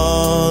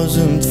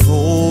wasn't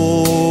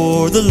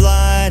for the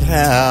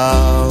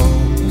lighthouse,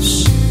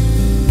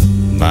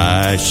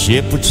 my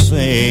ship would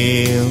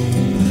sail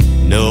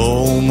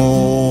no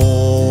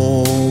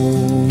more.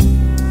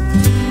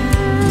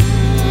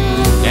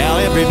 Now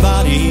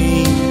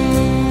everybody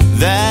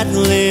that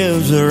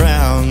lives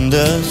around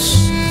us,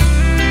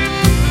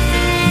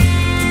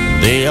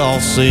 they all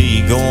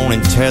say, go on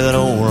and tear that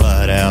old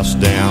lighthouse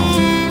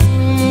down.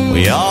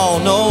 We all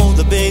know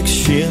the big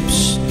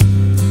ships,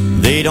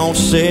 they don't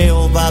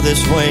sail by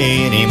this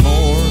way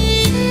anymore.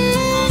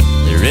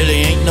 There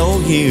really ain't no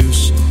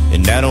use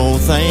in that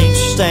old thing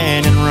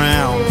standing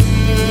round.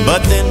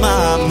 But then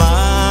my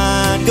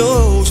mind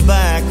goes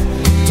back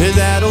to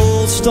that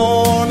old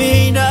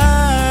stormy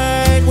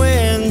night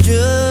when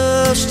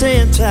just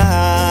in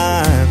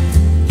time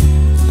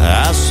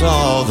I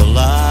saw the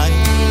light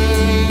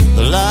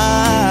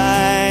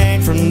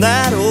from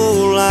that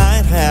old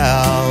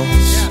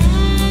lighthouse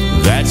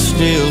that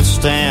still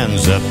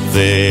stands up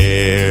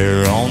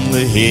there on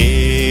the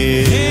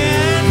hill.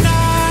 And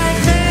I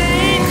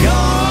thank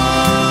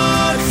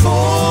God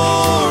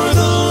for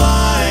the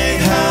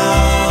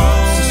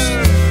lighthouse.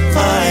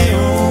 I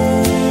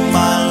owe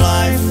my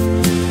life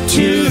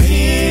to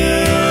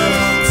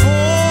Him,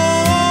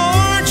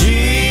 for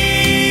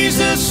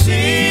Jesus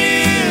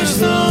is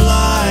the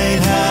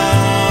lighthouse,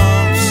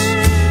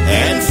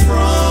 and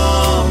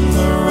from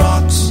the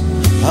rocks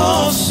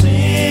of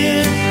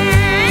sin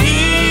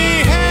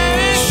He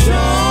has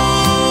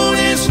shone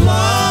His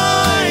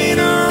light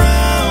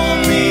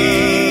around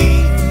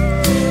me,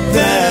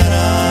 that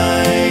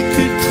I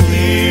could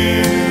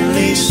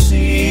clearly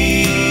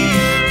see.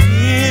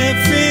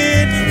 If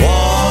it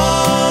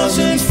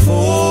wasn't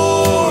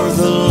for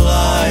the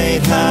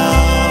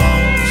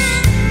lighthouse,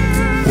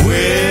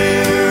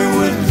 where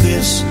would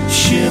this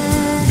ship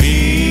be?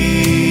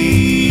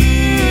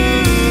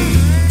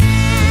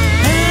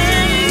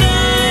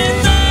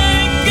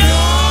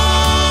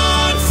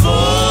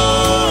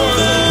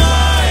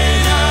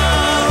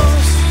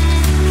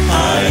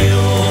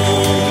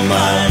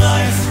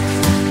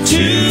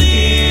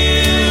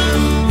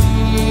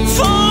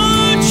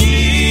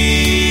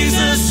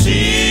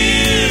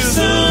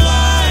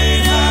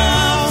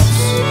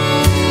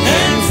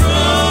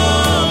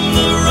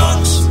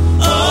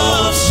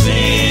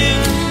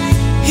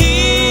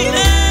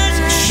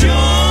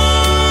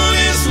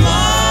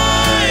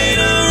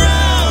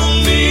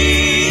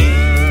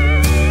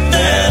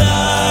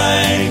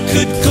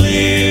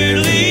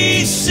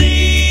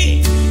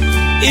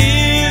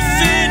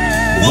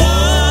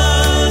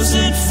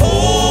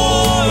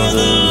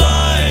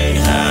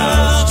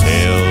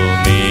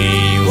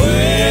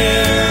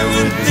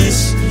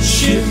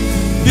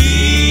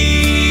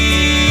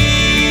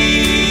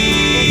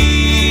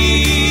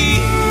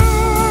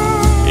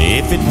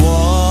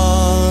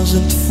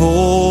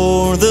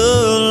 For the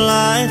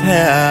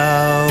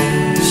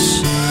lighthouse,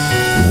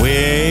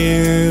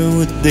 where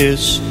would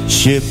this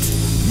ship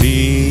be?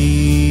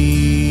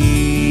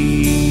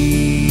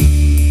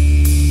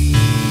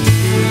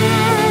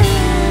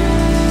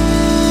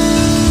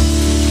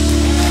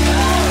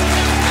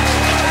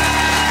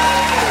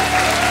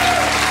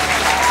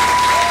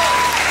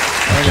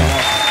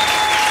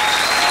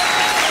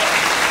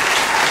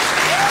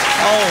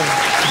 Oh,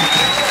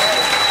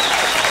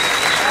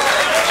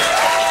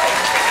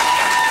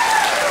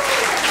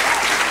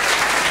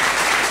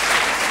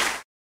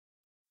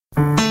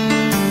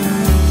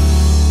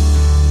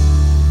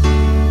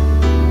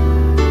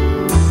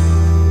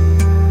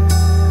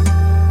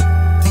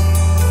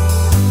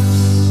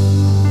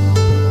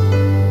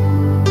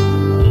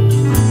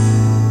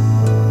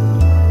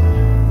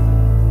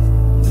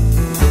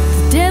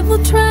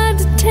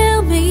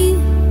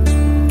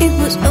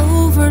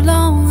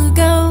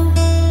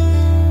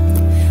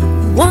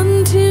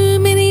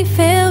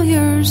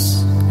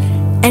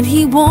 And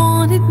he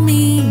wanted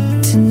me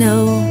to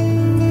know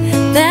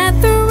that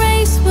the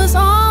race was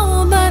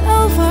all but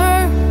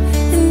over,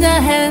 and I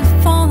had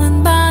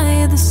fallen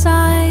by the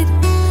side,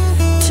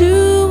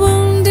 too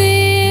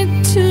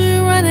wounded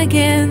to run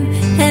again,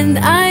 and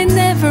I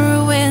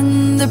never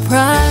win the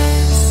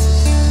prize.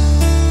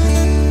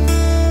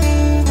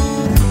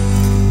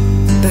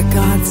 But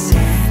God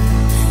said,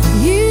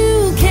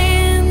 you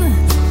can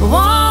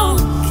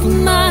walk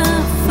in my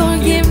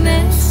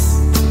forgiveness.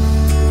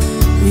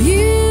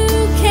 You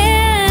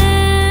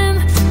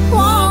can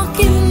walk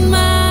in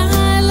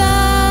my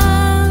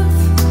love.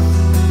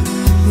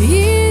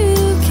 You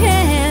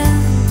can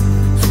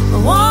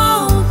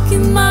walk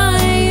in my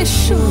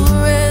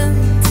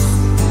assurance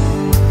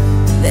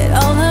that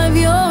all of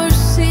your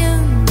sin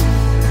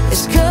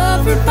is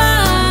covered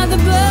by the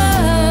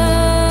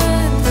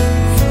blood.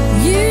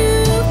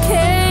 You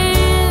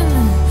can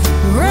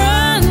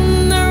run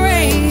the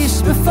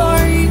race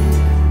before you,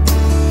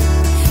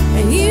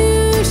 and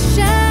you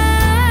shall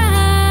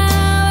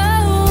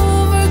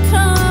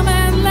overcome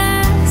at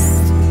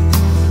last.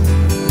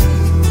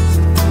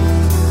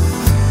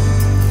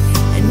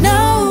 And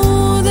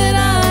know that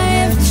I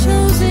have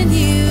chosen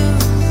you,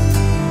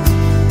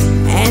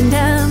 and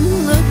I'm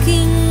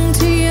looking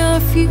to your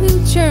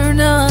future,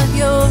 not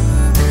your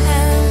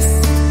past.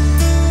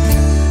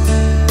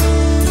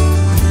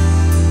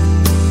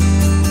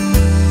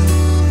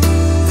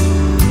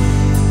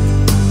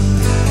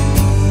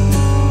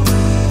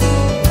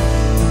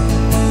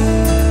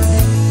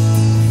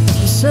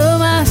 So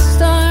I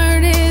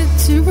started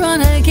to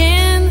run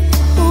again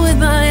with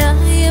my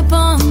eye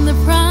upon the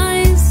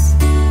prize,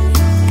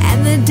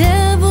 and the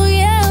devil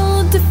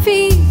yelled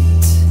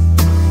defeat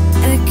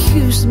and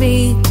accused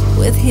me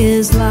with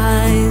his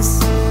lies.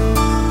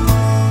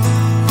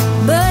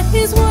 But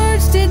his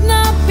words did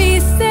not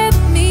beset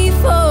me,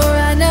 for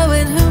I know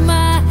in whom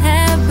I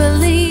have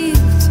believed.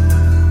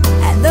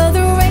 And though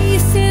the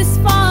race is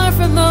far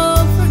from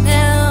over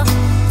now,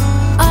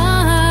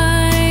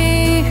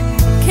 I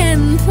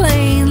can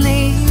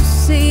plainly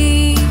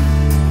see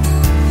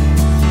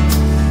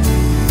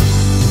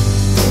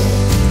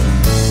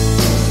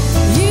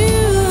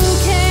you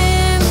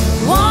can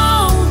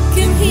walk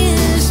in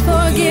his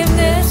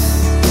forgiveness.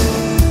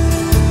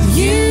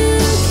 You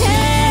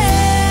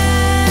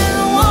can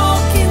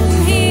walk in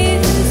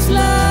his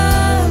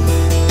love.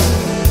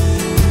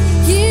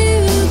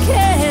 You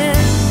can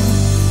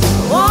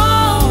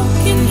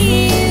walk in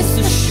his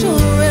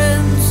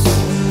assurance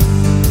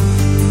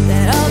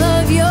that all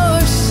of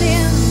your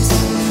sins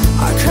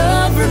are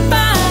covered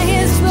by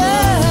his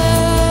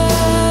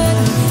blood.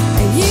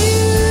 And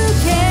you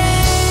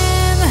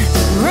can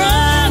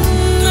run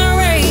the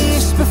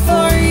race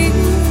before you,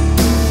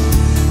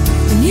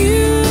 and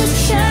you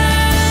shall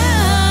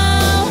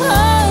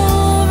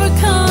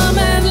overcome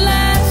at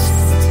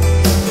last.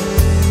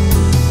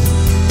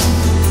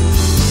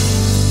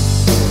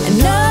 And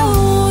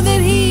know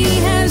that he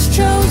has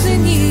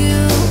chosen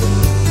you,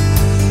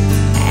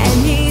 and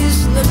he's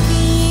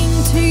looking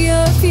to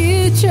your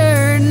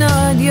future,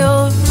 not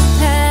your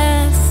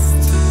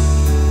past.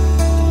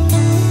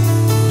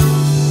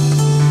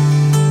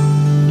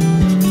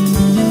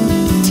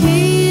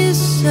 'Tis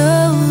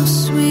so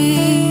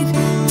sweet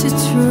to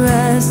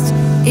trust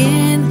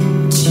in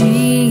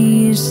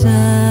Jesus.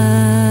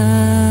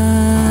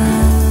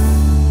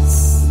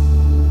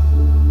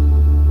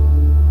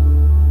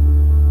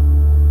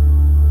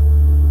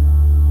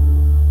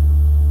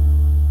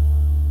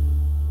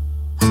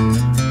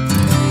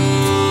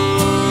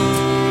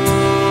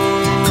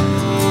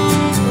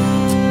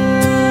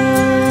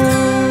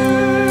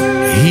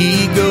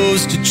 He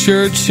goes to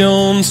church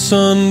on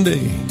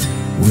Sunday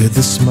with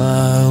a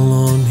smile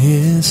on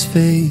his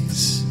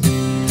face.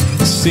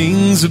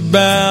 Sings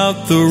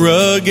about the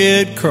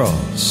rugged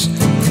cross.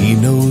 He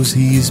knows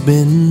he's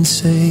been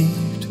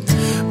saved.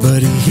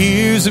 But he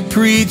hears a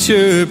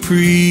preacher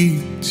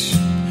preach.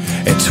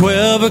 At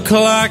 12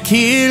 o'clock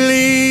he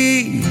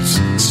leaves,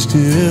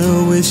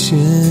 still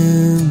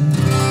wishing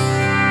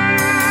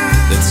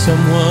that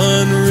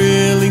someone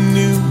really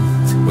knew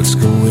what's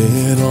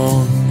going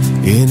on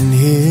in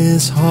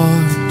his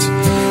heart.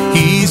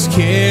 He's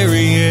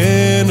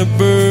carrying a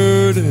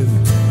burden,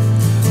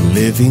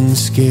 living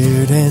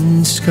scared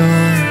and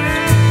scarred,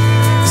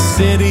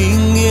 sitting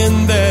in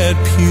that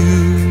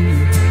pew.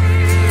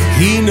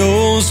 He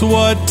knows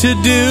what to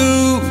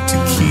do to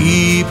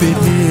keep it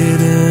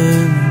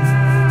hidden,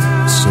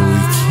 so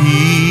he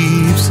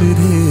keeps it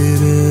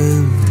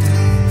hidden.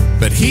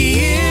 But he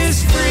is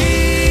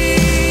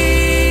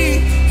free,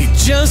 he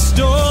just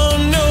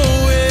don't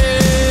know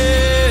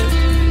it.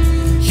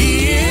 He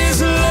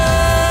is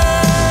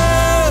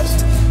loved,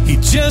 he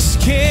just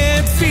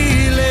can't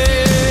feel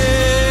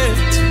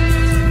it.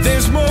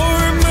 There's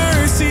more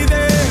mercy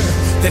there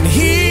than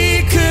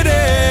he could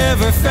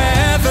ever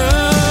fathom.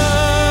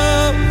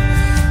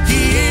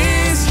 He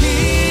is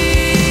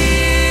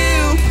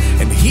healed,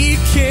 and he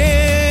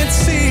can't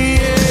see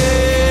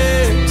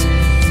it.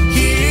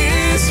 He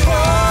is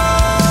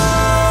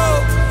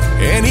whole,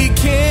 and he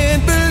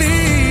can't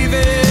believe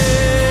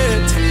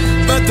it.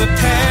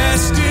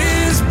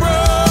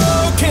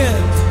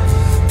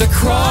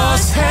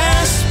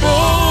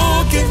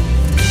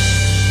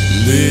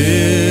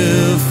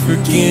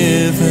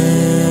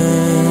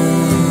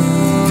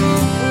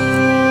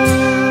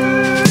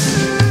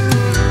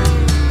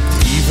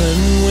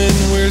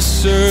 we're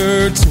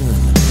certain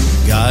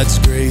God's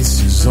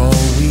grace is all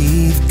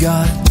we've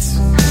got.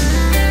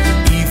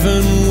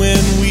 Even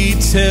when we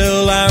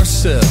tell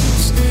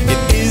ourselves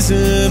it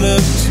isn't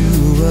up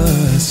to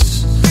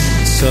us,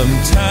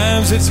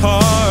 sometimes it's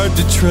hard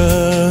to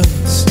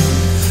trust.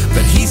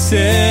 But He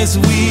says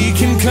we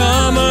can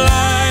come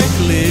like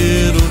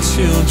little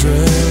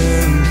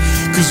children,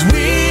 'cause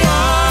we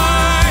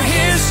are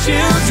His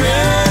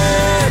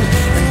children,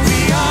 and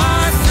we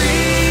are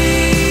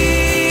free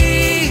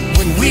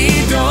when we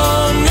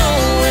don't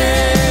know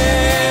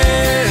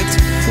it.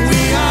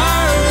 We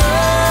are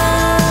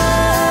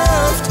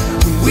loved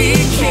when we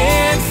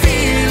can't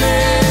feel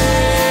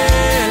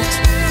it.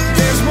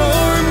 There's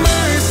more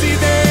mercy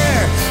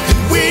there than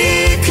we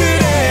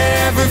could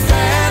ever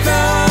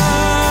fathom.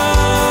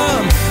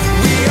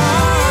 We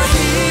are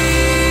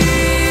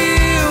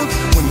healed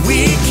when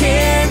we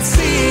can't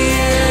see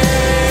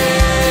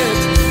it.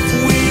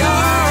 We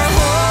are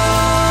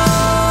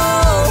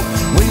whole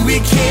when we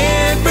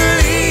can't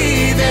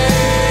believe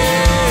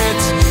it.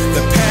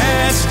 The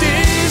past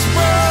is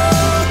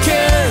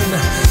broken,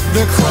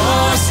 the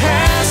cross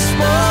has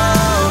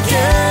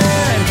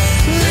spoken.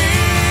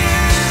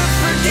 Live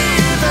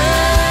forgiven.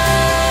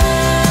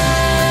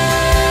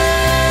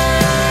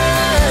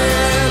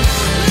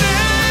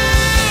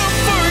 Live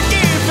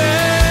forgiven.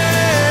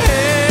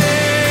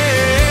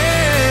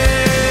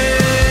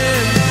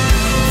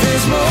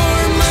 There's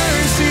more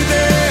mercy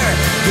there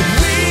than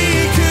we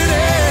could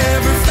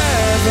ever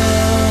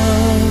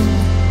fathom.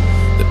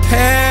 The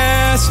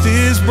past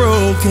is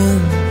broken,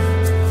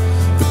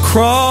 the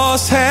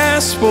cross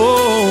has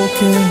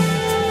spoken.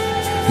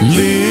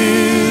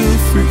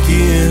 Live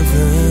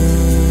forgiven.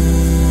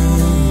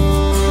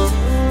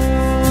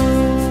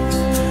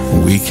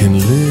 We can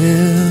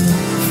live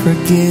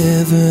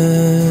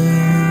forgiven.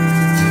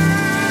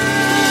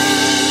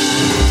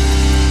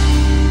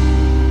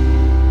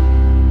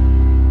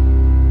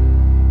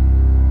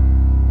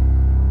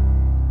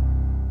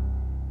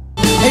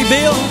 Hey,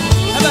 Bill,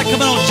 how about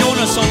coming on and join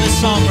us on this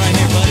song right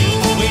here, buddy?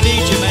 We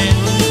need you, man.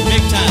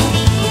 Big time.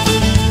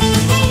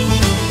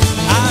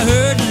 I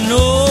heard an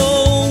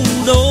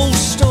old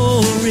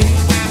story,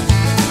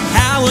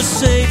 how a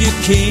Savior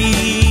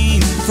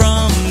came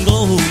from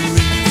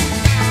glory,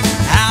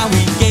 how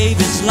He gave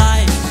His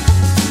life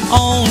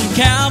on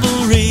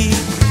Calvary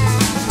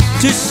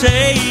to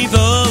save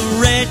a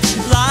wretch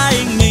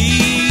like me.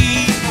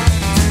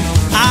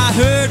 I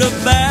heard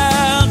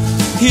about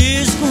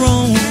His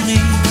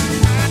groaning,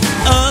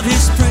 of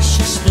His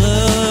precious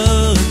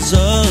blood's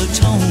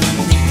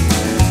atoning.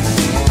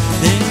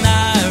 Then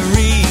I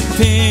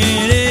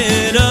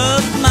repented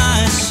of my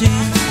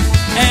sin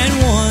and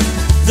won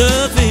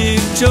the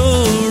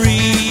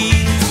victory.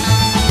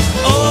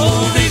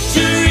 Oh,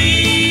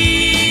 victory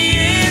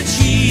in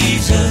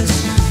Jesus,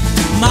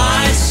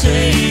 my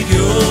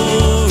Savior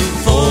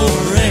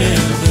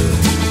forever.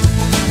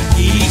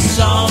 He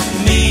sought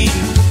me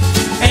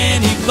and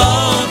He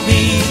bought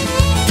me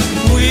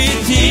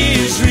with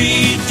His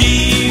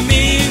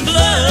redeeming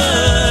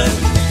blood.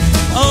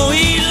 Oh,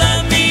 He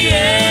loved me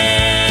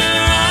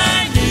ere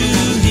I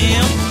knew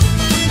Him,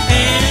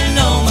 and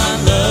all my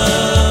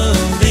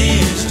love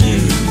is to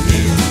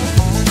Him.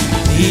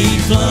 He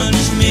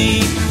plunged me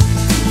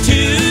to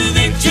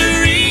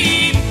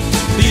victory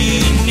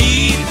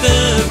beneath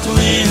the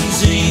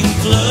cleansing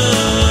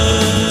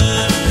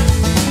flood.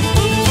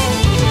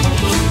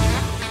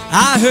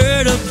 I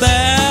heard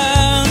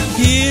about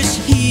His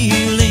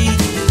healing,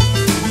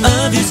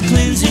 of His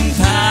cleansing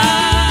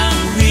power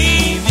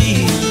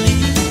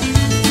revealing,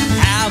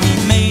 how He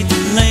made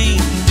the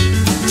lame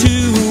to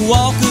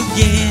walk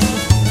again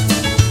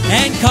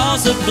and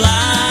cause the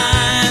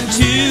blind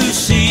to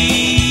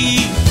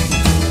see.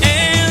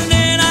 And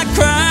then I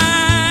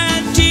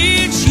cried,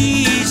 dear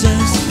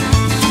Jesus,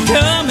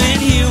 come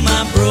and heal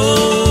my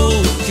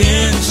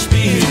broken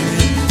spirit.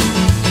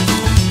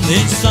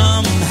 Then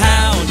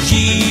somehow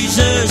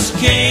Jesus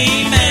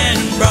came and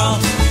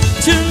brought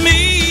to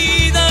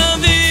me the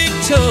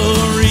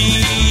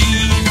victory.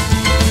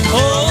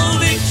 Oh,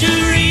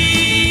 victory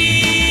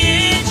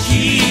in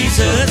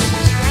Jesus,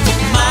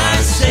 my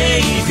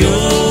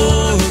Savior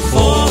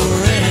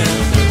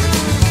forever.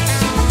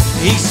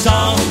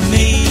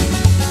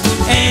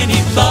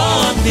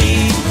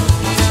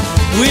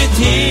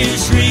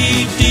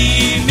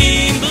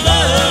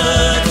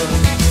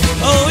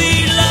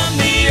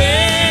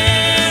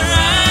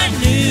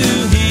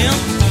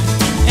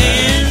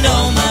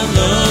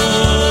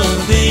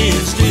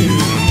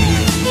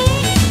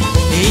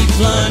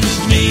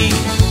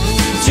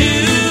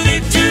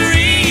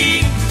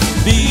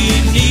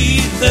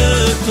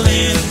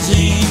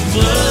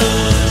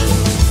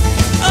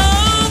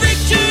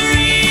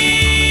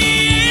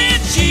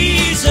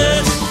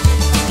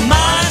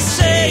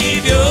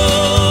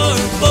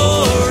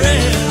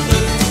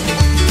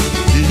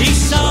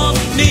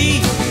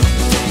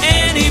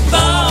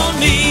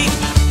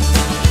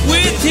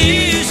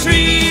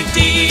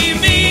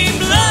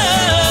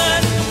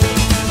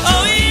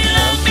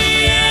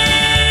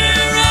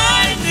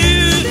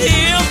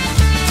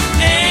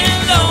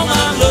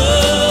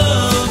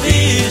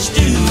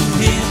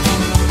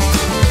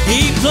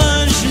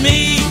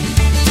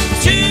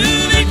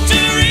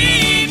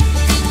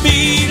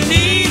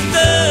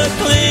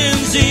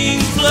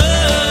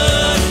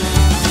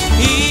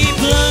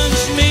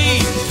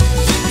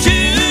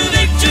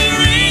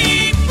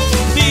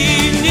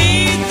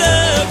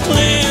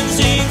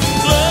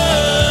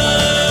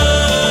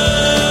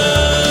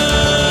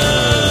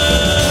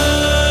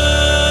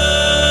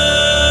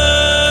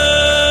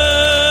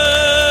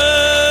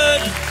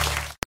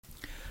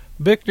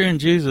 Victor and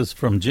Jesus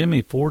from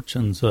Jimmy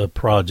Fortune's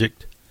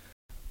project,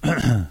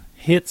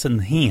 Hits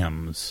and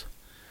Hymns,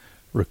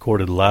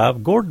 recorded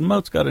live. Gordon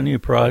Mote's got a new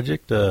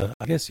project. I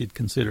guess you'd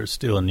consider it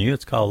still new.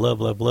 It's called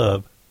Love, Love,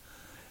 Love.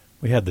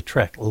 We had the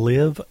track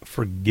Live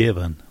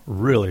Forgiven.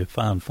 Really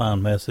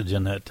fine message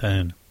in that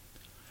tune.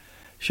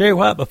 Sherry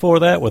White before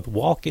that with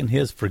Walk in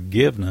His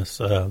Forgiveness.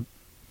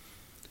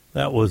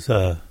 That was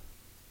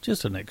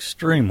just an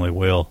extremely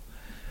well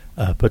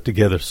put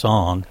together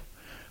song.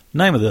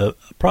 Name of the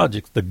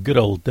project, The Good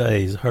Old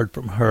Days. Heard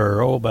from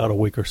her about a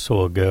week or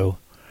so ago,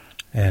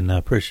 and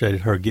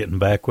appreciated her getting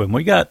back with me.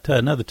 We got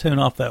another tune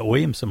off that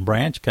Williamson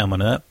branch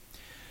coming up.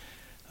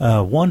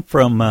 One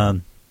from, I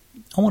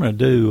want to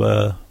do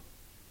a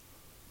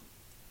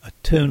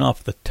tune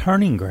off the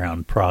Turning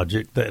Ground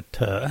project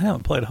that I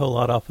haven't played a whole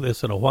lot off of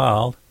this in a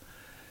while.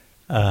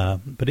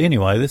 But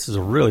anyway, this is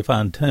a really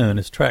fine tune.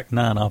 It's track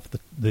 9 off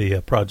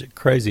the project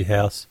Crazy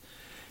House,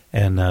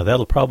 and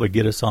that'll probably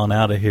get us on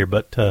out of here.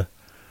 But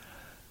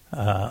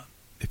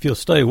if you'll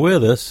stay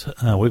with us,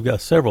 we've got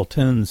several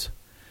tunes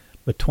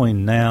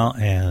between now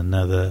and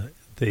the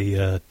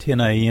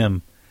 10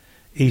 a.m.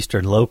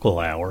 Eastern local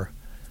hour.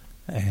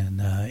 And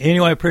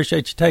anyway,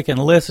 appreciate you taking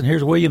a listen.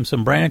 Here's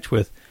Williamson Branch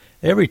with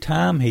Every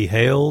Time He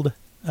Held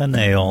a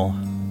Nail.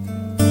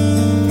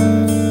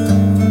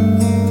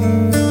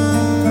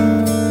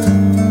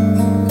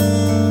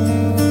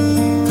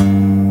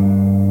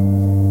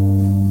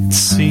 It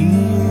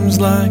seems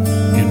like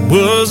it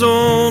was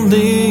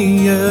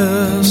only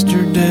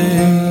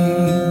yesterday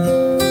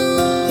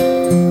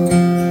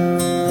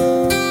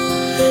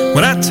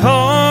when I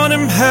taught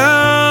him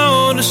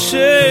how to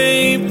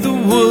shape the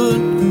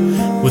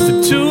wood with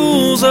the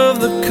tools of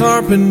the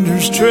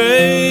carpenter's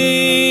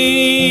trade.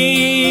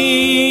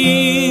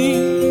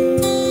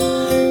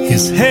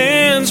 His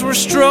hands were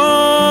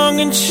strong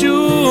and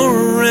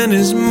sure, and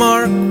his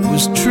mark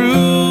was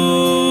true.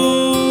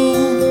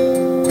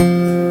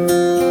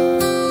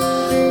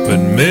 But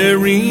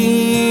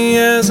Mary,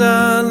 as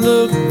I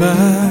look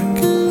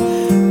back,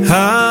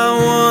 I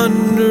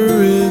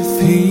wonder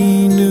if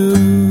he knew.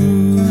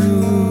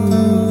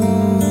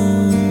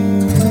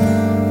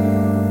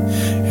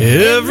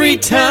 Every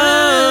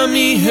time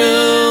he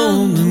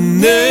held a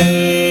nail,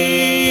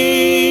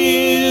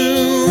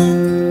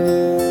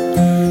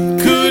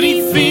 could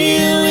he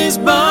feel his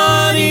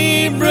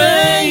body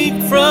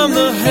break from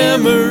the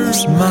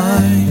hammer's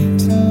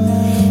might?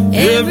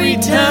 Every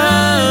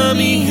time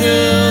he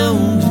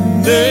held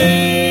a nail,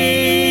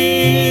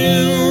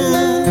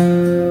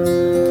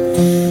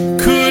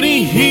 could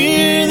he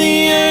hear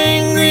the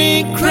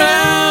angry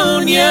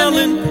crowd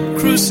yelling,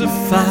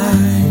 "Crucify"?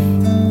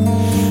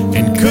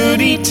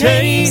 Could he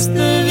taste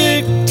the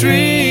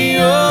victory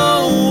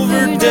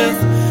over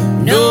death,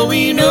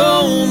 knowing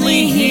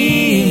only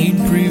he'd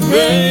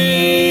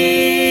prevail?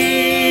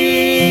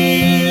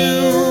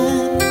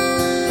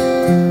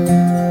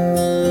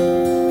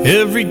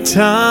 Every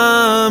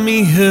time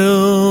he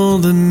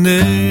held a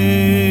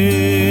nail.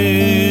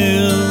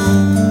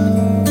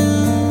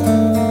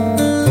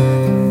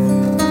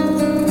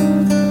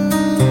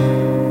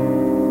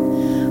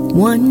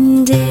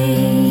 One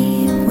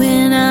day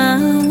when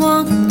I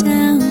walked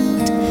out,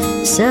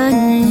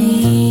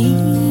 suddenly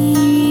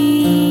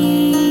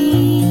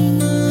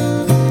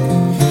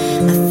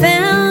I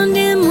found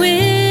him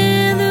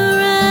with a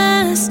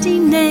rusty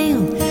nail,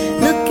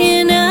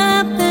 looking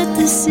up at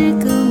the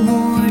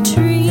sycamore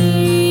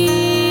tree.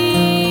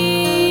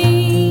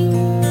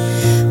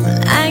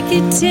 Well, I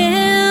could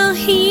tell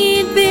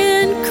he'd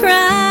been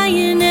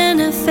crying,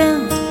 and I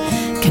felt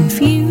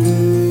confused.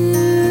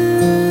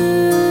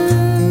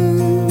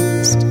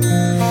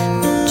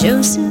 But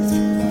Joseph,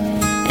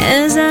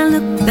 as I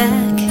look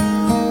back,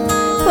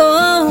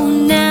 oh,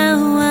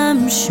 now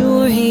I'm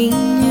sure he knew.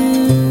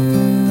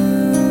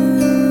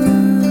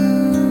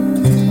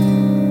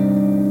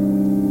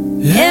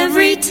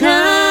 Every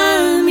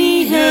time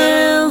he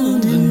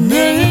held a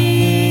nail,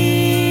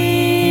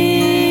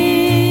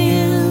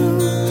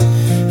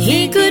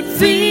 he could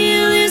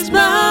feel his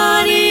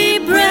body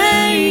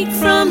break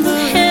from the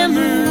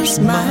hammer's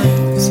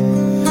might.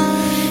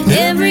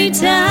 Every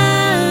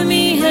time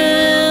he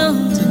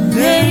held a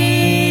nail,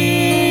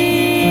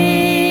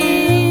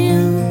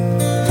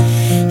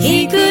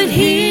 he could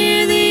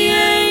hear the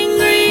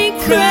angry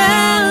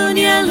crowd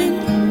yelling,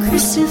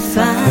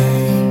 "Crucify."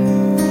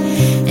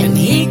 And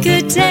he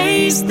could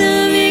taste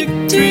the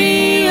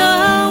victory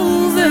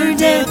over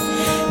death,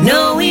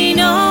 knowing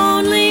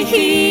only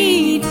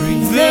he'd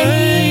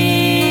prevail.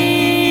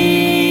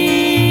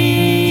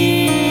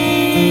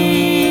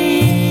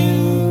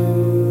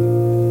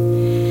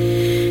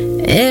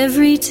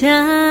 Every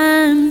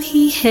time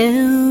he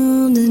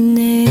held a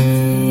nail.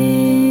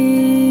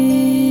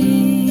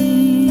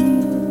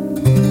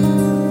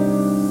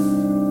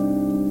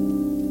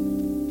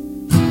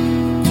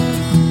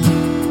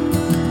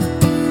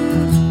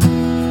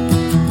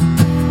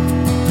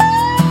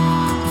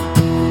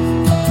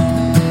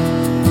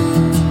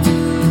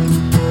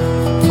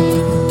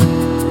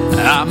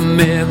 I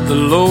met the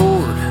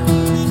Lord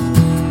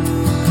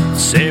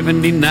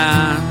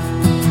 79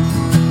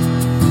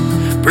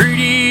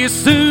 Pretty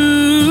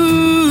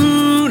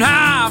soon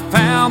I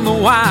found the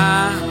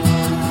wine.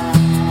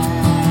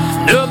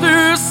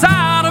 Another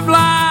side of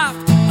life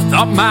I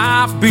thought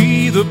might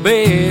be the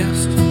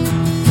best.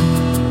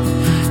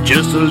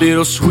 Just a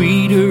little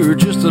sweeter,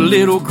 just a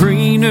little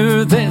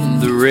greener than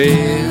the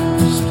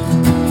rest.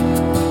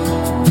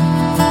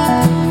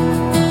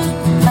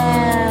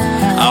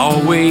 I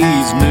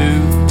always knew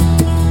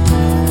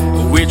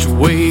which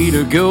way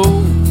to go.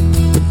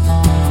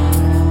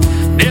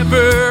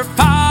 Never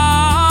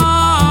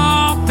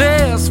fought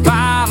this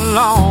fight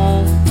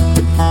alone.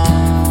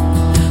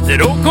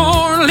 That old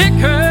corn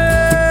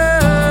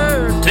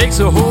liquor takes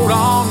a hold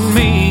on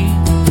me.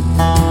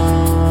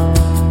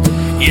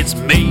 It's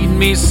made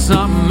me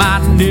something I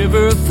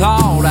never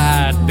thought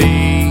I'd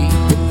be.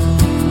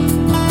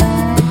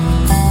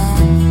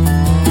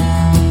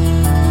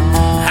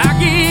 I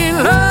get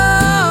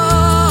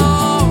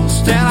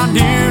lost and I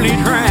nearly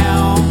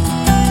drown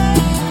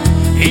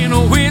in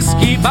a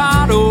whiskey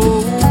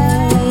bottle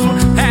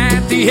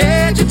at the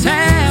edge of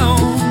town.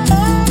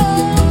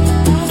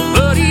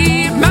 But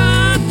he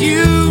might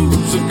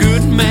use a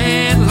good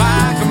man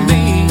like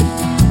me,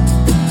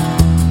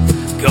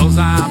 'cause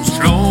I'm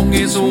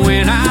strongest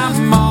when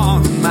I'm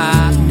on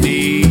my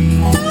knees.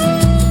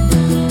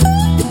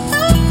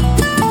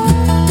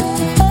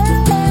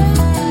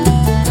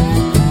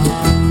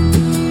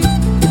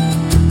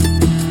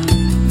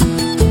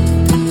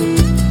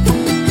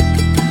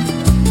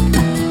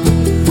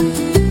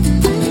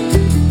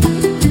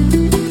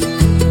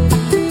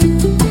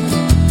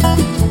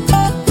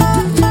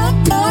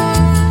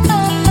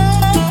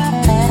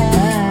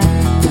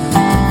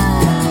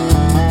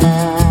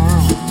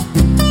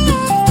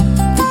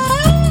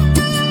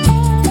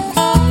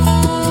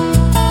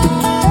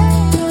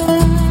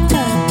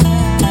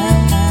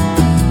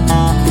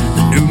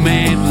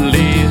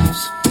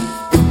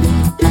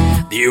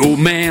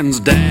 Man's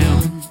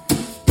down.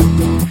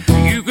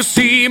 You can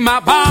see my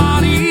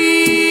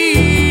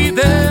body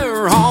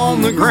there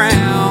on the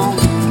ground.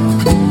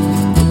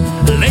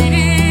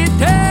 Laid it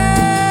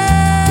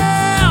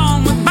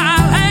down with my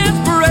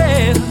last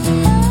breath.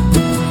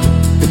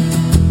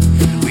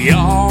 We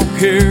all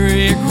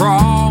carry a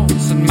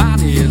cross and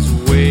mine is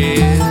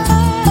wet.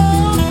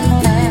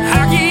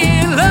 I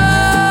get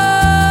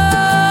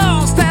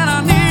lost and I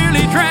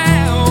nearly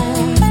drown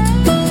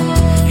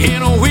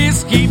in a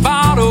whiskey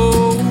bottle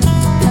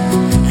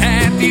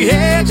the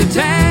edge of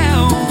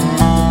town.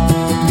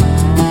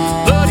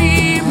 But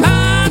he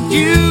might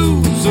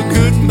use a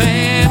good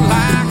man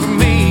like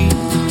me,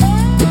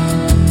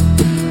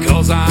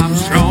 'cause I'm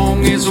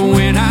strongest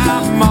when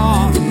I'm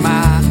on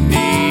my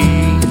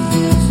knees.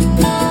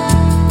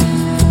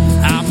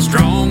 I'm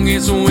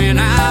strongest when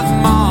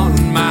I'm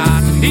on my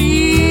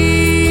knees.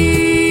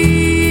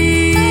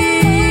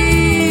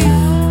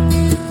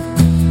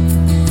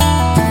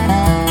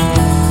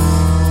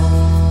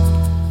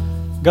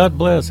 God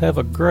bless. Have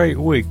a great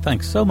week.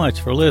 Thanks so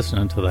much for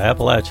listening to the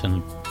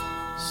Appalachian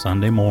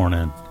Sunday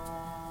Morning.